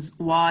lines,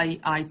 why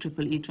IEEE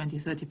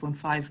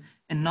 2030.5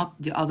 and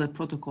not the other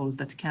protocols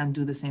that can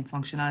do the same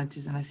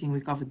functionalities? And I think we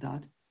covered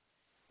that.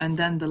 And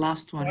then the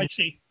last one. Oh, I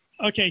see.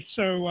 Okay,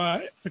 so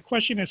the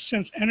question is,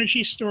 since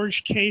energy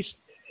storage case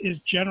is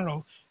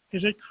general,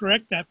 is it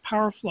correct that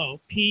power flow,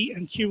 P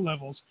and Q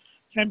levels,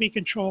 can be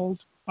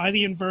controlled by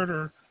the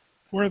inverter,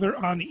 whether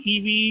on the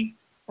EV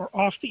or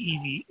off the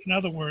EV? In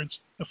other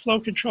words, the flow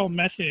control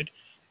method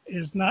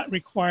is not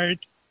required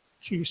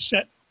to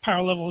set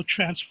power level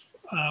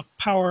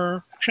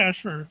power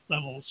transfer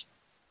levels,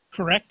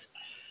 correct?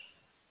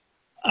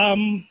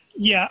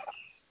 Yeah,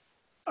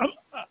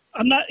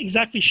 I'm not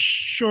exactly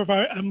sure if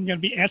I'm going to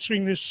be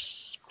answering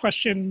this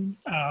question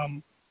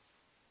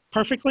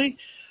perfectly,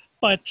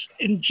 but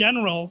in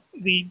general,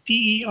 the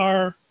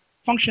DER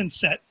function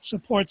set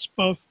supports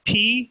both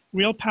P,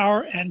 real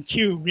power, and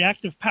Q,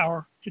 reactive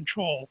power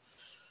control.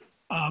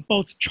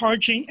 both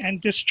charging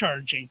and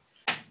discharging,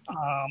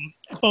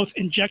 both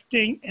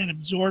injecting and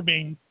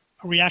absorbing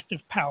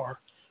reactive power.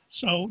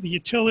 So the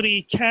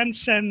utility can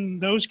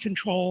send those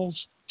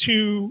controls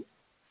to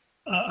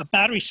a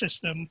battery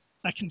system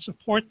that can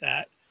support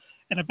that.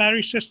 And a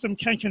battery system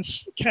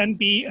can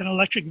be an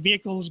electric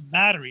vehicle's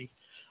battery.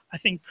 I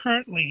think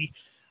currently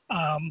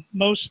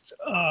most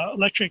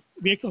electric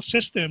vehicle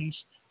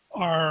systems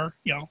are,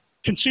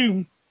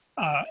 consume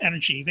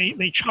energy.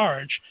 They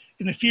charge.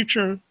 In the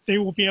future, they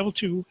will be able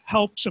to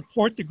help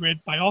support the grid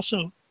by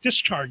also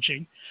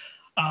discharging.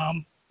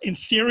 In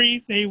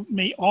theory, they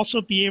may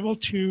also be able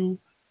to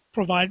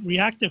provide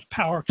reactive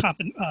power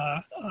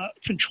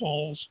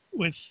controls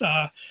with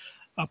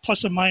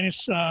plus or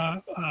minus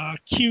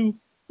Q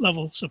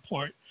level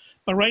support.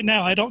 But right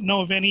now, I don't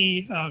know of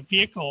any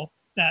vehicle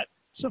that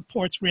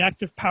supports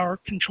reactive power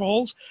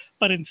controls,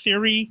 but in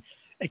theory,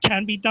 it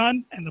can be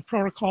done, and the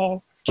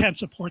protocol can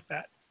support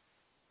that.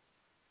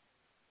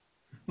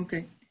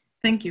 Okay,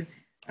 thank you.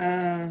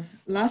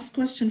 Last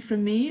question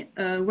from me.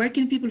 Where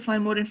can people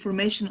find more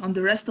information on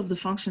the rest of the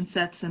function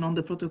sets and on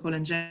the protocol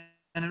in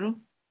general?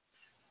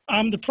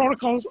 The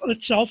protocol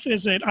itself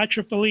is an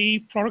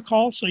IEEE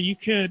protocol, so you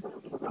could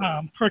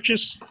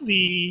purchase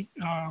the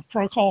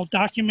protocol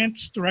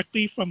documents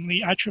directly from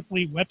the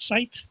IEEE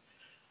website.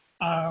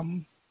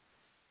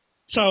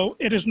 So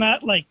it is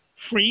not like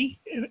free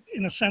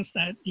in a sense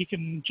that you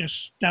can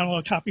just download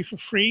a copy for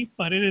free,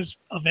 but it is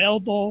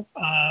available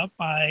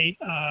by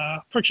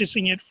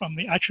purchasing it from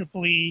the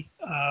IEEE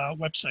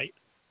website.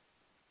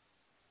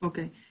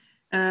 Okay,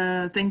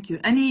 thank you.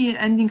 Any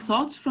ending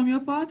thoughts from your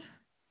part?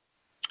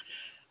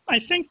 I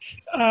think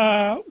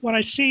what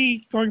I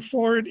see going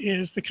forward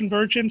is the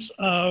convergence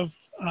of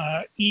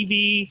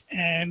EV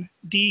and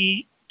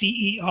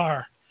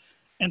DER.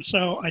 And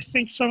so I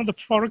think some of the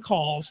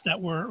protocols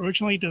that were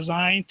originally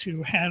designed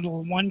to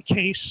handle one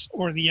case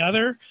or the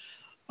other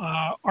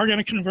are going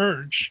to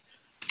converge.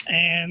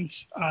 And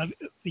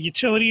the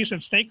utilities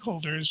and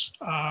stakeholders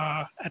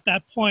at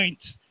that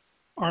point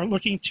are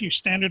looking to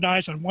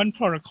standardize on one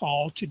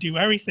protocol to do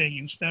everything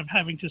instead of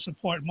having to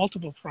support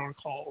multiple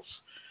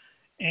protocols.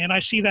 And I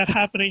see that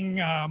happening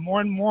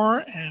more and more,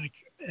 and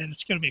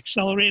it's going to be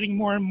accelerating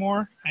more and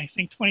more. I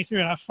think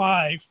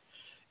 23.5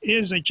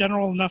 is a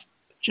general enough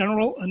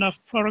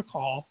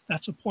protocol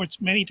that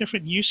supports many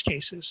different use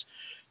cases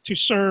to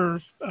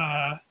serve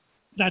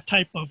that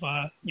type of,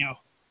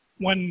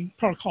 one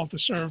protocol to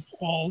serve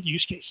all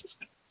use cases.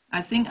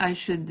 I think I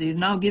should, you're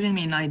now giving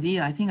me an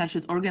idea. I think I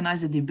should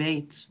organize a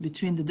debate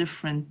between the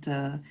different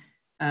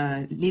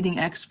leading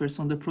experts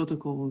on the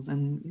protocols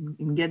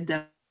and get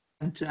them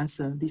to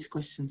answer these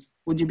questions.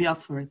 Would you be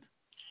up for it?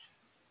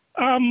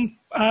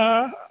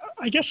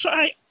 I guess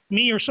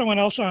me or someone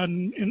else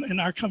in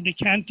our company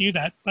can do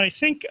that, but I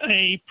think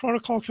a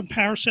protocol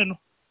comparison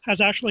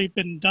has actually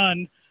been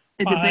done.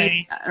 A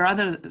debate,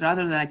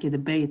 rather like a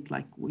debate,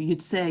 like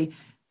you'd say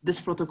this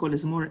protocol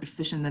is more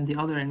efficient than the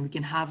other, and we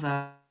can have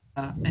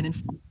an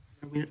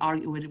we're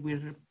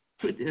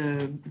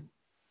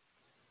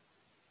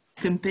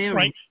comparing,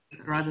 right,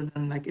 rather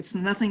than like it's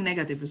nothing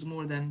negative. It's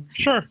more than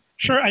sure.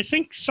 I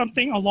think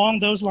something along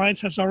those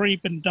lines has already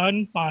been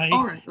done by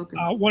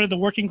one of the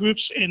working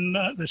groups in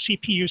the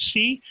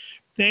CPUC.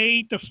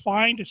 They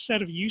defined a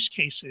set of use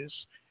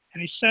cases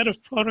and a set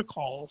of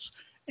protocols,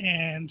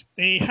 and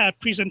they had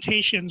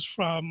presentations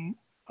from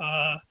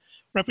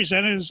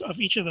representatives of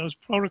each of those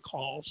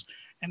protocols,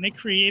 and they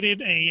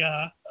created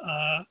a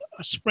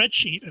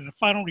spreadsheet and a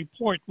final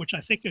report, which I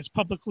think is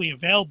publicly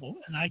available.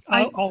 And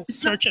I'll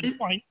search and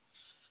find.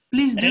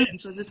 Please do,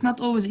 because it's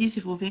not always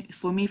easy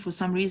for me for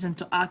some reason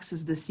to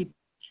access the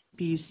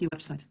CPUC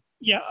website.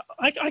 Yeah,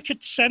 I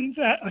could send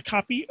a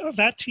copy of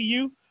that to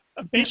you.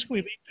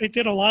 Basically, they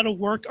did a lot of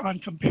work on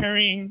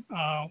comparing,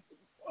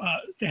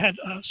 they had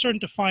certain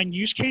defined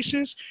use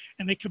cases,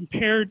 and they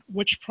compared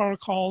which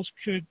protocols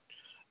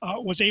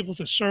was able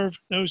to serve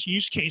those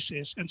use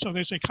cases. And so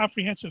there's a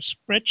comprehensive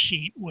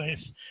spreadsheet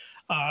with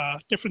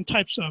different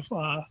types of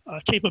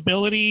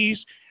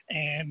capabilities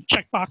and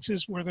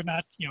checkboxes whether or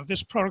not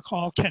this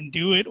protocol can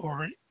do it,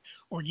 or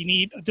you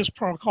need this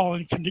protocol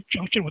in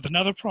conjunction with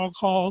another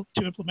protocol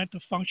to implement the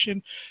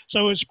function.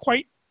 So it's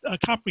quite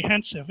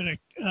comprehensive, and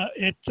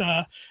it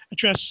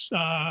addressed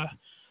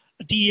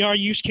DER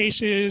use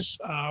cases,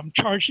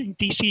 charging,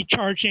 DC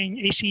charging,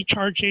 AC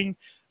charging.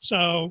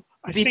 So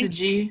I think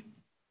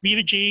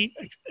V2G,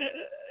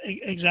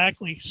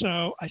 exactly.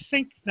 So I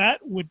think that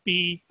would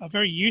be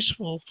very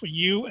useful for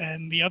you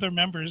and the other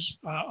members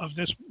of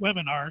this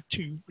webinar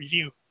to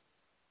review.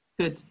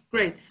 Good,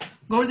 great.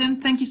 Gordon,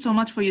 thank you so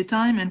much for your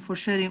time and for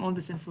sharing all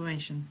this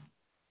information.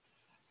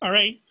 All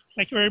right,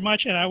 thank you very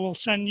much. And I will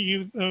send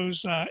you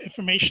those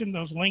information,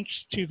 those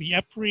links to the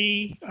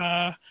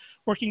EPRI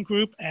working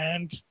group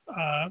and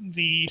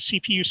the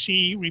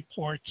CPUC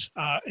report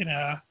in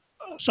a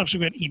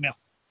subsequent email.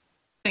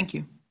 Thank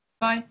you.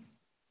 Bye.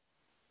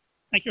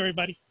 Thank you,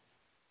 everybody.